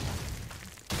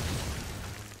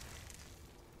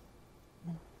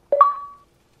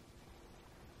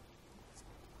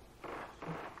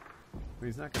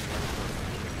 He's not gonna.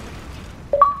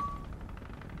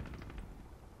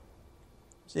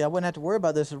 See, I wouldn't have to worry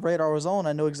about this if radar was on.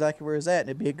 I know exactly where he's at, and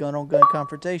it'd be a gun-on-gun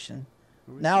confrontation.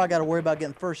 Now I got to worry about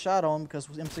getting first shot on him because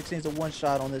M16's a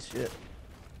one-shot on this shit.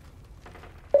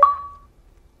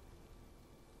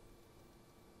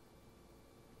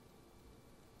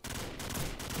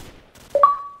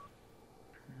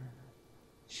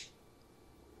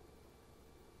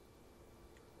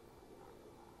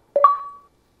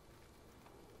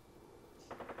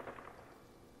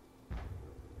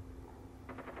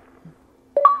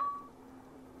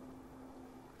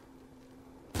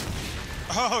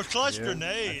 oh, clutch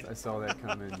grenade! I saw that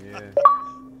coming. Yeah.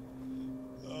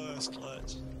 Oh, that's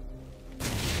clutch.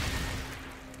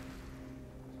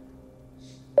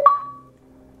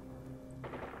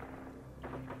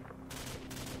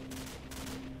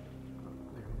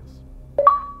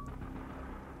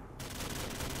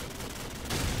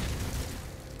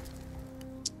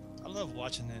 I love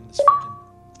watching in this fucking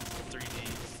 3D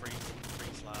free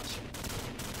fly shit.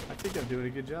 I think I'm doing a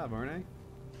good job, aren't I?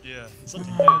 Yeah, it's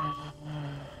looking good.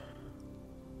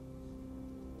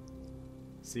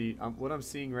 See, what I'm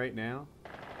seeing right now,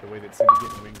 the way that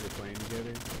Syndicate and Wings are playing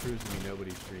together, proves to me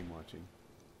nobody's stream watching.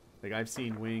 Like, I've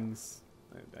seen Wings,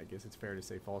 I guess it's fair to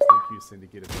say, falsely accuse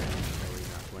Syndicate of playing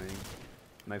and not playing.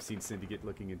 And I've seen Syndicate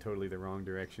looking in totally the wrong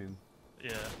direction.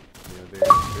 Yeah. You know,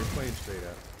 they're playing straight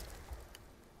up.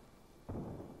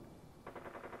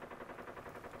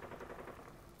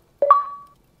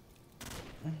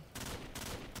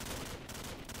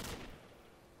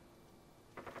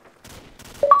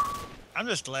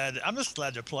 I'm just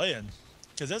glad they're playing,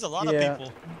 because there's a lot of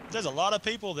people. There's a lot of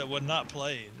people that would not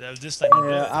play. That just think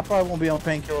yeah, I probably won't be on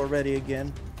painkiller ready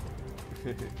again.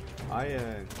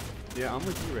 Yeah, I'm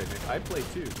with you, Redneck. I play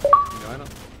too. You know, I don't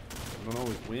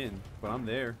always win, but I'm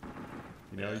there.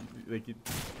 You know, like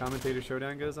commentator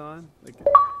showdown goes on. Like,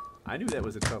 I knew that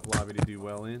was a tough lobby to do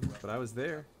well in, but I was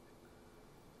there.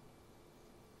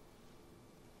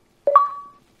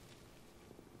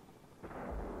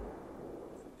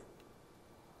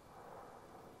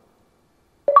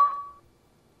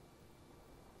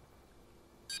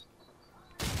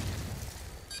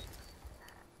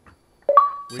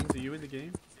 Wings, are you in the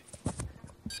game?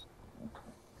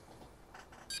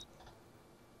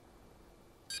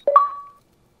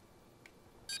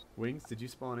 Wings, did you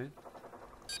spawn in?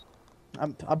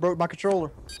 I broke my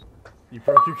controller. You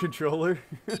broke your controller?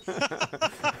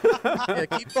 Yeah,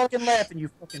 keep fucking laughing, you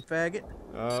fucking faggot.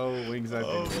 Oh, Wings, I've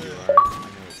been where you are. I know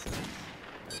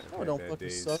it's Oh, don't fucking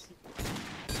days. suck.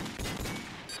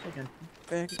 Fucking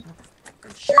faggot.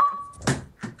 Shit.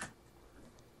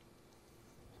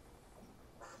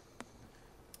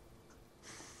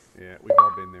 Yeah, we've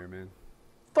all been there, man.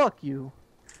 Fuck you.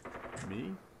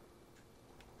 Me?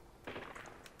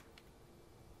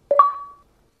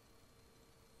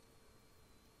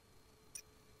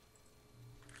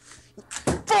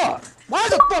 Fuck! Why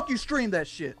the fuck you stream that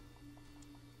shit?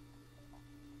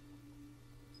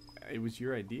 It was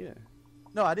your idea.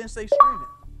 No, I didn't say stream it.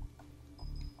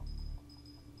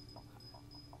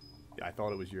 I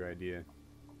thought it was your idea.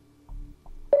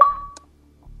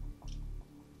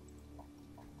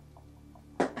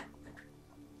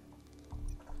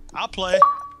 I'll play.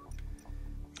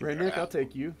 Right, Nick, I'll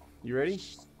take you. You ready?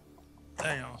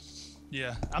 Hang on.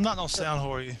 Yeah, I'm not no sound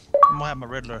whore. I'm gonna have my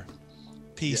regular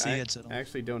PC Yeah, headset on. I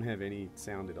actually don't have any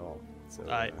sound at all. So,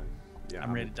 Alright. yeah,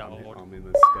 I'm ready to download. I'm in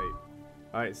the Skype.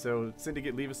 Alright, so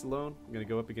Syndicate, leave us alone. I'm gonna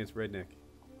go up against Redneck.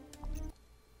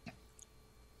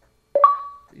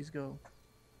 Please go.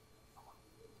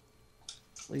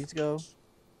 Please go.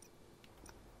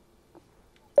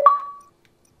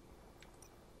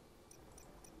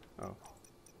 Oh.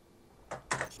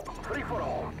 Free for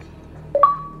all.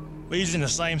 We're using the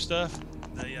same stuff.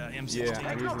 The M16. Yeah,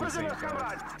 I'm using the same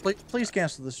stuff. Please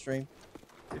cancel the stream.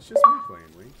 It's just me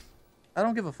playing, Wings. I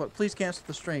don't give a fuck. Please cancel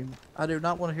the stream. I do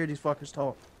not want to hear these fuckers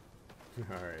talk.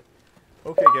 Alright.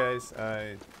 Okay, guys.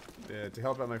 To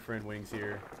help out my friend Wings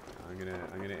here, I'm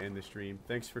gonna end the stream.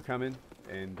 Thanks for coming,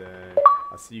 and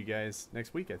I'll see you guys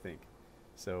next week, I think.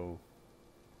 So,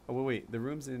 oh wait, the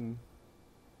room's in.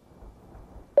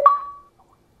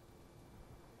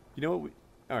 You know what?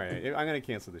 All right, I'm gonna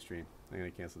cancel the stream.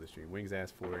 Wings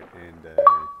asked for it, and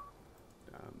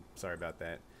sorry about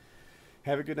that.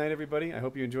 Have a good night, everybody. I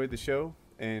hope you enjoyed the show,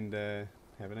 and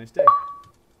have a nice day.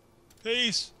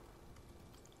 Peace.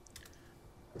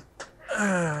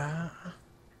 Are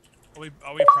we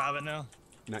private now?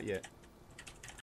 Not yet.